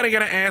is anybody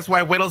going to ask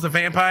why Whittle's a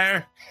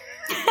vampire?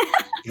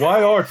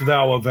 Why art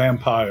thou a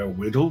vampire,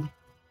 Whittle?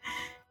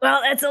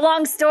 Well, it's a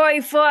long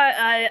story for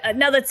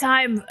another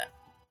time.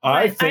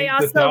 I But think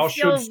I that thou also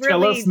feel shouldst tell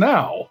really- us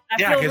now. I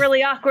Yeah, feel 'cause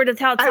really awkward with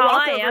how I tall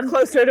walk I over am.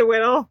 closer to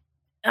Whittle.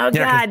 Oh,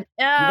 Yeah, 'cause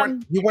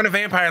God. You weren't a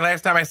vampire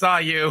last time I saw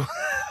you.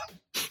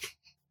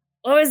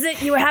 What was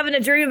it? You were having a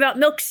dream about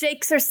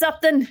milkshakes or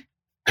something?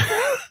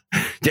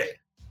 Yeah.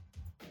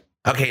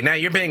 Okay, now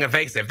you're being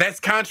evasive. That's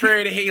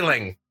contrary to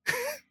healing.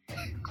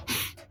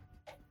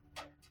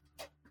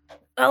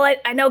 Well,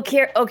 I know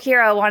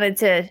Okira wanted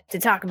to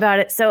talk about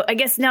it, so I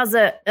guess now's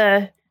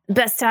the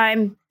best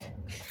time.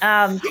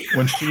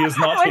 When she is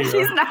not When here.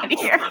 she's not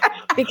here.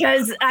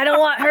 Because I don't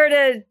want her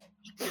to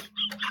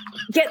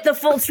get the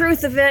full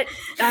truth of it.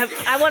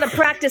 I want to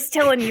practice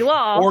telling you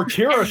all. Or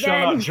Kira and shall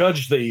then- not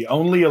judge thee.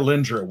 Only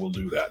Alindra will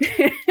do that.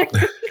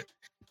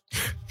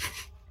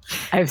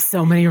 I have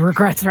so many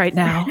regrets right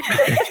now.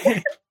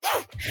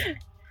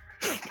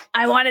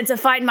 I wanted to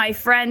find my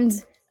friend.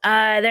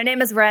 Their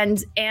name is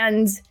Rend,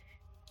 and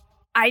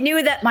I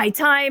knew that my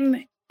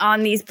time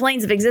on these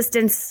planes of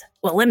existence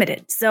were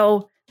limited.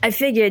 So I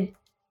figured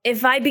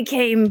if I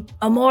became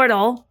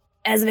immortal,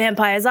 as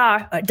vampires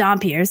are, or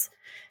Dompiers,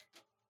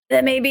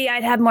 then maybe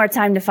I'd have more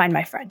time to find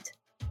my friend.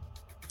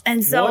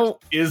 And so What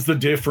is the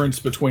difference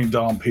between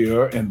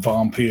Dompier and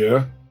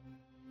Vampire?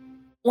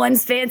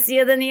 one's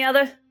fancier than the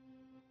other.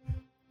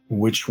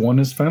 Which one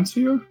is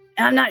fancier?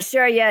 I'm not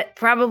sure yet.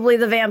 Probably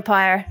the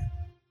vampire.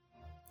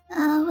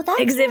 Oh, that's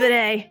Exhibit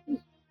A.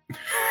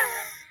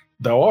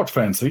 Thou art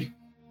fancy.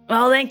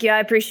 Well, thank you. I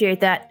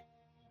appreciate that.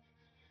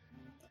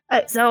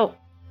 So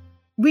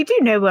We do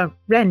know where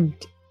Rend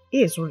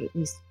is, or at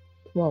least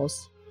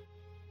was.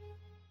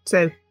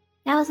 So,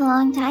 That was a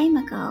long time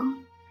ago.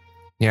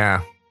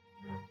 Yeah.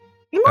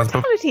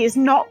 immortality is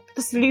not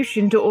the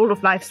solution to all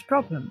of life's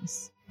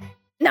problems.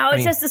 no, it's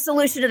mean- just a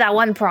solution to that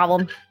one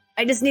problem.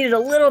 I just needed a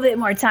little bit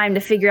more time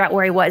to figure out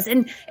where he was,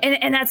 and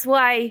that's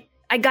why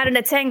I got in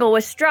a tangle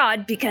with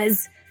Strahd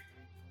because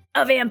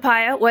a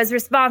vampire was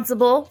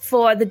responsible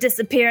for the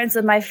disappearance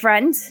of my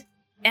friend.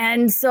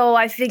 And so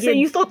I figured... So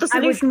you thought the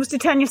solution was to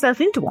turn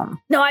yourself into one?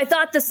 No, I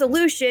thought the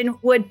solution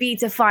would be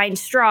to find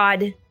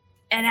Strahd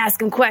and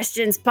ask him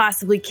questions,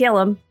 possibly kill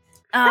him.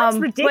 That's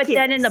ridiculous. But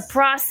then in the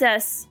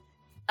process,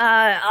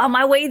 on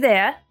my way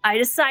there, I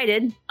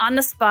decided on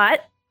the spot,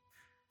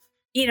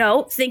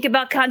 think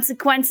about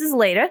consequences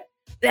later,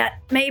 that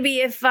maybe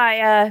if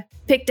I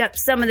picked up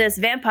some of this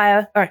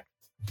vampire or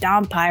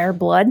vampire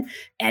blood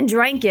and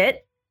drank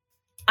it,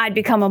 I'd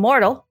become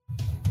immortal.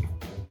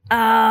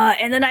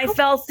 And then I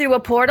fell through a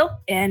portal,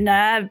 and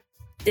now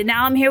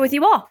I'm here with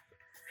you all.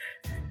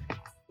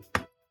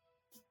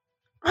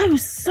 I'm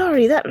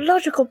sorry, that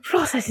logical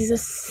process is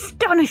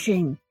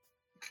astonishing.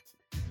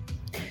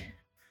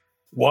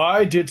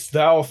 Why didst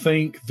thou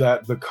think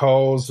that the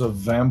cause of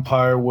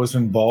vampire was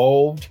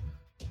involved?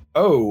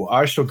 Oh,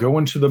 I shall go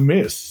into the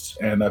mist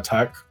and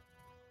attack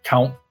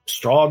Count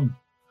Strahd,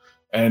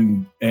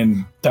 and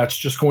that's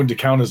just going to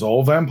count as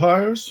all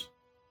vampires?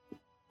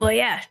 Well,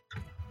 yeah.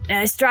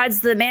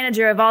 Strahd's the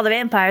manager of all the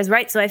vampires,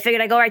 right? So I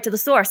figured I'd go right to the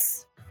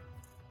source.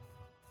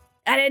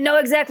 I didn't know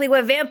exactly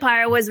what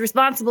vampire was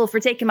responsible for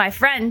taking my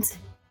friend.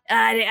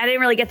 I didn't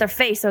really get their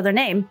face or their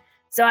name.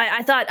 So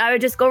I thought I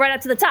would just go right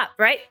up to the top,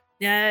 right?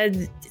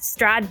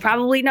 Strahd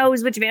probably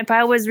knows which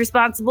vampire was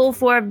responsible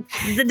for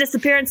the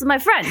disappearance of my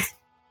friend.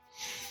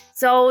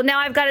 So now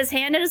I've got his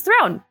hand in his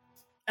throne.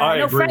 I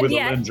no agree friend with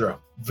yet. Alindra.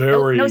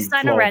 Very No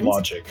sign of flawed rent.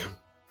 logic.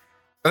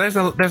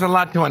 Well, there's a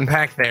lot to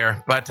unpack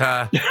there, but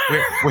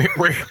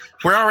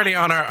we're already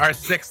on our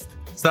sixth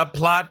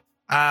subplot.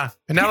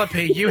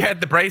 Penelope, you had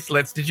the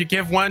bracelets. Did you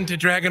give one to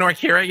Dragon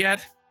Orkira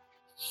yet?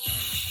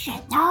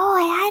 Shit, no,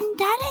 I hadn't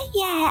done it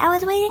yet. I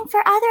was waiting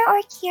for other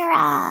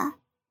Orkira.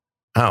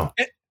 Oh.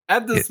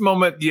 At this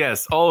moment,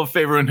 yes, all of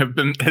Faerun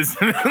has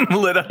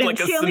lit up like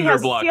a cinder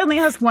block. She only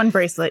has one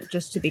bracelet,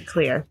 just to be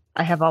clear.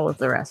 I have all of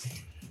the rest.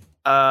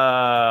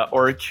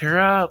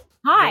 Orkira.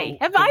 Hi,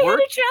 have I had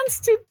a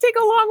chance to take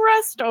a long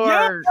rest? Or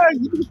Yeah,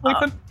 you can sleep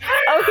in.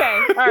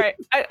 Okay, all right.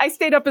 I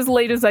stayed up as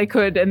late as I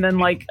could, and then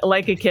like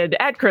a kid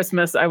at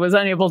Christmas, I was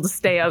unable to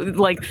stay out.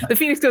 Like the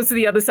Phoenix goes to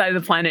the other side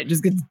of the planet, it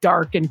just gets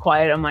dark and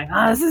quiet. I'm like,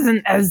 this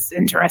isn't as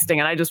interesting,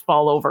 and I just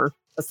fall over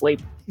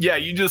asleep. Yeah,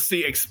 you just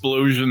see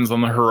explosions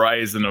on the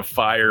horizon of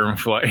fire and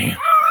flame.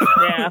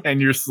 Yeah,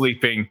 and you're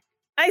sleeping.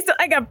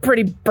 I got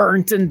pretty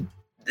burnt, and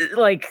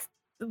like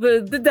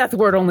the death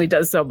ward only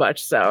does so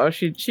much. So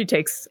she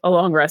takes a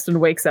long rest and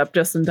wakes up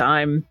just in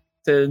time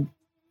to.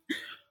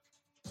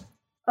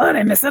 Oh, did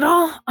I miss it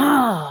all?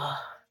 Oh.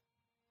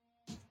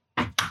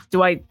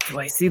 Do I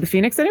see the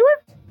Phoenix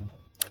anywhere?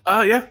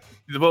 Yeah.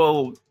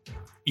 Well,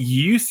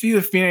 you see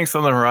the Phoenix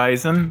on the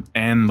horizon,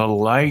 and the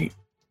light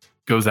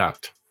goes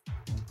out.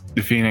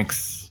 The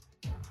Phoenix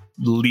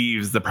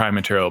leaves the prime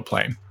material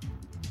plane.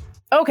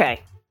 Okay.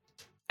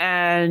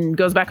 And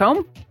goes back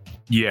home?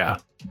 Yeah.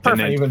 Can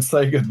they even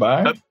say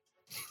goodbye?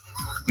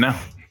 No.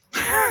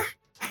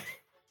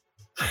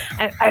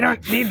 I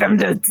don't need them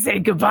to say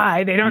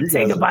goodbye. They don't You say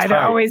guys are goodbye. tight.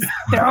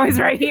 They're always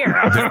right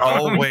here. They're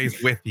always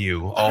with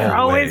you. They're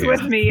always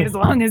with me as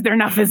long as they're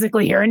not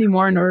physically here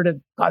anymore in order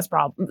to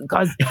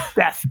cause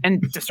death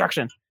and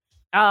destruction.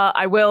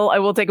 I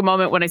will take a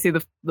moment when I see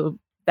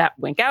that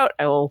wink out.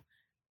 I will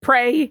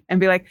pray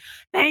and be like,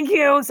 "Thank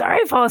you.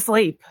 Sorry I fell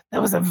asleep.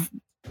 That's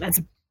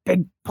a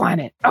big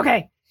planet."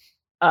 Okay.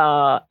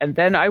 And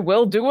then I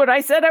will do what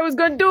I said I was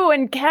going to do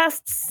and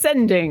cast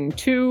Sending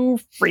to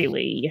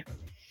Freely.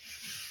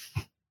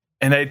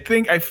 And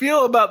I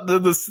feel about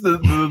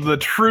the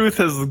truth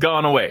has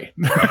gone away.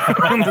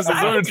 The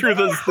zone of truth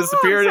has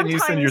disappeared, and you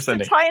send your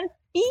sending. Try and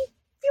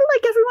feel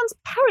like everyone's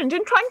parent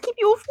and try and keep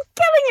you all from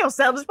killing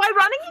yourselves by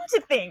running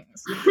into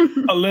things.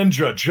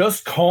 Alindra,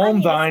 just calm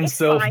it's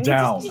thyself fine.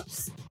 down.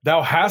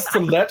 Thou hast to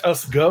let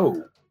us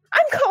go.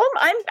 I'm calm.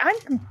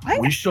 I'm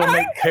We shall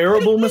make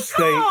terrible mistakes.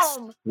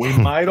 calm. We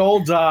might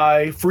all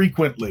die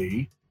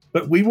frequently,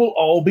 but we will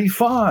all be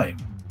fine.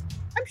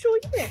 I'm sure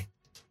you will.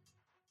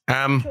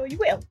 I'm sure you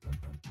will.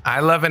 I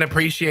love and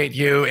appreciate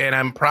you, and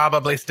I'm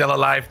probably still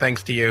alive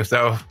thanks to you.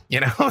 So,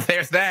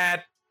 there's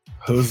that.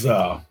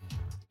 Huzzah.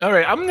 All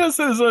right, I'm going to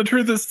say the zone of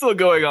truth is still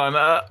going on.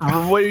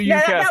 What are you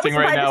casting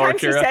right now,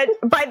 Orkira?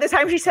 By the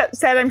time she said,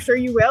 "I'm sure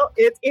you will,"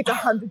 it's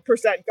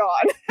 100%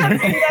 gone.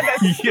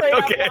 That's a straight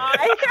up Okay.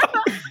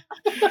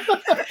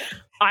 lie.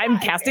 I'm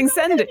casting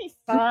Send.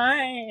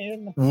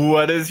 Fine.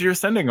 What is your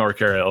sending,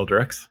 Orkira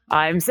Eldrix?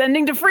 I'm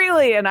sending to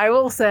Freely, and I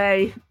will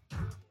say,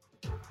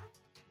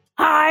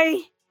 "Hi,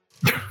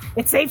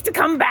 it's safe to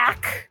come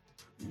back.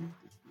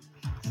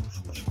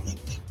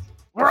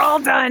 We're all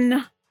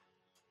done.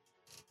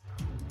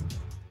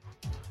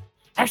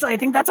 Actually, I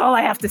think that's all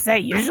I have to say.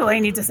 Usually I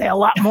need to say a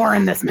lot more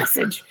in this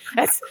message.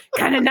 That's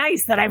kind of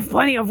nice that I have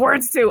plenty of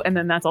words to, and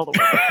then that's all the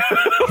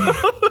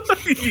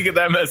words. You get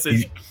that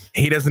message.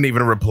 He doesn't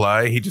even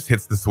reply. He just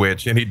hits the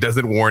switch, and he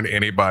doesn't warn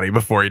anybody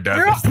before he does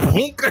it.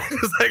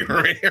 It's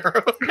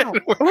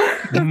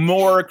like,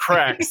 More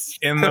cracks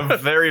in the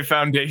very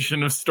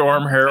foundation of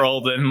Storm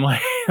Herald, and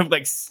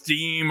like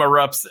steam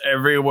erupts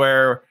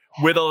everywhere.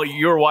 Whittle,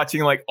 you're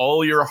watching like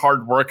all your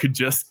hard work could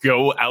just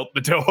go out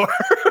the door.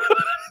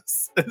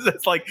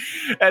 It's like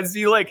as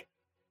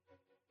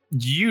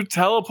you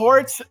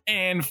teleport,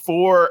 and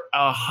for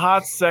a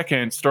hot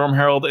second, Storm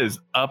Herald is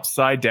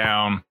upside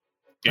down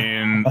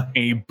in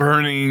a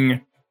burning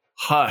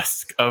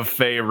husk of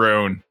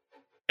Faerun,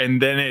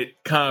 and then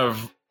it kind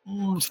of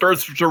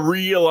starts to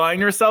realign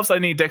yourself. So I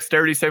need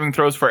dexterity saving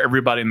throws for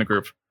everybody in the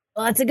group.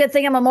 Well, it's a good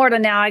thing I'm a mortal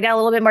now. I got a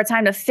little bit more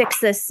time to fix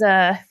this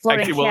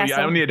floating castle. I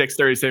don't need a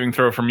dexterity saving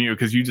throw from you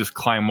because you just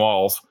climb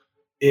walls.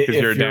 If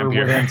you're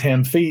within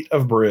 10 feet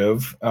of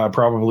Briv,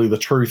 probably the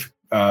truth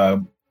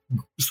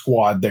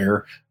squad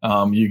there,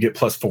 you get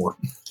 +4.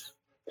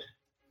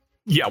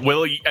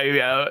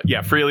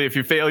 Yeah, Freely, if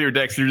you fail your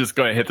dex, you're just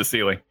going to hit the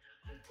ceiling.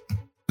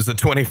 It's a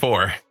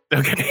 24.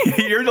 Okay,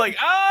 you're like,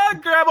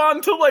 grab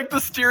onto like the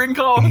steering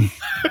column.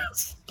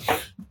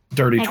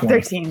 Dirty 20.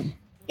 13.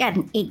 Yeah,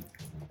 an 8.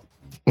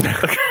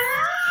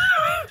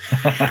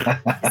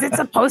 Is it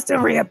supposed to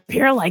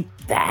reappear like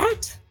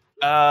that?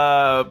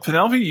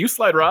 Penelope, you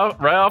slide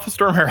right off of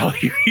Storm Herald.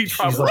 She's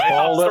a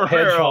balled-up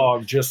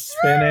hedgehog just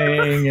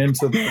spinning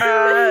into the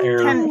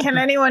air. Can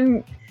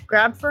anyone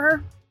grab for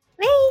her?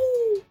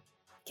 Whee!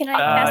 Can I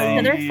cast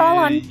another fall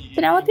on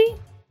Penelope?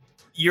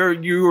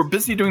 You were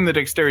busy doing the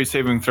dexterity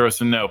saving throw,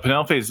 so no.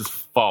 Penelope is just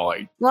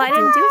falling. Well, I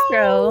didn't do a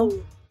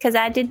throw because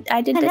I did. Oh,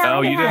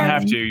 you didn't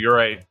have to. You're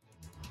right.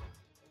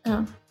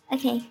 Oh,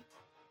 okay.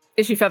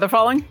 Is she feather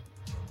falling?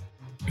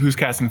 Who's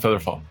casting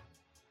Featherfall?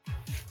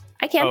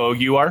 I can. Oh,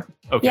 you are?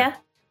 Okay. Yeah.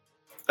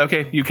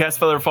 Okay, you cast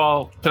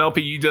Featherfall.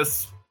 Penelope, you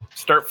just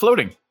start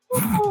floating.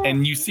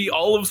 And you see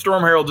all of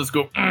Storm Herald just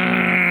go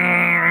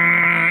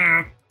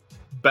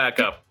back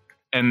up.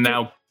 And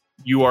now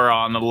you are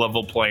on a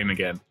level plane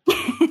again. Woo,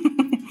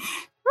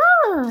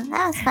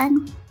 that was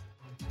fun.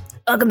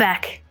 Welcome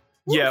back.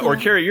 Yeah, or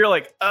Carrie, you're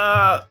like,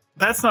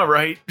 that's not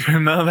right.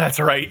 No, that's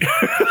right.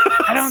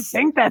 I don't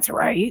think that's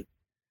right.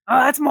 Oh,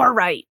 that's more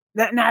right.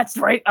 That's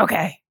right.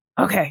 Okay.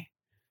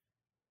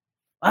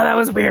 Well, that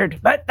was weird,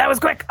 but that was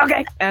quick.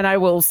 Okay. And I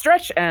will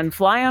stretch and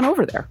fly on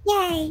over there.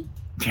 Yay.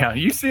 Yeah,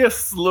 you see a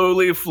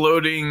slowly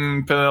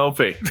floating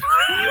Penelope.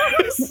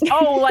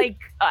 Oh, like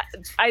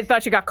I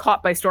thought she got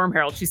caught by Storm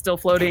Herald. She's still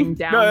floating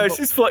down. No,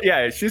 she's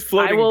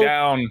floating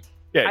down.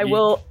 Yeah, I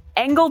will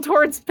angle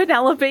towards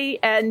Penelope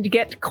and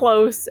get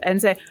close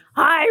and say,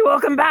 "Hi,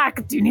 welcome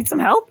back. Do you need some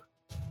help?"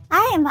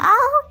 I am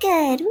all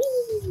good.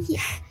 Whee.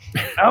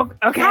 Oh,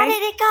 okay. How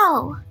did it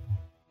go?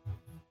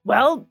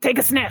 Well, take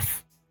a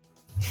sniff.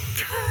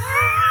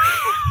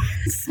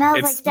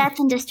 Smells like death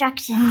and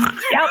destruction.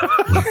 Yep.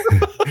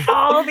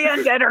 All the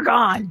undead are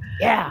gone.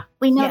 Yeah.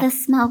 We know Yeah. the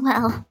smell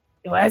well.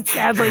 Well,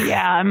 sadly,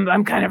 yeah,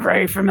 I'm kind of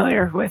very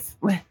familiar with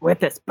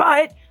this,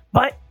 but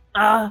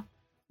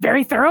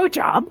very thorough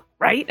job,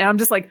 right? And I'm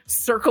just like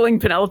circling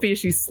Penelope as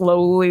she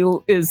slowly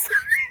is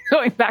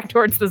going back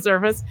towards the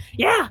surface.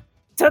 Yeah,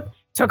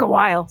 took a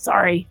while.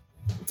 Sorry,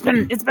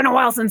 it's been a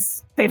while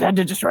since they've had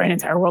to destroy an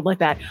entire world like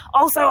that.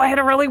 Also, I had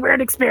a really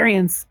weird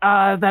experience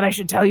that I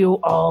should tell you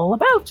all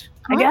about.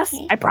 I guess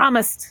I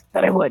promised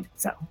that I would.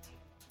 So,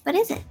 What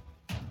is it?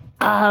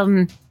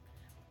 Can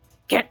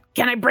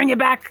I bring it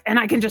back and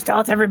I can just tell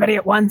it to everybody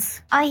at once?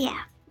 Oh, yeah.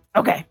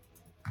 Okay.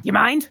 You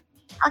mind?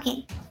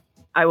 Okay.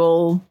 I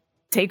will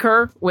take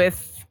her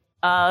with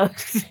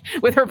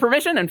with her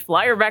permission and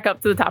fly her back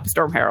up to the top of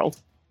Storm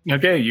Herald.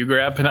 Okay, you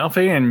grab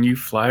Penelope and you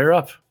fly her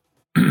up.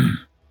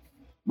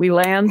 We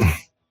land.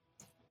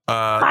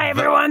 Hi,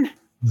 everyone.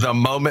 The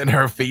moment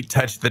her feet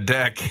touch the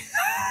deck,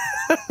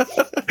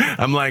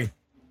 I'm like,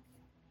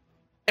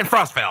 and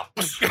Frost fell.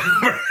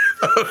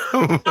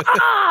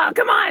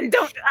 Come on.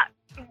 Don't.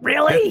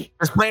 Really?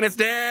 This planet's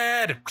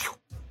dead.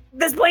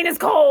 This plane is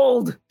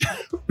cold.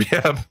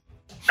 Yeah.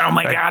 Oh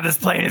my god, this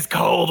plane is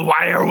cold.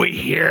 Why are we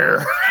here?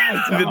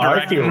 The I feel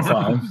dragon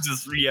fine.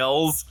 just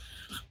yells.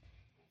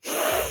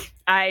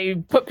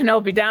 I put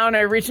Penelope down.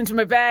 I reach into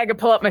my bag. I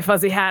pull out my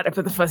fuzzy hat. I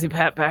put the fuzzy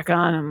hat back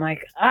on. I'm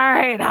like, all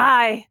right,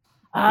 hi.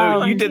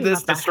 No, you did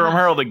this to Storm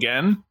Herald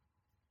again.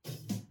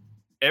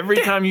 Every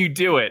time you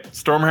do it,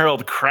 Storm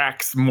Herald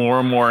cracks more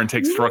and more and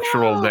takes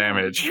structural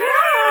damage.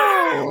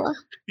 No.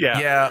 Yeah.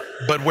 Yeah,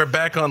 but we're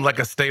back on like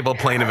a stable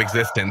plane of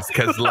existence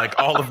because like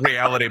all of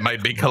reality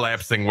might be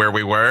collapsing where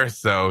we were.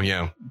 So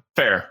yeah.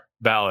 Fair.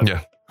 Valid.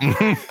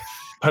 Yeah.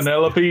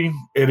 Penelope,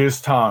 it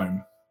is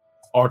time.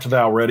 Art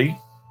thou ready?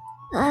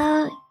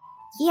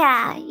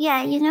 Yeah.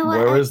 You know what?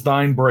 Where is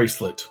thine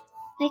bracelet?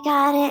 We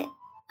got it.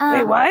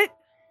 Wait, what?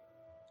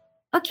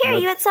 Oh,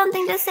 Kira, you had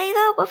something to say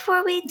though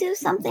before we do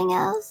something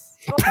else.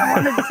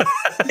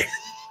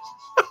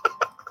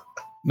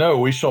 No,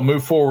 we shall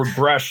move forward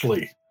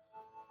brashly.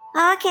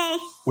 Okay.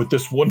 with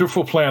this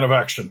wonderful plan of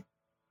action.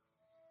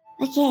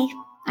 Okay.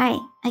 All right.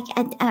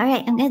 All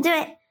right. I'm gonna do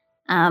it.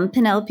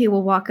 Penelope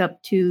will walk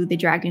up to the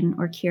dragon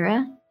or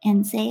Kira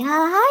and say, "Hi,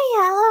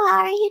 hello.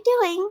 How are you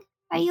doing?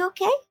 Are you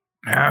okay?"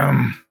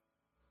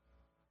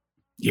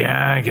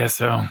 Yeah, I guess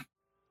so.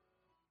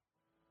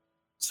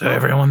 So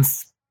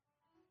everyone's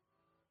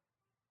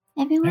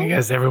Everyone? I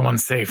guess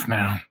everyone's safe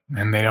now,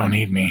 and they don't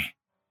need me.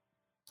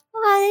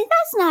 Well,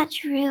 that's not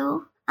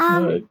true.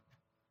 It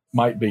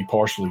might be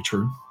partially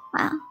true.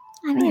 Well,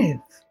 I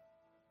mean,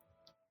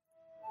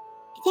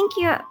 I think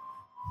you're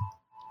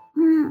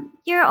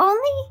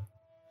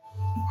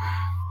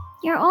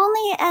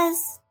only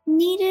as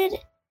needed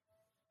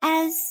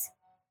as.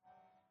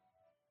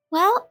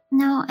 Well,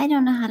 no, I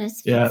don't know how to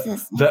speak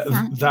this.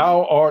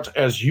 Thou art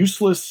as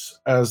useless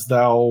as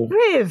thou.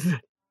 Riv.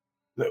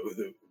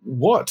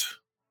 What?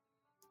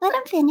 Let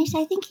him finish.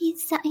 I think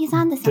he's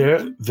on to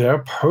something. Their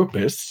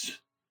purpose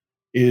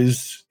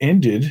is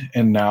ended,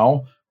 and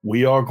now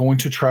we are going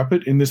to trap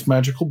it in this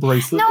magical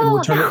bracelet and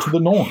return it to the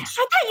Norns.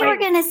 I thought you were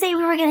going to say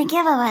we were going to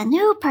give him a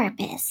new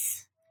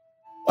purpose.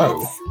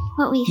 That's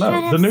what we should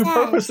have said. The new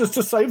purpose is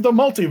to save the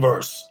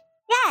multiverse.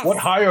 Yes. What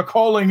higher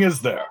calling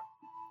is there?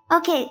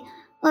 Okay,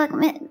 look,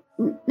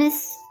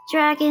 Miss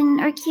Dragon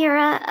or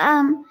Kira,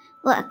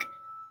 look,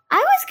 I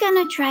was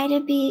gonna try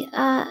to be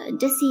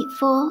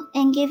deceitful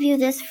and give you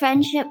this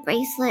friendship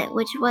bracelet,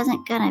 which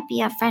wasn't gonna be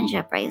a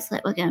friendship bracelet.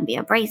 It was gonna be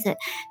a bracelet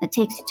that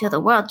takes you to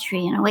the world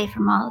tree and away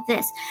from all of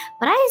this.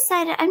 But I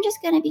decided I'm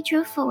just gonna be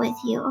truthful with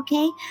you,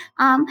 okay?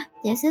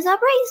 This is a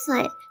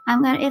bracelet.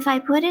 If I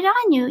put it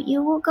on you,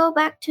 you will go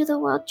back to the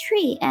world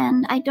tree,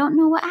 and I don't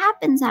know what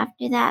happens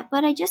after that,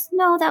 but I just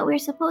know that we're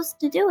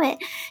supposed to do it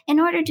in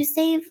order to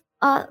save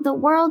the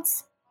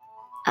worlds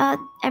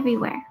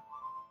everywhere.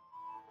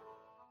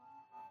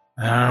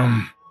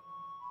 I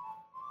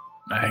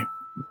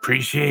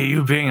appreciate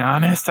you being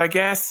honest, I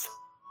guess.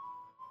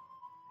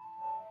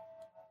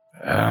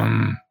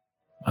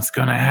 What's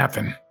gonna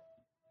happen?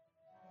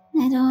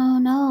 I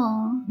don't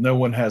know. No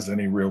one has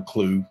any real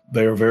clue.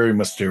 They are very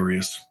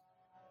mysterious.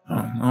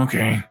 Oh,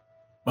 okay.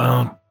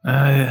 Well,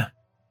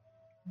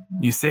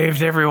 you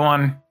saved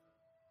everyone.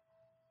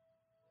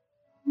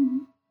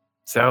 Mm-hmm.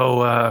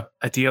 So,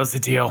 a deal's a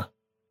deal.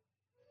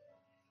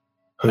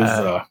 Who's,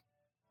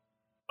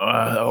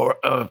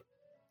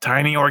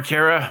 Tiny or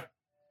Kira?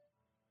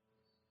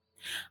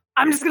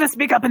 I'm just going to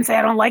speak up and say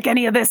I don't like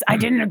any of this. I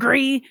didn't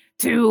agree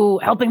to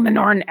helping the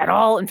Norn at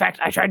all. In fact,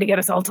 I tried to get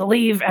us all to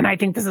leave, and I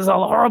think this is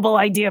all a horrible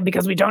idea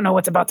because we don't know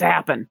what's about to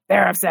happen.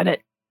 There, I've said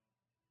it.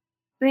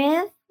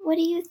 Riv, what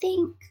do you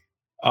think?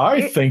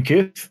 I think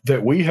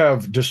that we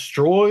have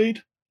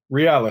destroyed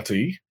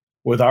reality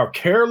with our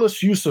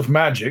careless use of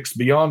magics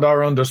beyond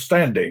our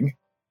understanding,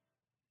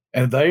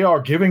 and they are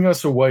giving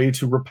us a way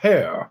to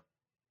repair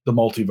the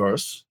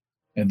multiverse,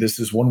 and this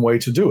is one way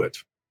to do it.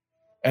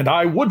 And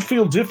I would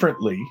feel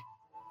differently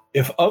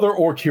if other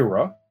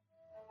Orkira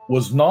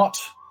was not,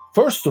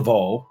 first of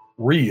all,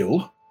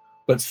 real,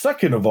 but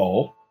second of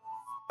all,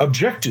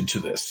 objected to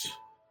this.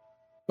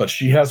 But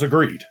she has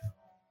agreed.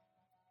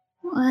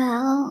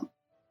 Well,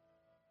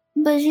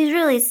 but she's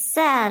really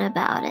sad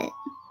about it.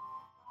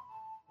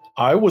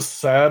 I was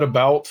sad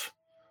about...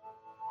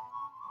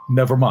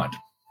 Never mind.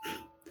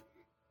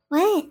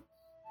 What?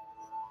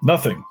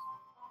 Nothing.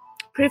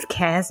 Riv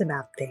cares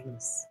about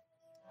things.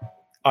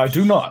 I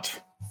do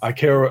not. I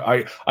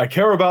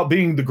care about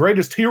being the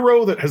greatest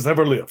hero that has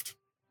ever lived.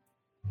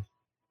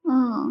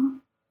 Oh.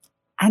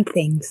 And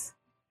things.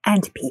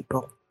 And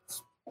people.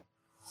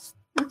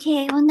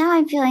 Okay, well now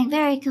I'm feeling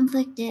very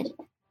conflicted.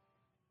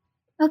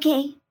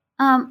 Okay,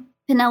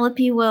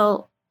 Penelope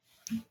will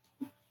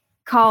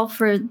call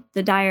for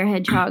the dire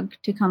hedgehog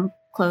to come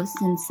close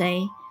and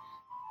say,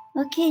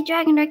 "Okay,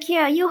 Dragon or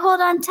Kira, you hold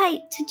on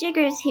tight to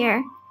Jiggers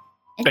here."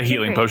 A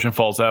healing potion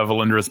falls out of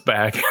Valindra's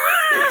back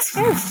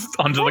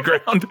onto the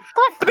ground.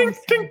 Ding,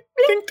 ding,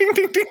 ding, ding,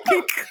 ding, ding,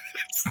 ding.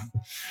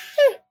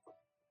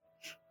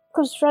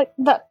 Goes right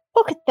in that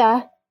pocket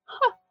there.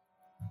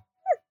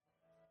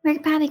 We're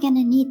probably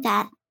gonna need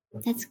that.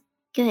 That's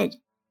good.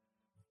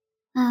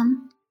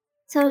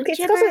 So It's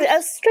got Jiggers,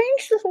 a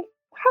strange little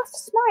half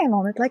smile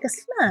on it, like a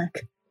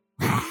smirk.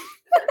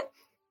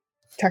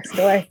 Tucks it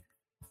away.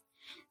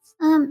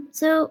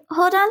 so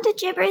hold on to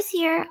Jibbers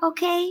here,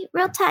 okay?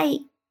 Real tight.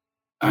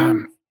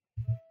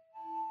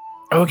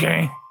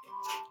 Okay.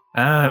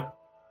 I'm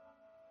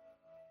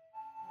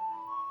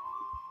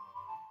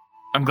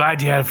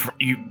glad you had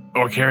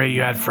Carrie,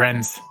 you had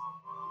friends.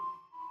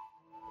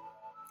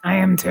 I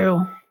am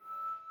too.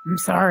 I'm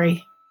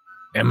sorry.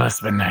 It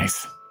must have been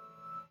nice.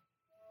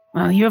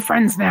 Well, you have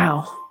friends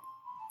now.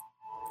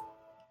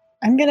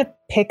 I'm gonna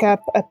pick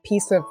up a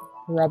piece of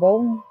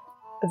rubble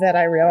that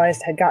I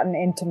realized had gotten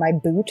into my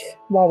boot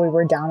while we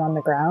were down on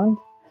the ground.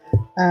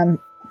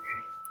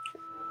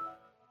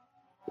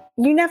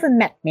 You never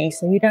met me,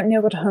 so you don't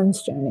know what a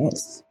homestone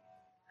is.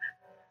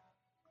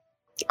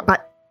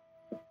 But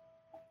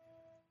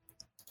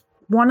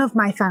one of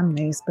my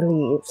families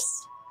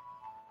believes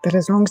that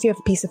as long as you have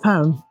a piece of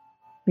home,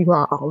 you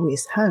are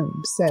always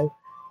home. So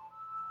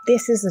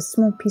this is a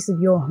small piece of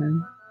your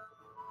home.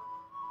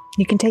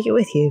 You can take it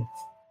with you.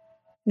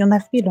 You'll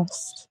never be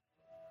lost.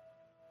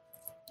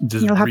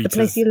 Just You'll have the reaches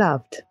place you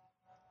loved.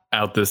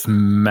 out this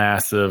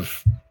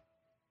massive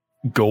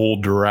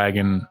gold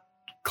dragon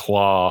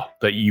claw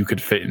that you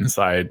could fit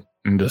inside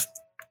and just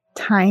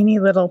Tiny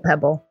little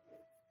pebble.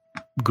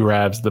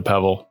 grabs the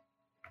pebble.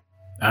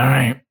 All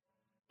right.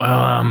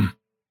 Well,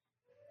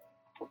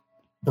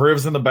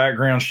 Briv's in the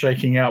background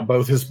shaking out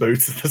both his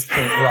boots at this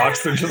point.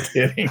 Rocks are just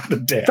hitting the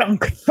deck.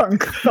 Thunk,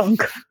 thunk,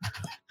 thunk.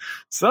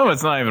 some of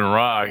it's not even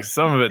rocks.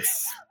 Some of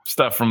it's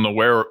stuff from the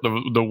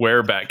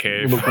werebat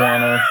cave.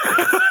 Iguana.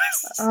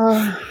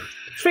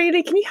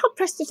 Freely, can you help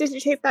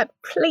prestidigitate that,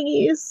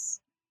 please?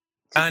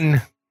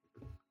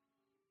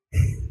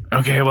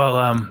 Okay, well,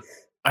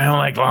 I don't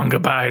like long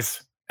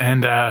goodbyes.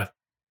 And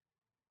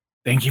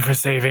thank you for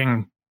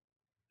saving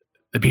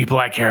the people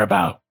I care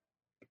about.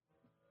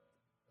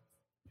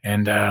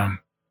 And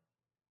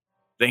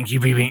thank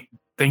you,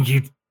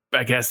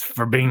 I guess,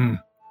 for being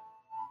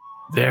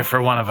there for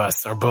one of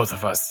us or both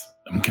of us.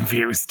 I'm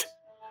confused.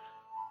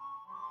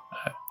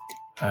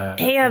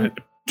 Hey,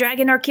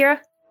 Dragon Orkira?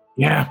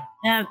 Yeah.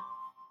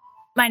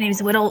 My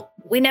name's Whittle.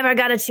 We never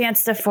got a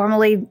chance to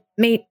formally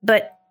meet,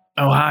 but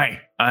Oh,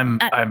 hi. I'm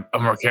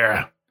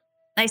Orkira.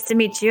 nice to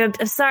meet you.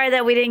 I'm sorry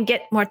that we didn't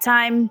get more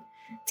time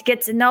to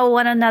get to know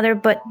one another,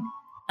 but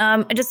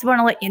I just want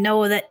to let you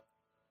know that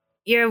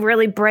you're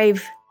really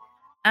brave.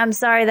 I'm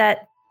sorry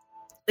that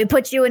we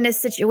put you in this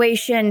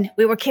situation.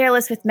 We were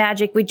careless with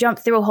magic. We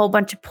jumped through a whole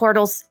bunch of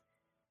portals,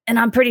 and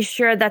I'm pretty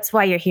sure that's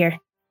why you're here.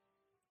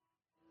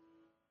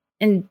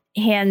 And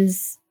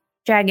hands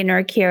Dragon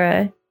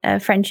Orkira a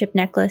friendship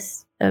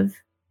necklace of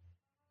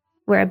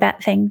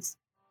werebat things.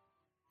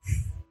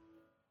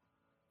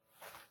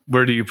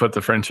 Where do you put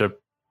the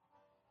friendship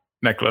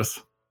necklace?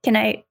 Can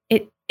I,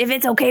 if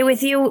it's okay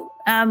with you,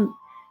 I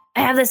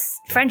have this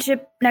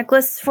friendship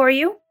necklace for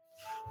you.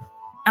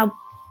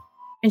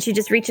 And she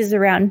just reaches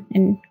around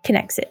and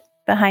connects it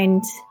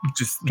behind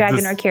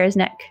Dragon Orkira's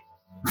neck.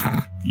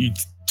 You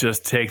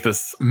just take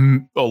this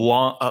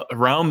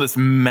around this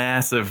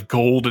massive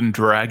golden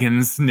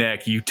dragon's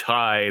neck. You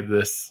tie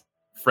this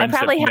friendship I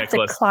probably necklace.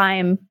 have to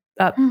climb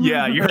up.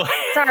 Yeah, you're like,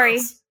 Sorry.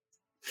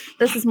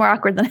 This is more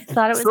awkward than I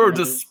thought it was. sort of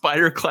gonna just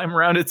spider climb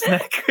around its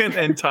neck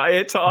and tie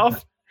it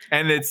off.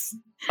 And it's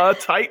a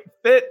tight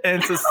fit, and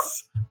it's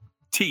just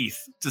teeth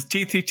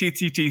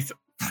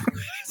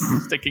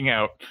sticking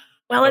out.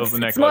 Well, of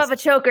the it's more of a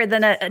choker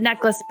than a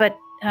necklace, but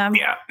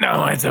Yeah,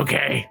 no, it's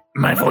okay.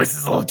 My voice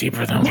is a little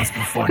deeper than it was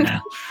before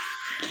now.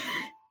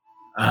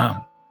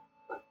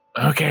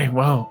 Okay,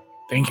 well,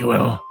 thank you,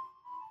 Will.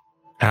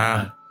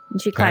 and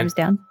she climbs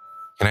down.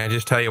 Can I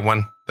just tell you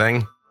one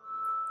thing?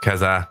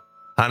 Because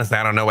honestly,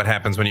 I don't know what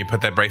happens when you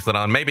put that bracelet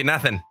on. Maybe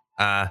nothing.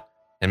 And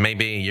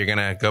maybe you're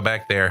gonna go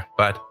back there.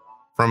 But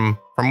from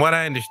what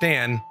I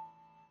understand,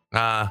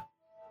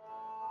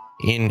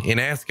 in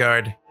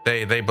Asgard,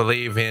 they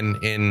believe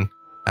in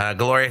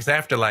glorious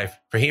afterlife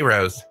for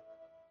heroes,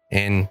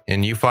 and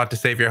you fought to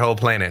save your whole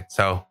planet.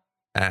 So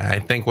I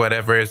think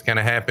whatever is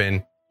gonna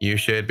happen, you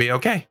should be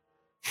okay.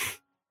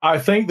 I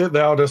think that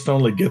thou dost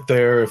only get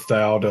there if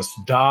thou dost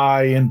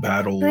die in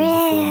battle before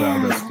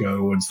thou dost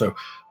go. And so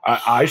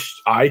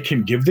I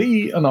can give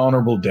thee an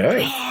honorable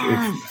death.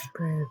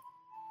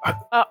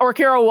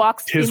 Orkira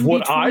walks. Tis in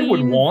what I would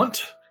between-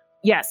 want.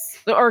 Yes,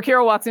 the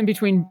Orkira walks in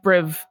between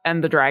Briv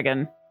and the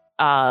dragon,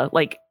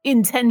 like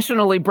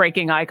intentionally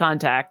breaking eye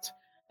contact,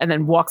 and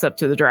then walks up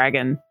to the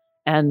dragon.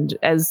 And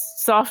as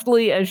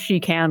softly as she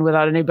can,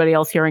 without anybody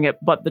else hearing it,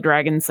 but the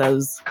dragon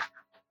says,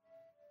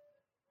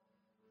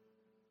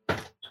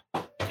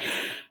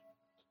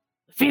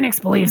 "Phoenix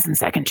believes in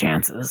second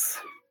chances,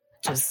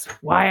 which is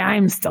why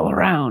I'm still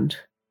around.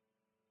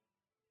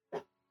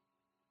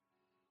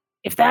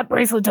 If that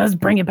bracelet does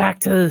bring it back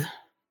to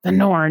the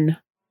Norn,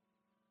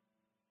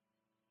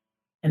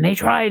 and they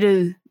try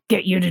to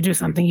get you to do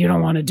something you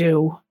don't want to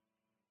do,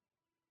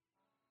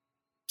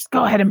 just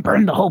go ahead and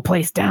burn the whole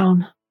place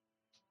down.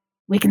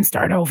 We can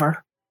start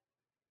over."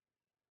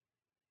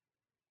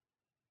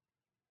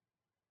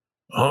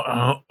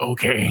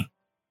 Okay.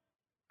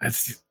 That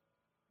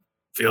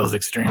feels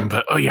extreme,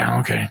 but oh yeah,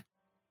 okay.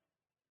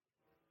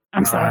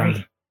 I'm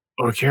sorry.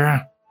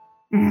 Orkira,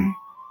 Mm.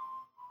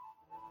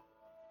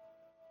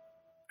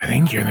 I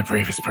think you're the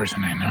bravest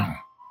person I know.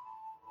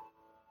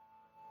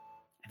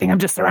 I think I'm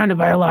just surrounded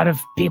by a lot of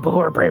people who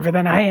are braver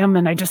than I am,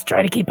 and I just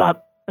try to keep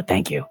up. But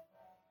thank you.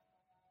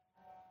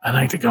 I'd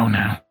like to go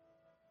now.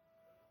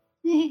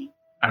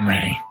 I'm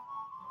ready.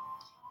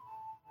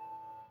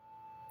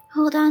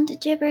 Hold on to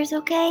Gibbers,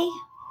 okay?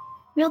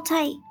 Real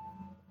tight.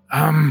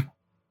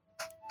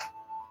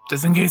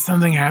 Just in case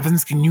something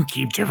happens, can you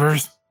keep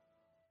Gibbers?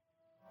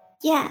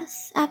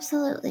 Yes,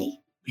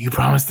 absolutely. You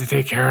promise to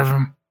take care of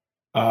him?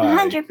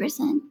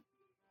 100%.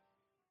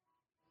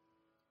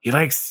 He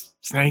likes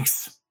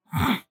snakes.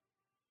 Like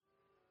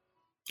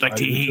I to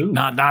do eat, too.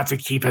 not to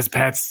keep as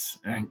pets.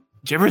 And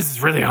Gibbers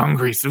is really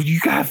hungry, so you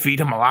gotta feed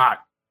him a lot.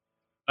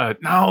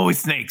 Not always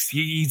snakes. He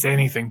eats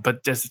anything,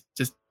 but just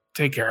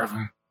take care of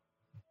him.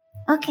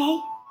 Okay.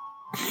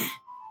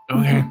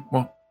 Okay,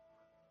 well,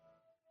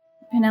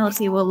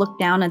 Penelope will look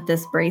down at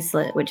this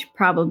bracelet, which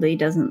probably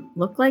doesn't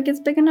look like it's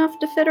big enough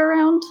to fit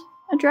around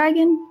a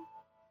dragon.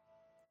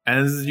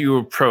 as you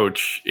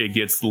approach, it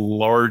gets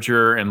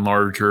larger and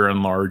larger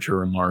and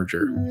larger and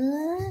larger.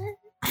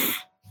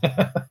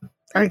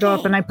 I go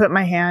up and I put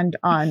my hand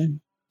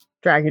on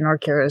Dragon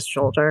Orkira's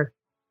shoulder.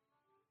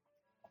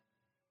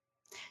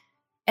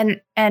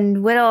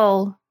 And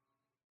Whittle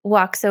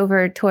walks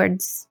over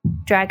towards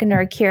Dragon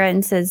Orkira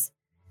and says,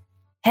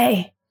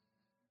 "Hey,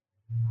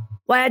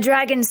 why are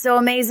dragons so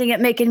amazing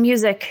at making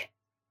music?"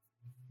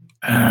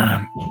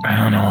 I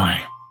don't know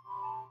why.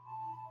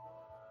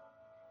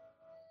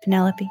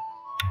 Penelope,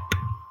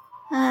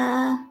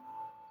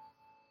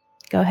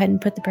 go ahead and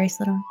put the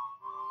bracelet on.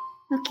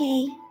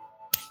 Okay.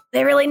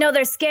 They really know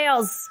their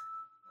scales.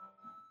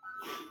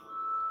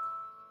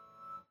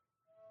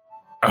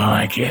 I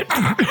like it.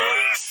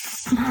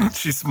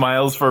 She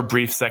smiles for a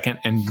brief second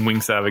and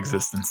winks out of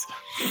existence.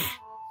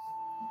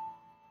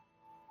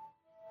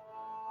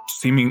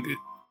 Seeming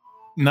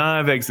not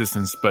out of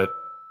existence, but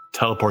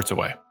teleports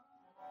away.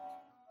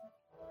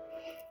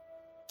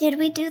 Did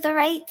we do the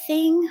right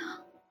thing?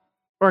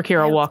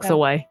 Orkira Yeah, walks so-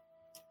 away.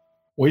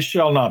 We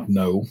shall not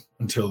know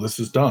until this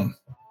is done.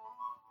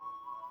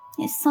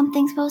 Is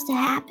something supposed to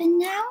happen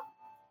now?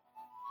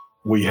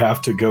 We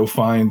have to go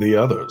find the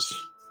others.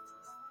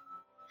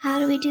 How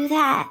do we do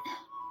that?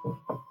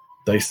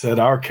 They said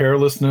our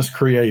carelessness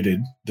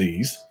created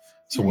these,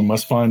 so we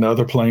must find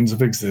other planes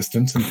of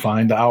existence and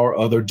find our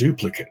other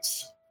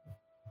duplicates.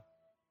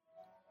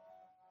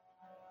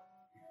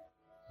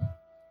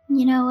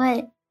 You know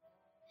what?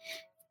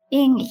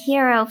 Being a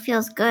hero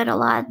feels good a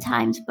lot of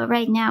times, but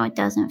right now it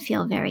doesn't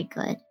feel very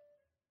good.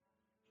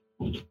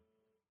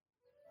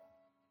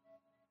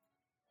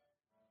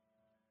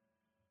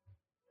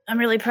 I'm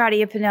really proud of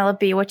you,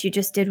 Penelope. What you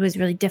just did was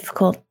really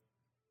difficult.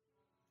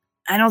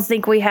 I don't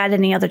think we had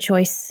any other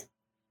choice.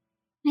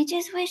 I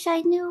just wish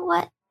I knew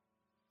what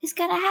is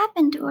gonna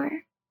happen to her.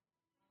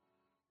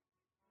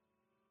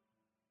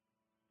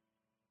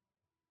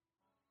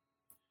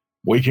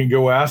 We can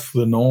go ask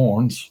the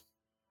Norns.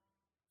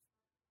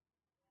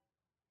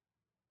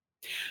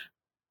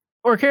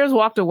 Orkira's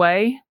walked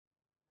away.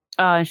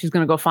 And she's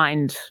going to go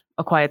find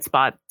a quiet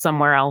spot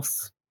somewhere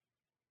else,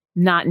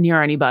 not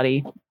near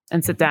anybody,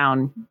 and sit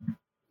down.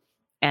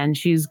 And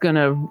she's going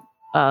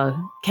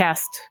to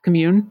cast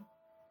Commune.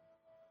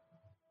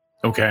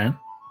 Okay.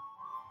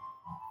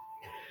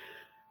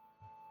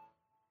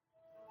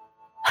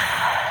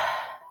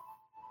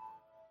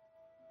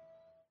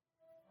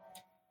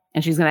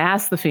 And she's going to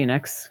ask the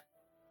Phoenix,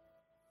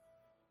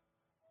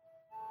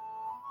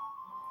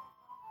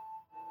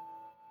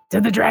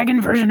 did the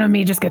dragon version of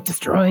me just get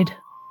destroyed?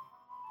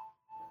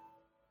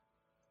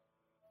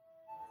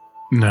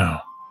 No.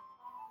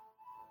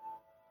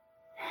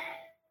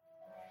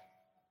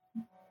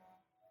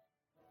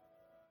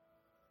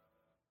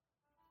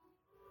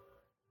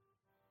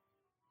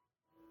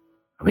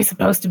 Are we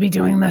supposed to be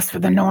doing this for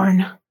the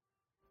Norn?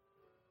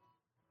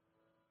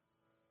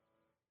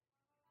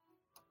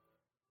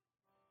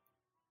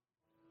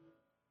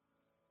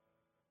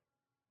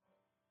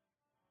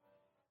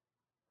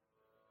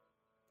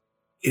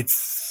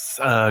 It's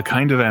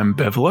kind of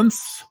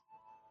ambivalence.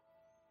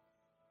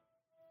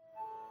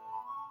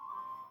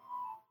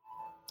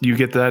 You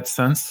get that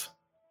sense?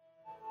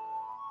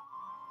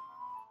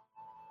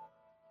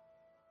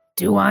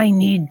 Do I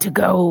need to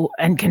go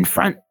and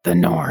confront the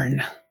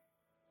Norn?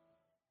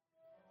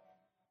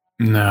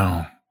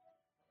 No.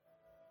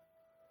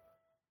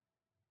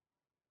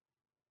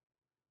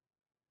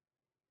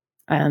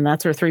 And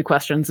that's her 3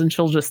 questions, and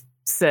she'll just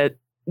sit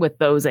with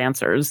those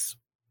answers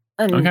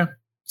and Okay.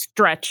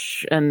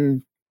 stretch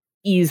and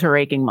ease her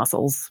aching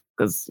muscles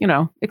because,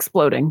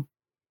 exploding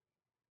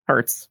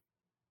hurts.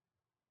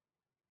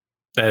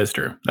 That is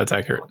true. That's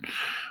accurate.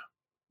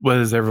 What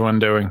is everyone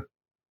doing?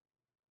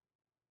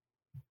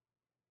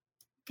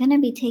 Gonna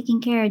be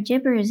taking care of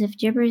Gibbers if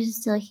Gibbers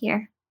is still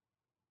here.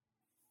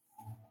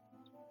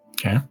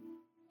 Okay.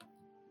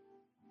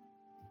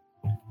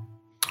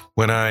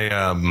 When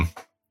I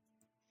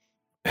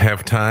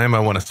have time, I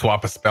want to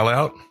swap a spell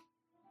out.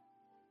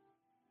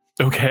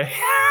 Okay.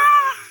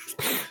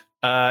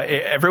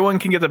 Everyone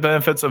can get the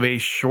benefits of a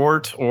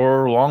short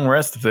or long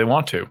rest if they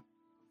want to.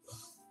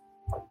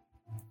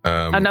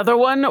 Another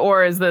one,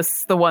 or is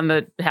this the one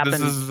that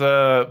happened?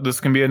 This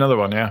can be another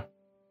one, yeah.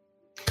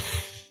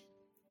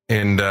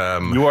 And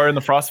You are in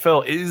the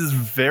Frostfell. It is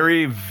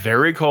very,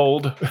 very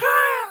cold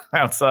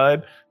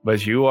outside,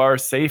 but you are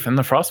safe in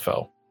the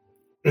Frostfell.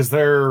 Is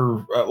there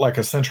like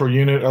a central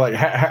unit? Like,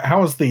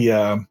 how is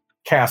the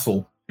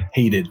castle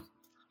heated?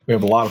 We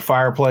have a lot of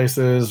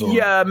fireplaces. Or?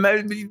 Yeah,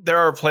 maybe there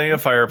are plenty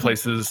of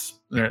fireplaces.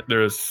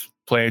 There's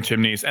plenty of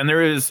chimneys, and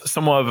there is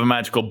somewhat of a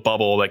magical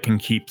bubble that can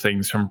keep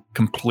things from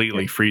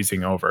completely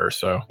freezing over.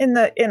 So In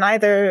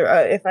either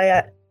if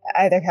I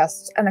either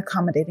cast an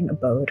accommodating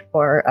abode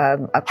or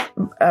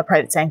a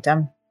private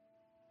sanctum,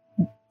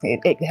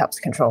 it helps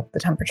control the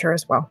temperature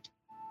as well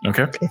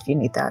okay. if you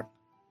need that.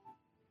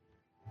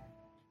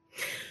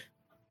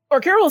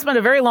 Orkira will spend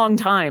a very long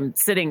time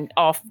sitting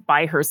off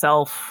by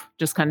herself,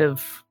 just kind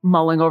of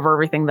mulling over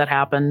everything that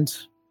happened,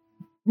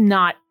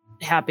 not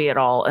happy at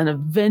all. And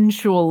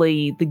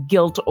eventually the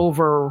guilt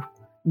over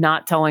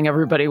not telling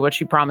everybody what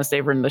she promised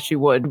Averin that she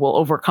would will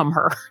overcome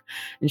her.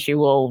 And she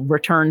will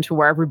return to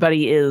where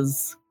everybody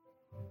is,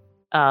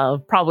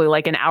 probably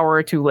like an hour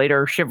or two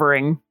later,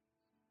 shivering.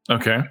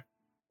 Okay.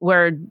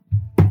 Where,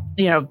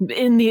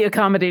 in the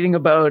accommodating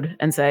abode,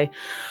 and say,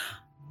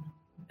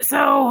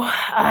 so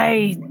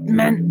I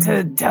meant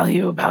to tell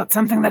you about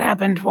something that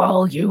happened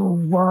while you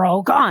were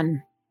all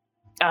gone.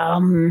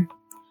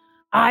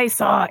 I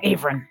saw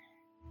Averin.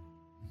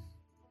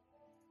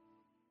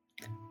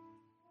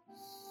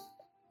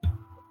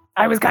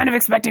 I was kind of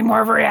expecting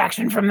more of a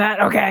reaction from that.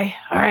 Okay,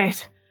 all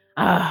right.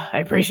 I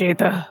appreciate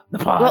the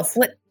pause.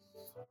 Well,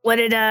 what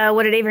did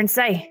Averin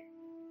say?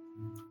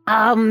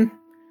 Well,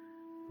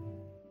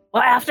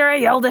 after I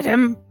yelled at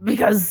him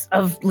because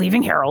of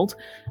leaving Harold,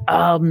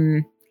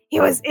 he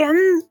was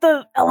in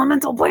the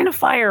elemental plane of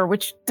fire,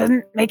 which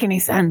doesn't make any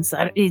sense.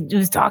 He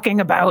was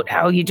talking about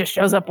how he just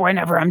shows up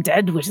whenever I'm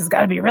dead, which has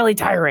got to be really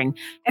tiring.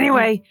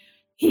 Anyway,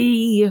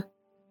 he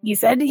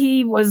said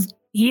he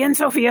and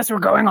Sophias were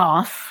going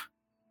off,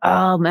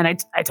 and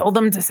I told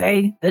them to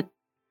say that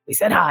we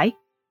said hi.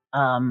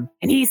 And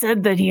he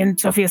said that he and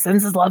Sophias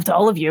sends his love to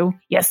all of you.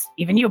 Yes,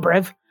 even you,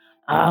 Briv.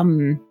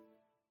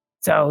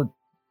 So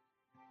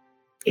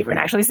Averin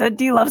actually said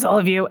he loves all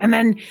of you. And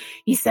then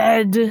he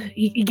said,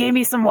 he gave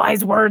me some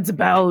wise words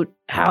about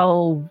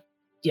how,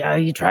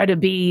 you try to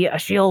be a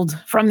shield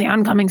from the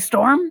oncoming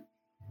storm.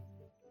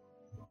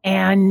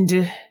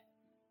 And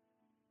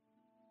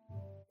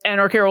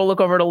Orkira will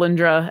look over to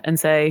Lindra and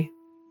say,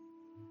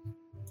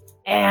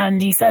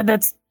 and he said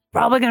that's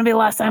probably going to be the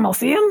last time I'll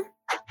see him.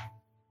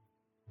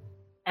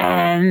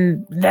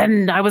 And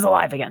then I was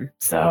alive again.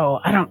 So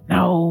I don't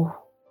know.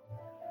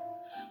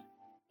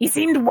 He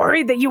seemed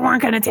worried that you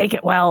weren't going to take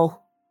it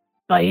well,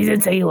 but he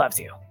did say he loves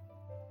you.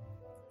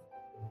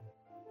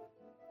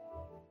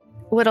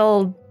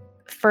 Whittle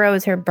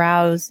furrows her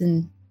brows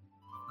and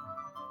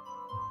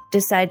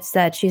decides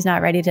that she's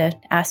not ready to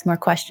ask more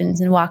questions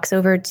and walks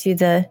over to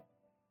the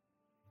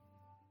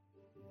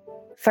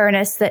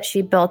furnace that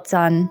she built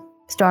on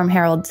Storm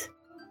Herald.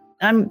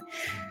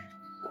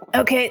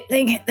 Okay,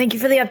 thank you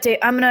for the update.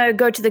 I'm gonna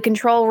go to the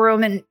control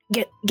room and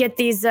get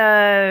these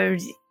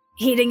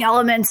heating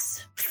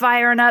elements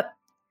firing up,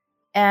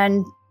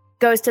 and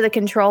goes to the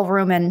control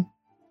room, and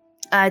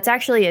it's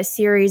actually a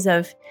series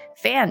of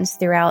fans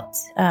throughout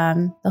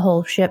the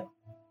whole ship,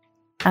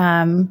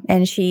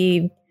 and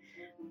she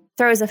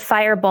throws a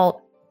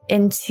firebolt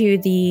into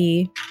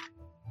the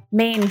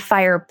main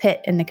fire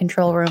pit in the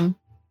control room,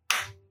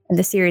 and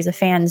the series of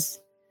fans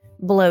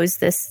blows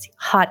this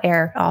hot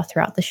air all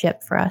throughout the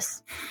ship for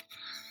us.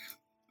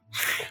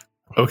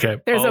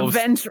 Okay. There's a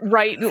vent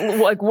right,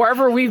 like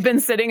wherever we've been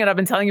sitting, and I've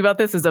been telling you about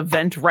this, is a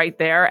vent right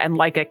there, and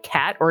like a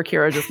cat,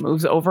 Orkira just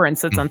moves over and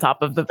sits on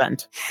top of the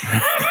vent.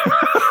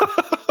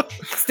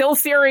 Still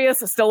serious,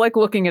 still like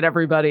looking at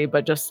everybody,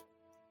 but just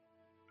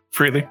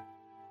freely.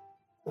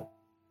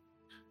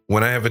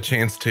 When I have a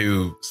chance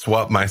to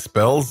swap my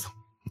spells,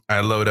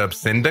 I load up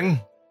Sending.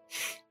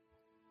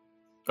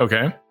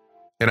 Okay.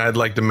 And I'd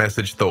like to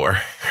message Thor.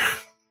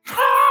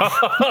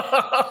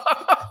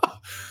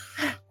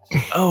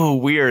 Oh,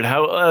 weird.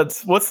 How?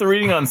 What's the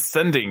reading on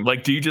Sending?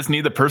 Like, do you just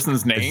need the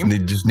person's name?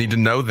 Just need to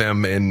know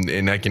them,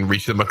 and I can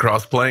reach them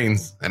across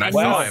planes. And I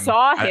saw him. I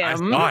saw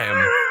him.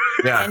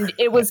 Yeah. And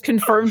it was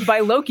confirmed by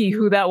Loki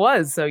who that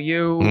was. So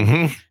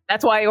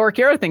that's why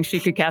Orkira thinks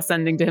she could cast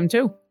Sending to him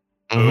too.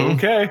 Mm-hmm.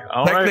 Okay.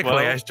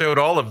 Technically, I showed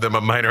all of them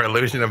a minor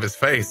illusion of his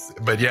face,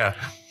 but yeah.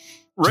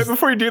 Right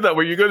before you do that,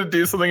 were you going to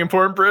do something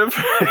important, Briv?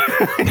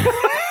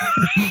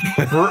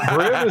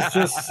 Briv is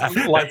just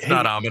like... That's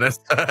not ominous.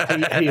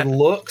 he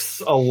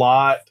looks a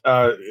lot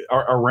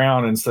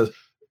around and says,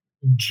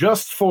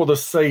 just for the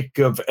sake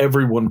of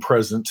everyone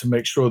present, to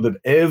make sure that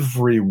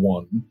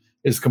everyone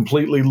is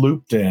completely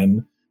looped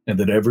in and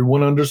that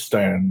everyone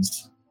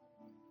understands,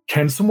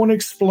 can someone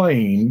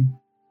explain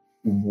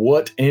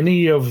what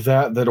any of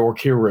that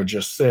Orkira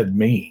just said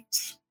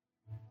means?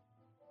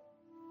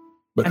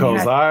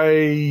 Because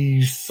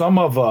some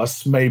of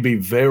us may be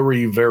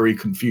very, very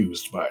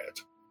confused by it.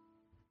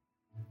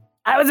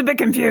 I was a bit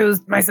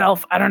confused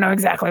myself. I don't know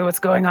exactly what's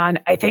going on.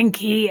 I think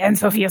he and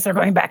Sophias are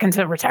going back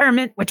into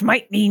retirement, which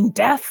might mean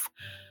death,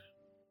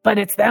 but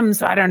it's them,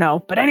 so I don't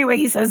know. But anyway,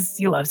 he says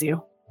he loves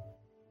you.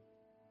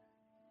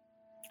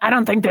 I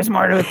don't think there's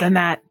more to it than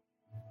that.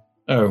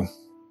 Oh.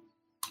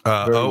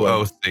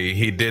 OOC,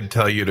 he did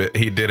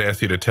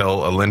ask you to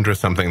tell Alindra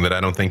something that I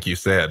don't think you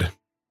said.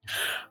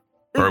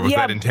 Or was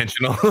that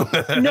intentional?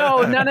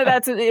 No, none of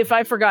that's. If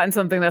I've forgotten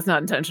something, that's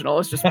not intentional.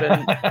 It's just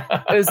been,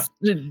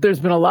 there's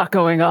been a lot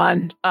going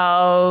on.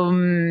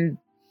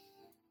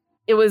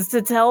 It was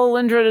to tell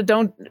Alindra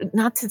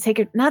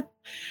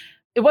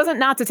it wasn't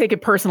not to take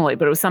it personally,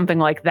 but it was something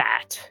like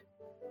that.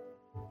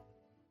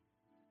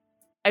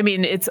 I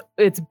mean, it's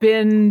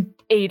been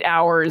 8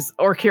 hours,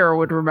 or Kira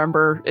would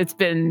remember. It's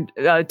been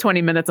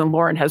 20 minutes and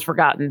Lauren has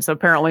forgotten. So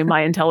apparently my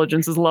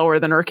intelligence is lower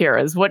than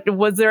Orkira's. What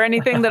was there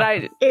anything that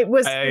I... It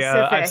was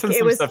specific.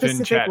 It was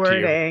specific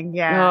wording.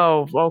 Yeah.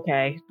 Oh,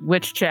 okay.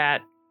 Which chat?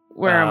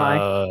 Where am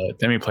I?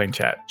 Demi-plane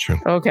chat. Sure.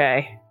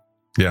 Okay.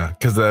 Yeah,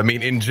 because I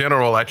mean, in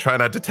general, I try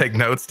not to take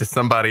notes to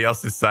somebody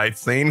else's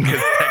sightseeing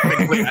because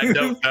technically I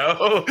don't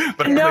know.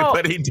 But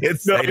everybody did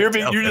say. No, you're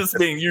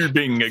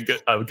being a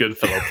good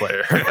fellow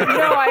player.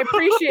 No, I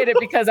appreciate it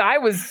because I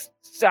was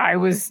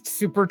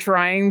super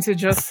trying to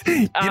just.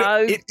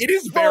 It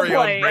is very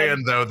on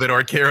brand though that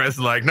Orkira is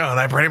like, no,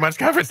 that pretty much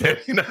covers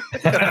it. You know?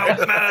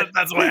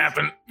 That's what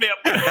happened. Yep.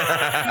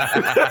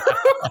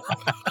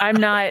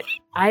 I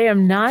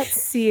am not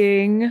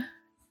seeing.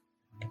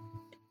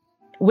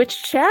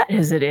 Which chat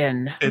is it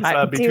in? It's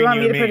between do you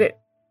want me to put it?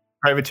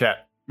 Private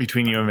chat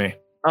between you and me.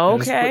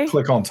 Okay. Just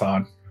click on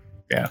Todd.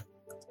 Yeah.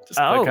 Just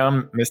click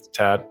on Mr.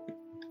 Todd.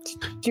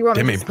 Do you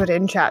want me to put it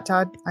in chat,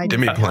 Todd?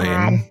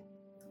 Demi-plane.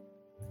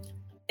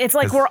 It's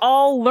like we're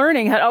all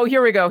learning how. Oh,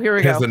 here we go.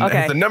 Okay. Has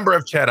a number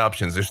of chat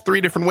options. There's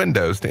 3 different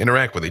windows to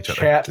interact with each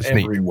other. Chat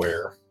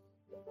everywhere.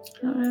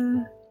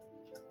 You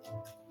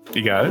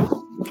got it?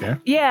 Okay.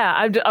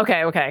 Yeah.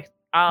 Okay.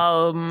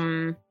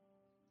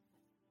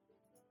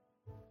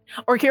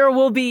 Orkira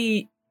will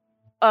be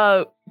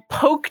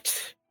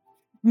poked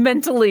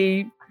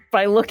mentally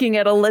by looking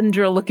at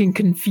Alindra looking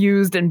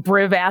confused and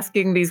Briv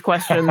asking these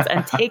questions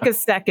and take a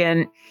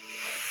second.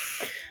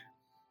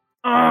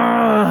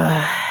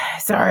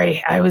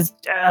 Sorry, I was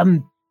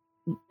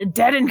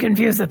dead and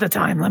confused at the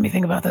time. Let me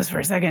think about this for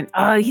a second.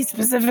 He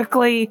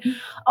specifically,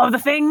 the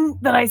thing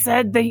that I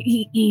said that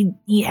he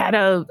had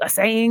a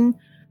saying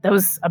that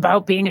was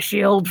about being a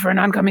shield for an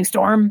oncoming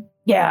storm.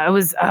 Yeah, it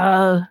was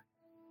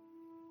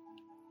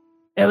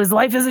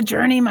life is a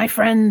journey, my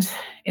friend.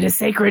 It is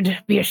sacred.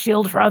 Be a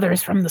shield for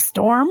others from the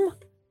storm.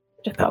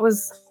 Which I thought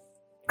was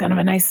kind of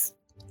a nice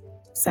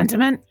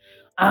sentiment.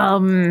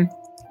 And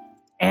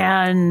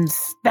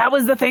that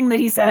was the thing that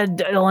he said,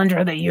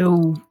 Alindra,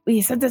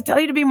 he said to tell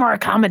you to be more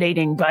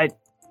accommodating, but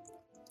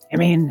I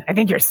mean, I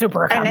think you're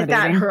super accommodating. And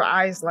at that, her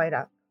eyes light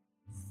up.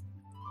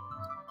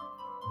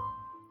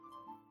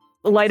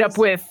 Light up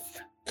with...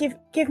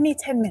 Give me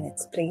 10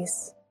 minutes,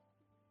 please.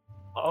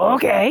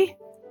 Okay.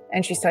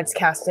 And she starts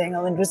casting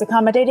Alindra's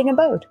accommodating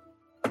abode.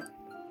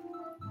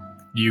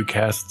 You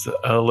cast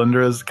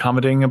Alindra's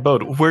accommodating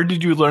abode. Where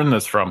did you learn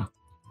this from?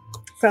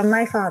 From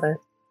my father.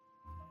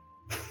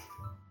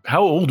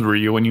 How old were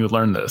you when you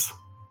learned this?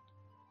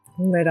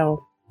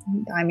 Little.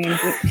 I mean,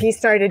 he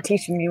started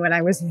teaching me when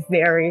I was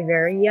very,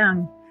 very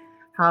young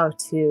how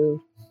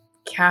to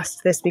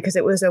cast this because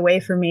it was a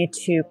way for me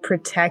to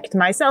protect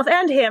myself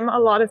and him a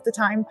lot of the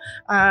time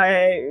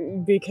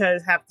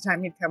because half the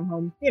time he'd come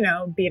home,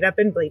 beat up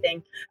and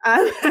bleeding.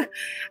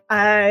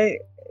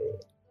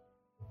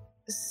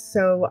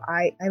 So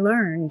I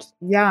learned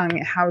young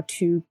how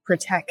to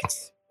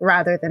protect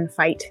rather than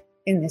fight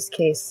in this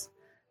case,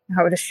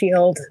 how to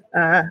shield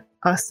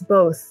us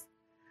both.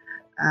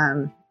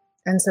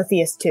 And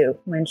Sophia's too,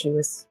 when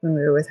we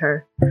were with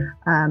her,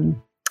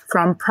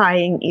 from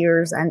prying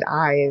ears and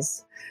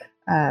eyes,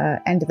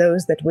 and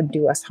those that would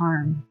do us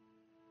harm.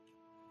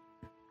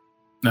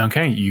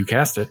 Okay, you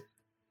cast it.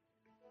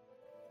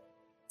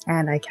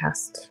 And I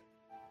cast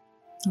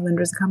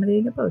Alindra's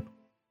accommodating abode.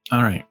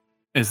 All right.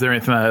 Is there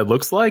anything that it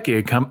looks like?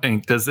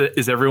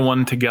 Is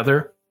everyone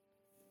together?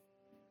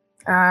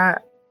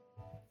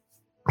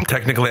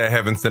 Technically, I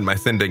haven't sent my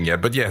sending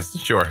yet, but yes,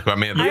 sure. I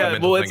mean,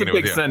 it's a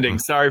big sending.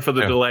 Sorry for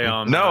the delay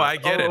on. No, I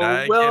get it.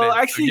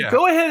 Actually,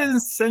 go ahead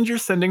and send your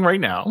sending right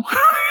now,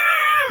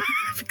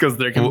 because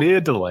there can be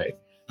a delay.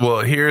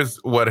 Well, here's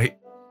what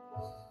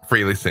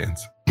Freely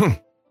sends.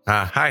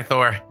 Hi,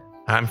 Thor.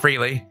 I'm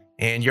Freely,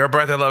 and your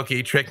brother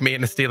Loki tricked me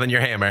into stealing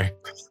your hammer.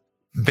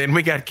 Then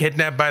we got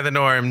kidnapped by the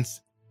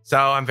Norms, so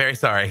I'm very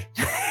sorry.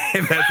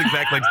 And that's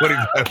exactly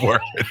 25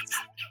 words.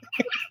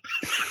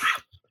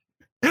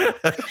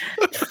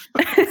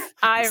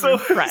 I'm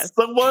impressed.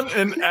 Someone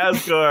in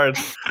Asgard,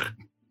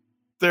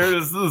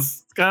 there's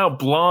this kind of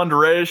blonde,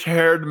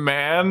 reddish-haired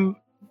man,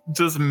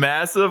 just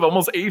massive,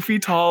 almost 8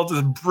 feet tall,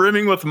 just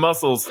brimming with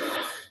muscles.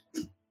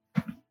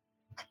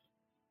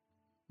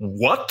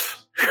 What?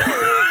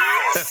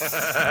 Does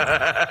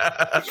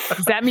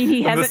that mean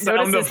he hasn't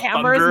noticed his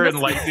hammer? Thunder and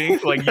lightning,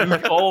 like you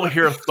all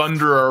hear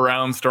thunder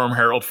around Storm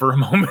Herald for a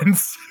moment.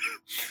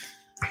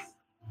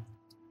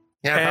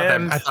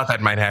 Yeah, I thought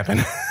that might happen.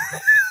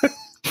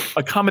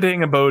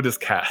 Accommodating abode is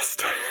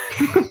cast.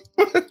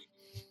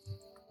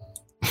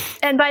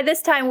 And by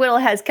this time, Whittle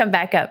has come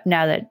back up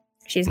now that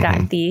she's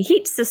got the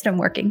heat system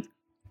working.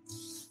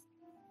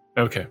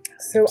 Okay.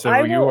 So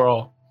you are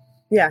all...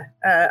 Yeah,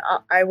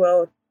 I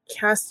will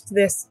cast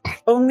this,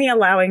 only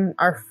allowing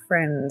our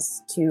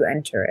friends to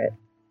enter it.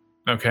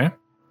 Okay.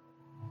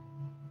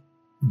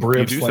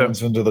 Briv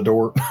slams into the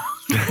door.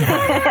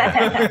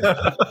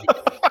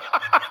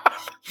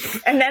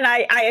 And then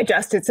I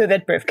adjust it so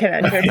that Briv can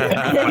enter.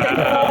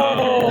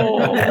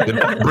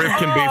 Briv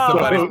can be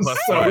somebody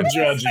so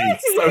judgy.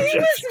 So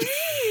judgy.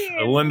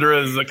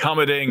 Alindra is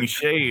accommodating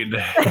shade.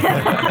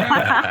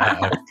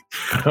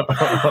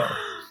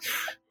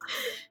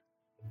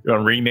 You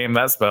want to rename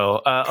that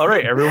spell? All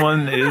right,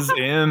 everyone is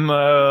in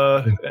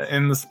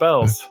the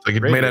spells. Like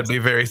it may not be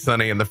very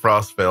sunny in the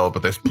Frostville,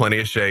 but there's plenty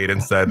of shade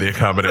inside the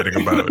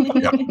accommodating abode.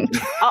 Yep.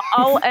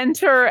 I'll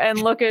enter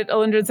and look at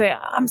Alindra and say,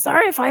 "I'm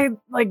sorry if I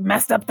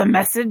messed up the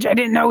message. I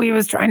didn't know he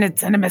was trying to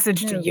send a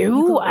message to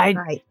you.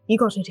 You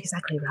got it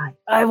exactly right.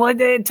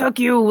 It took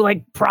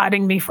you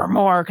prodding me for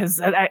more because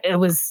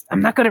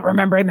I'm not good at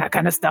remembering that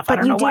kind of stuff. I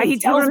don't know why he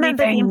tells me the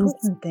things.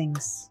 important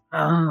things.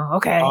 Oh,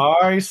 okay.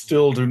 I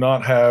still do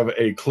not have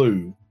a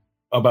clue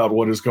about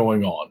what is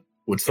going on.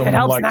 Would someone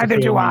helps, like neither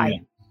to fill do me I.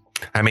 in?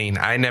 I mean,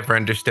 I never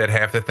understood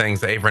half the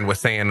things Averin was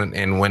saying,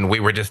 and when we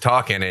were just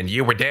talking, and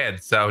you were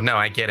dead. So no,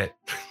 I get it.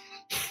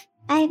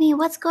 I mean,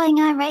 what's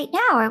going on right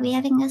now? Are we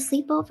having a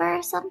sleepover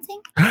or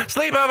something?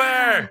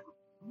 Sleepover!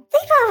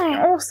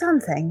 Sleepover! Or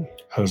something.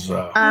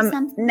 Huzzah.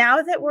 Now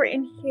that we're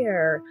in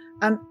here,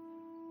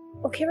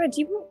 Okira,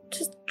 do you want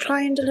to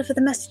try and deliver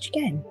the message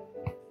again?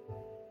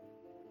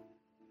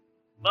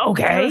 Tell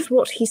Okay. us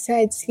what he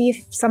said, see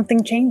if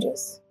something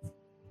changes.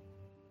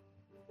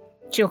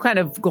 She'll kind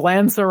of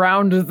glance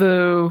around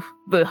the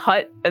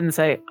hut and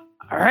say,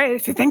 "All right,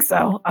 if you think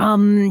so.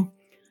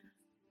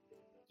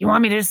 You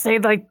want me to just say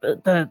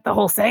the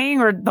whole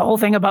saying or the whole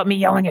thing about me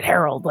yelling at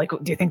Harold?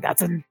 Do you think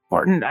that's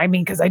important? I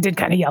mean, because I did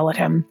kind of yell at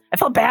him. I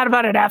felt bad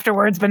about it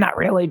afterwards, but not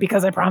really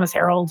because I promised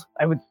Harold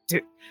I would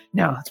do.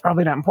 No, it's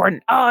probably not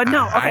important. Oh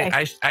no, okay.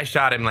 I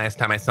shot him last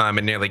time I saw him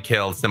and nearly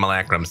killed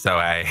Simulacrum, so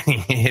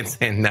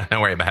no,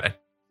 don't worry about it.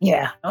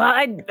 Yeah, well,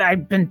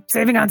 I've been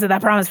saving on to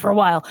that promise for a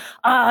while.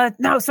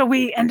 No, so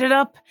we ended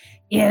up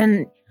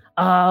in,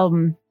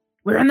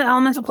 we were in the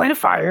elemental plane of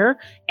fire,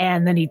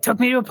 and then he took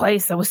me to a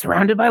place that was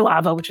surrounded by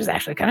lava, which was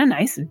actually kind of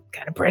nice and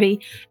kind of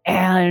pretty.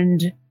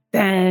 And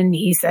then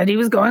he said he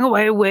was going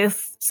away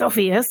with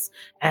Sophias,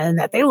 and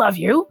that they love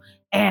you,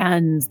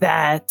 and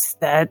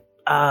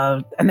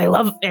and they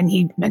love, and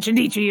he mentioned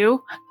each of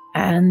you,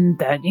 and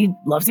that he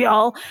loves you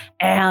all,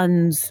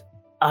 and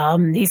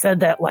he said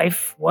that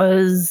life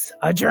was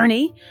a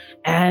journey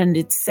and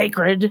it's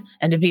sacred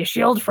and to be a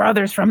shield for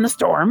others from the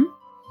storm.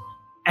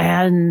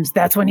 And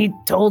that's when he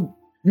told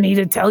me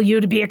to tell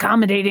you to be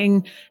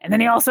accommodating. And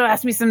then he also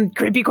asked me some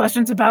creepy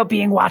questions about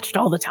being watched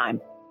all the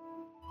time.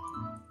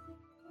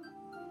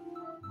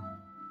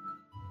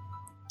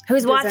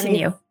 Who's watching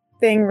you?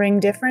 Thing ring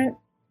different?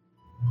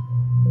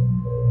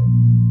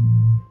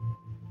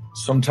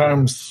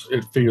 Sometimes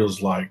it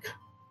feels like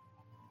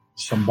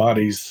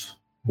somebody's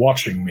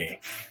watching me.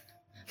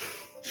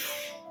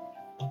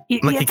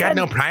 Look, you got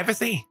no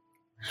privacy?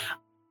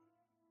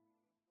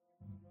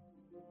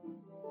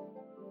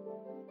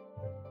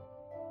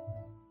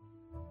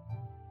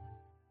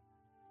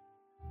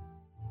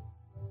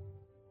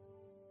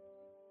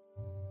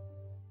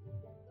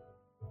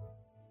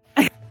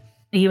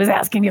 He was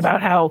asking me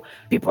about how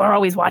people are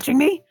always watching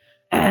me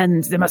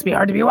and it must be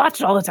hard to be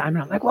watched all the time.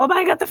 And I'm like, well, but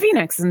I got the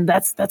Phoenix and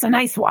that's a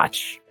nice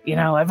watch.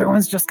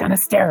 Everyone's just kind of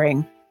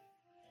staring.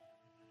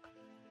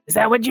 Is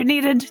that what you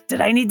needed?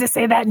 Did I need to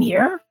say that in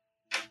here?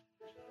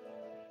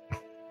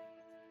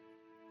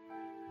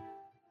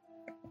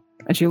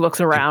 And she looks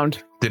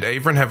around. Did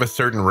Averin have a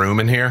certain room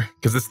in here?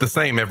 Because it's the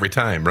same every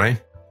time,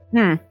 right?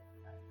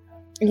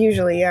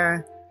 Usually,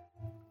 yeah.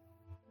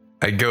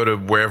 I go to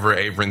wherever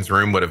Averin's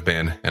room would have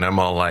been, and I'm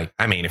all like,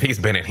 I mean, if he's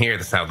been in here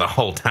the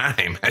whole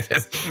time, I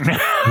just...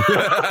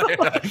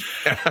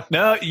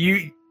 No,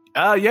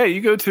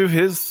 you go to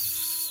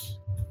his...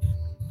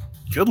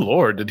 Good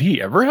Lord, did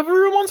he ever have a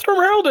room on Storm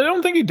Herald? I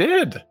don't think he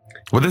did.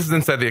 Well, this is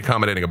inside the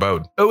accommodating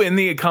abode. Oh, in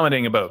the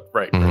accommodating abode.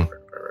 Right. Mhm.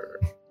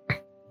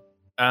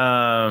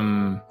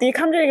 The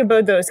accommodating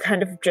abode, though, is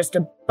kind of just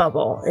a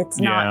bubble. It's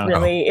not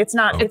really. It's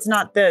not. It's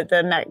not the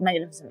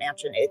magnificent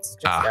mansion. It's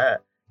just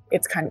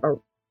it's kind of a.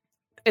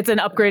 It's an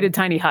upgraded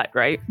tiny hut,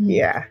 right?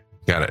 Yeah.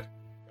 Got it.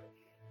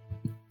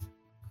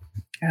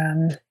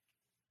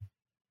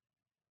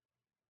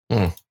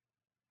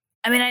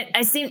 I mean,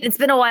 I see it's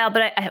been a while,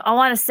 but I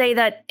want to say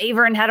that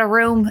Averin had a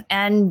room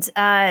and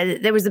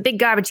there was a big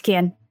garbage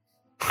can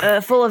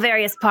full of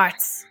various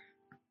parts.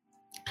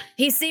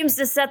 He seems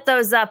to set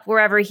those up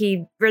wherever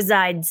he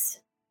resides.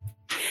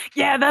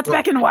 Yeah, that's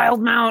back in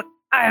Wildmount.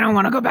 I don't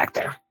want to go back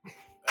there.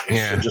 He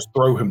should just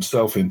throw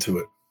himself into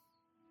it.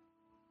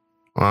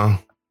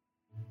 Well,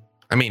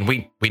 I mean,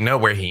 we know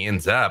where he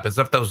ends up. It's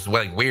up those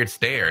weird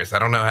stairs. I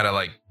don't know how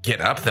to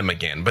get up them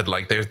again, but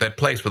there's that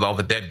place with all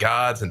the dead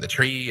gods and the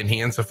tree, and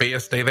he and Sophia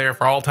stay there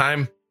for all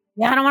time.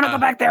 Yeah, I don't want to go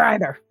back there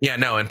either. Yeah,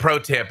 no. And pro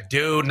tip: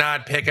 do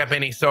not pick up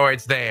any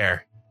swords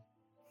there.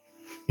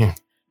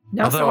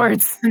 No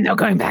swords. No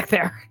going back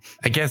there.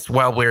 I guess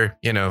while we're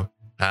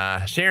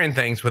sharing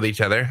things with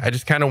each other, I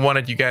just kind of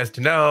wanted you guys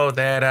to know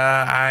that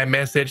I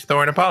messaged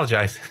Thor and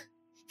apologized.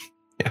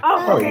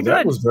 Oh, okay, that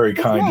good. was very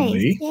kind of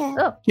me.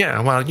 Yeah.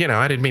 Yeah, well,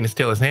 I didn't mean to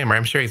steal his hammer.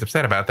 I'm sure he's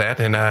upset about that,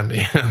 and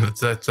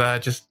it's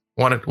just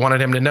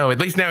wanted him to know. At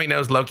least now he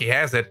knows Loki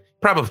has it.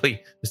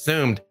 Probably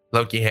assumed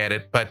Loki had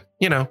it, but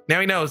now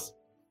he knows.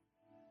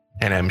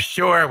 and I'm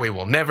sure we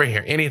will never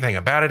hear anything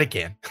about it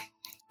again.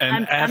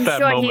 And I'm at that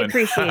sure he moment,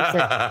 appreciates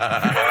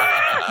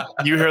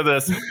it. you hear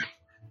this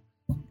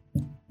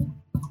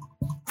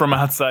from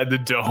outside the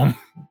dome.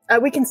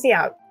 We can see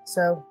out,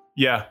 so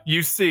Yeah,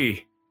 you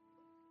see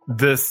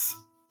this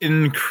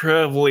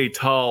incredibly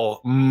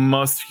tall,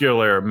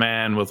 muscular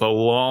man with a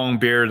long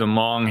beard and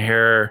long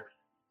hair,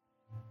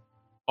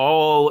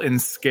 all in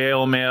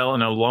scale mail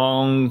and a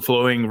long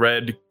flowing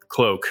red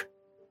cloak.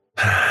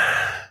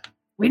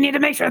 We need to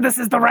make sure this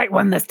is the right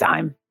one this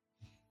time.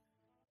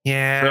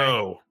 Yeah.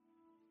 So,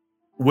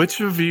 which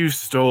of you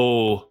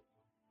stole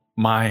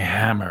my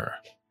hammer?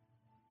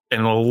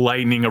 And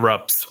lightning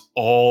erupts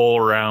all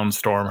around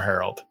Storm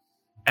Herald.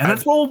 And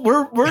that's what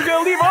we're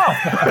gonna leave off.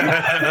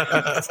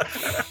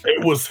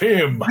 It was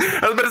him. I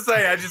was about to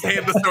say, I just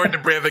hand the sword to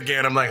Briv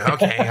again. I'm like,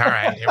 okay, all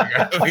right, here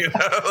we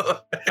go.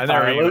 I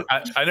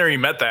never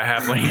even met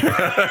that halfling.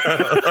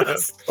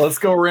 Let's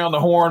go around the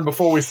horn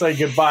before we say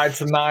goodbye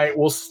tonight.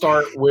 We'll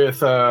start with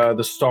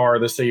the star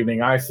this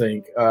evening, I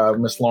think.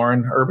 Miss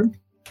Lauren Urban.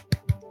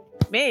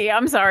 Me?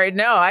 I'm sorry.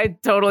 No, I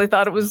totally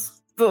thought it was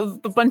the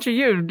bunch of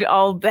you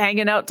all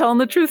hanging out telling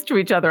the truth to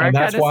each other. And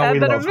I'm that's kind of why we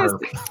sad that I love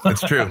missed her. it.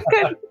 That's true.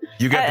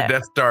 You got the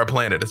Death Star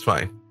planet. It's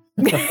fine.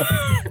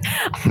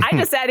 I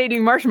just sat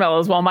eating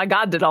marshmallows while my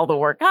god did all the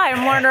work. Hi,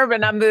 I'm Lauren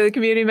Urban. I'm the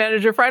community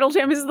manager for Idle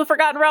Champions of the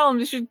Forgotten Realms.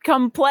 You should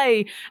come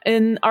play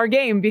in our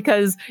game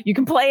because you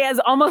can play as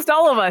almost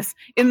all of us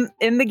in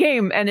the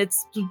game, and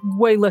it's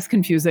way less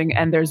confusing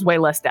and there's way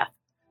less death.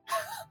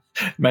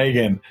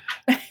 Megan.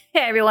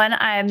 Hey everyone,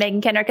 I'm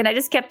Megan Kendrick, and I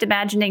just kept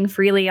imagining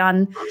Freely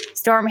on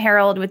Storm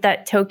Herald with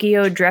that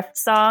Tokyo Drift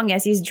song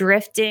as he's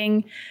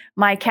drifting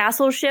my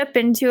castle ship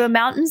into a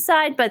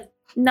mountainside, but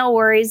no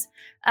worries.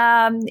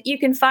 You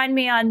can find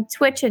me on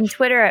Twitch and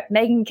Twitter at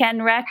Megan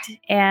Kenrect,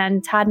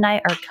 and Todd and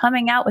I are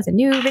coming out with a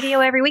new video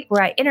every week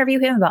where I interview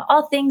him about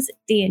all things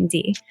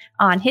D&D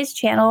on his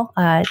channel,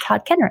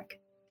 Todd Kenrick,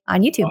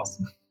 on YouTube.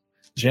 Awesome.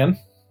 Jen.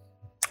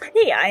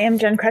 hey, I am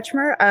Jen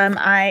Kretschmer.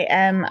 I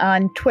am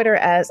on Twitter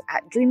as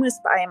 @DreamWisp.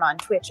 I am on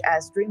Twitch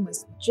as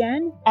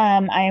DreamWispJen.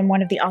 I am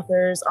one of the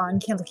authors on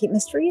Candlekeep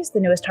Mysteries, the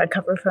newest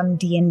hardcover from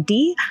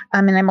D&D,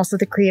 and I'm also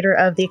the creator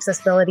of the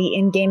Accessibility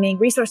in Gaming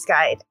Resource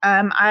Guide.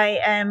 I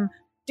am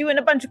doing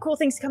a bunch of cool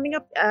things coming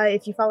up.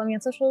 If you follow me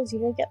on socials, you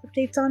will get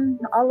updates on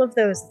all of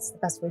those. It's the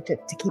best way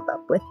to keep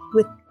up with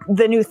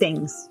the new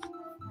things.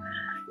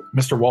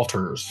 Mr.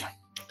 Walters.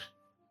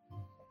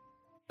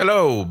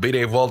 Hello, B.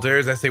 Dave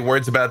Walters. I say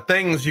words about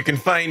things. You can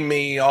find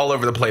me all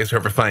over the place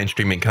wherever fine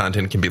streaming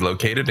content can be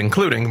located,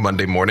 including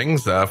Monday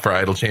mornings for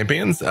Idle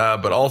Champions,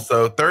 but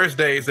also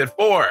Thursdays at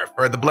 4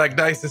 for the Black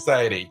Dice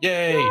Society.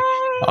 Yay!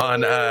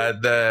 On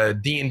the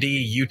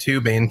D&D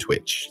YouTube and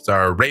Twitch. It's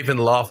our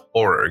Ravenloft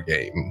horror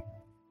game.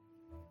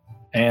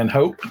 And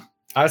Hope.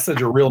 I said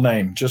your real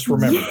name. Just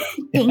remember.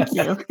 Thank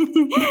you.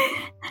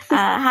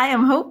 Hi,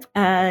 I'm Hope.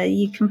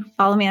 You can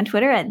follow me on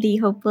Twitter at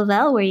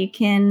 @TheHopeLavel, where you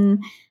can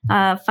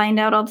find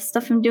out all the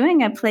stuff I'm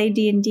doing. I play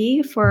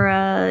D&D for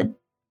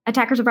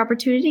Attackers of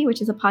Opportunity,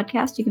 which is a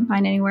podcast you can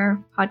find anywhere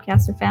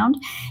podcasts are found.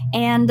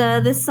 And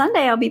this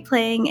Sunday, I'll be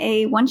playing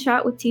a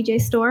one-shot with TJ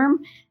Storm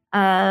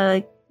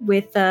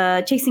with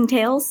Chasing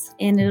Tales,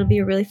 and it'll be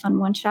a really fun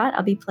one-shot.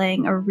 I'll be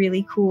playing a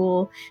really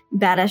cool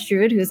badass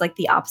druid who's like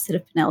the opposite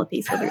of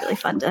Penelope, so it'll be really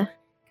fun to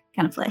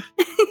kind of play.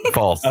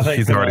 False. I think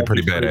She's already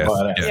pretty Penelope's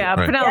badass. pretty badass. Yeah,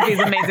 right. Penelope's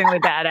amazingly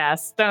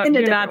badass. In a Do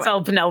different not way.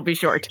 sell Penelope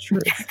short.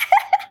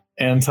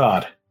 And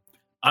Todd.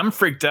 I'm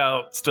freaked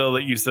out still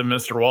that you said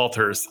Mr.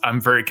 Walters.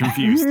 I'm very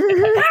confused.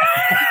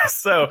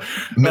 So,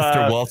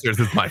 Mr. Walters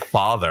is my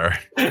father.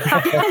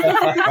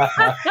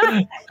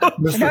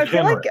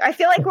 Mr. I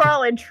feel like we're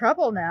all in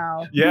trouble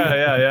now.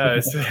 yeah.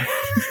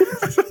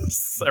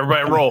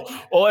 Everybody roll.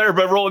 Well,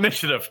 everybody roll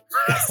initiative.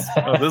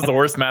 Oh, this is the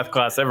worst math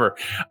class ever.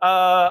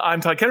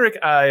 I'm Todd Kendrick.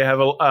 I have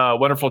a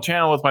wonderful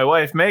channel with my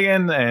wife,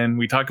 Megan, and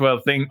we talk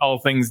about all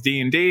things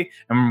D&D,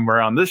 and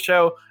we're on this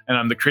show, and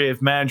I'm the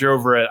creative manager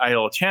over at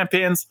Idle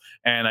Champions,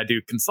 and I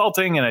do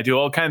consulting, and I do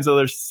all kinds of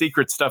other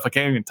secret stuff I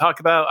can't even talk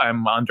about.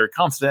 I'm under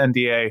constant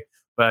NDA,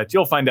 but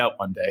you'll find out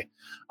one day.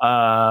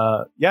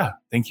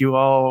 Thank you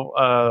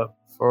all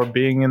for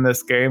being in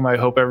this game. I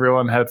hope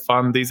everyone had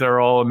fun. These are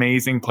all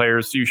amazing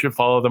players. You should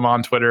follow them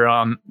on Twitter,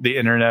 on the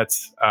internet.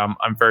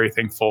 I'm very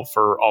thankful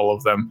for all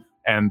of them,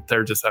 and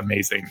they're just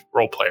amazing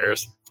role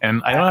players.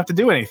 And I don't have to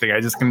do anything.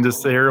 I just can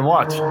just sit here and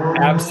watch.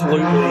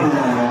 Absolutely.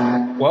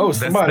 Whoa,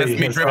 somebody. That's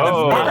me has- driven.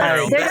 Oh,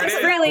 There There's it is.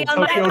 Freely on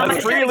Tokyo my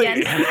Drift. screen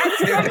again.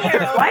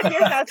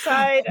 Just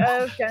outside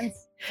of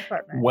Jen's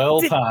apartment.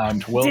 Well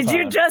timed. Well Did you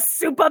timed. just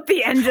soup up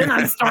the engine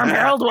on Storm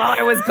Herald while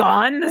I was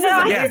gone? This is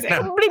No, Yeah, it's no,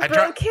 probably I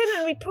broken,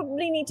 and we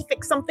probably need to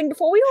fix something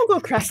before we all go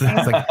crashing.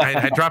 It's like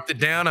I dropped it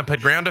down. I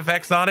put ground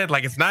effects on it.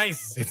 Like it's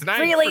nice. It's nice.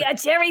 Freely, a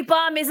cherry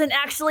bomb isn't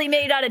actually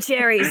made out of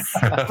cherries.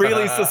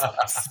 Freely's just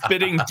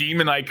spitting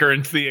demon ichor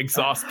into the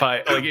exhaust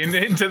pipe, like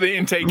into the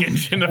intake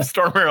engine of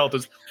Storm Herald.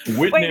 Just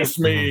Witness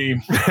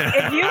me.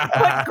 If you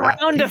put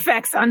ground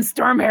effects on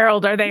Storm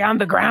Herald, are they on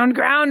the ground,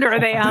 or are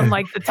they on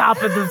like the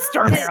top of the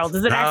Storm Herald?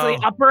 Is it it actually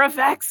upper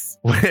effects?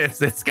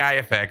 It's sky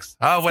effects.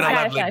 Oh, what a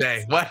Sky lovely effects.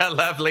 day. What a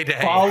lovely day.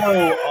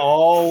 Follow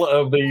all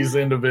of these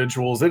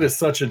individuals. It is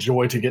such a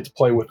joy to get to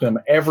play with them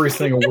every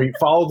single week.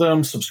 Follow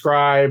them,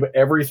 subscribe,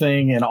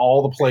 everything in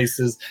all the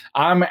places.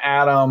 I'm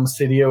Adam,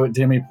 CDO at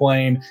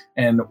Demiplane,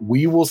 and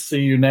we will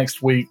see you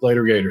next week.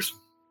 Later, Gators.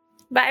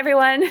 Bye,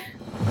 everyone.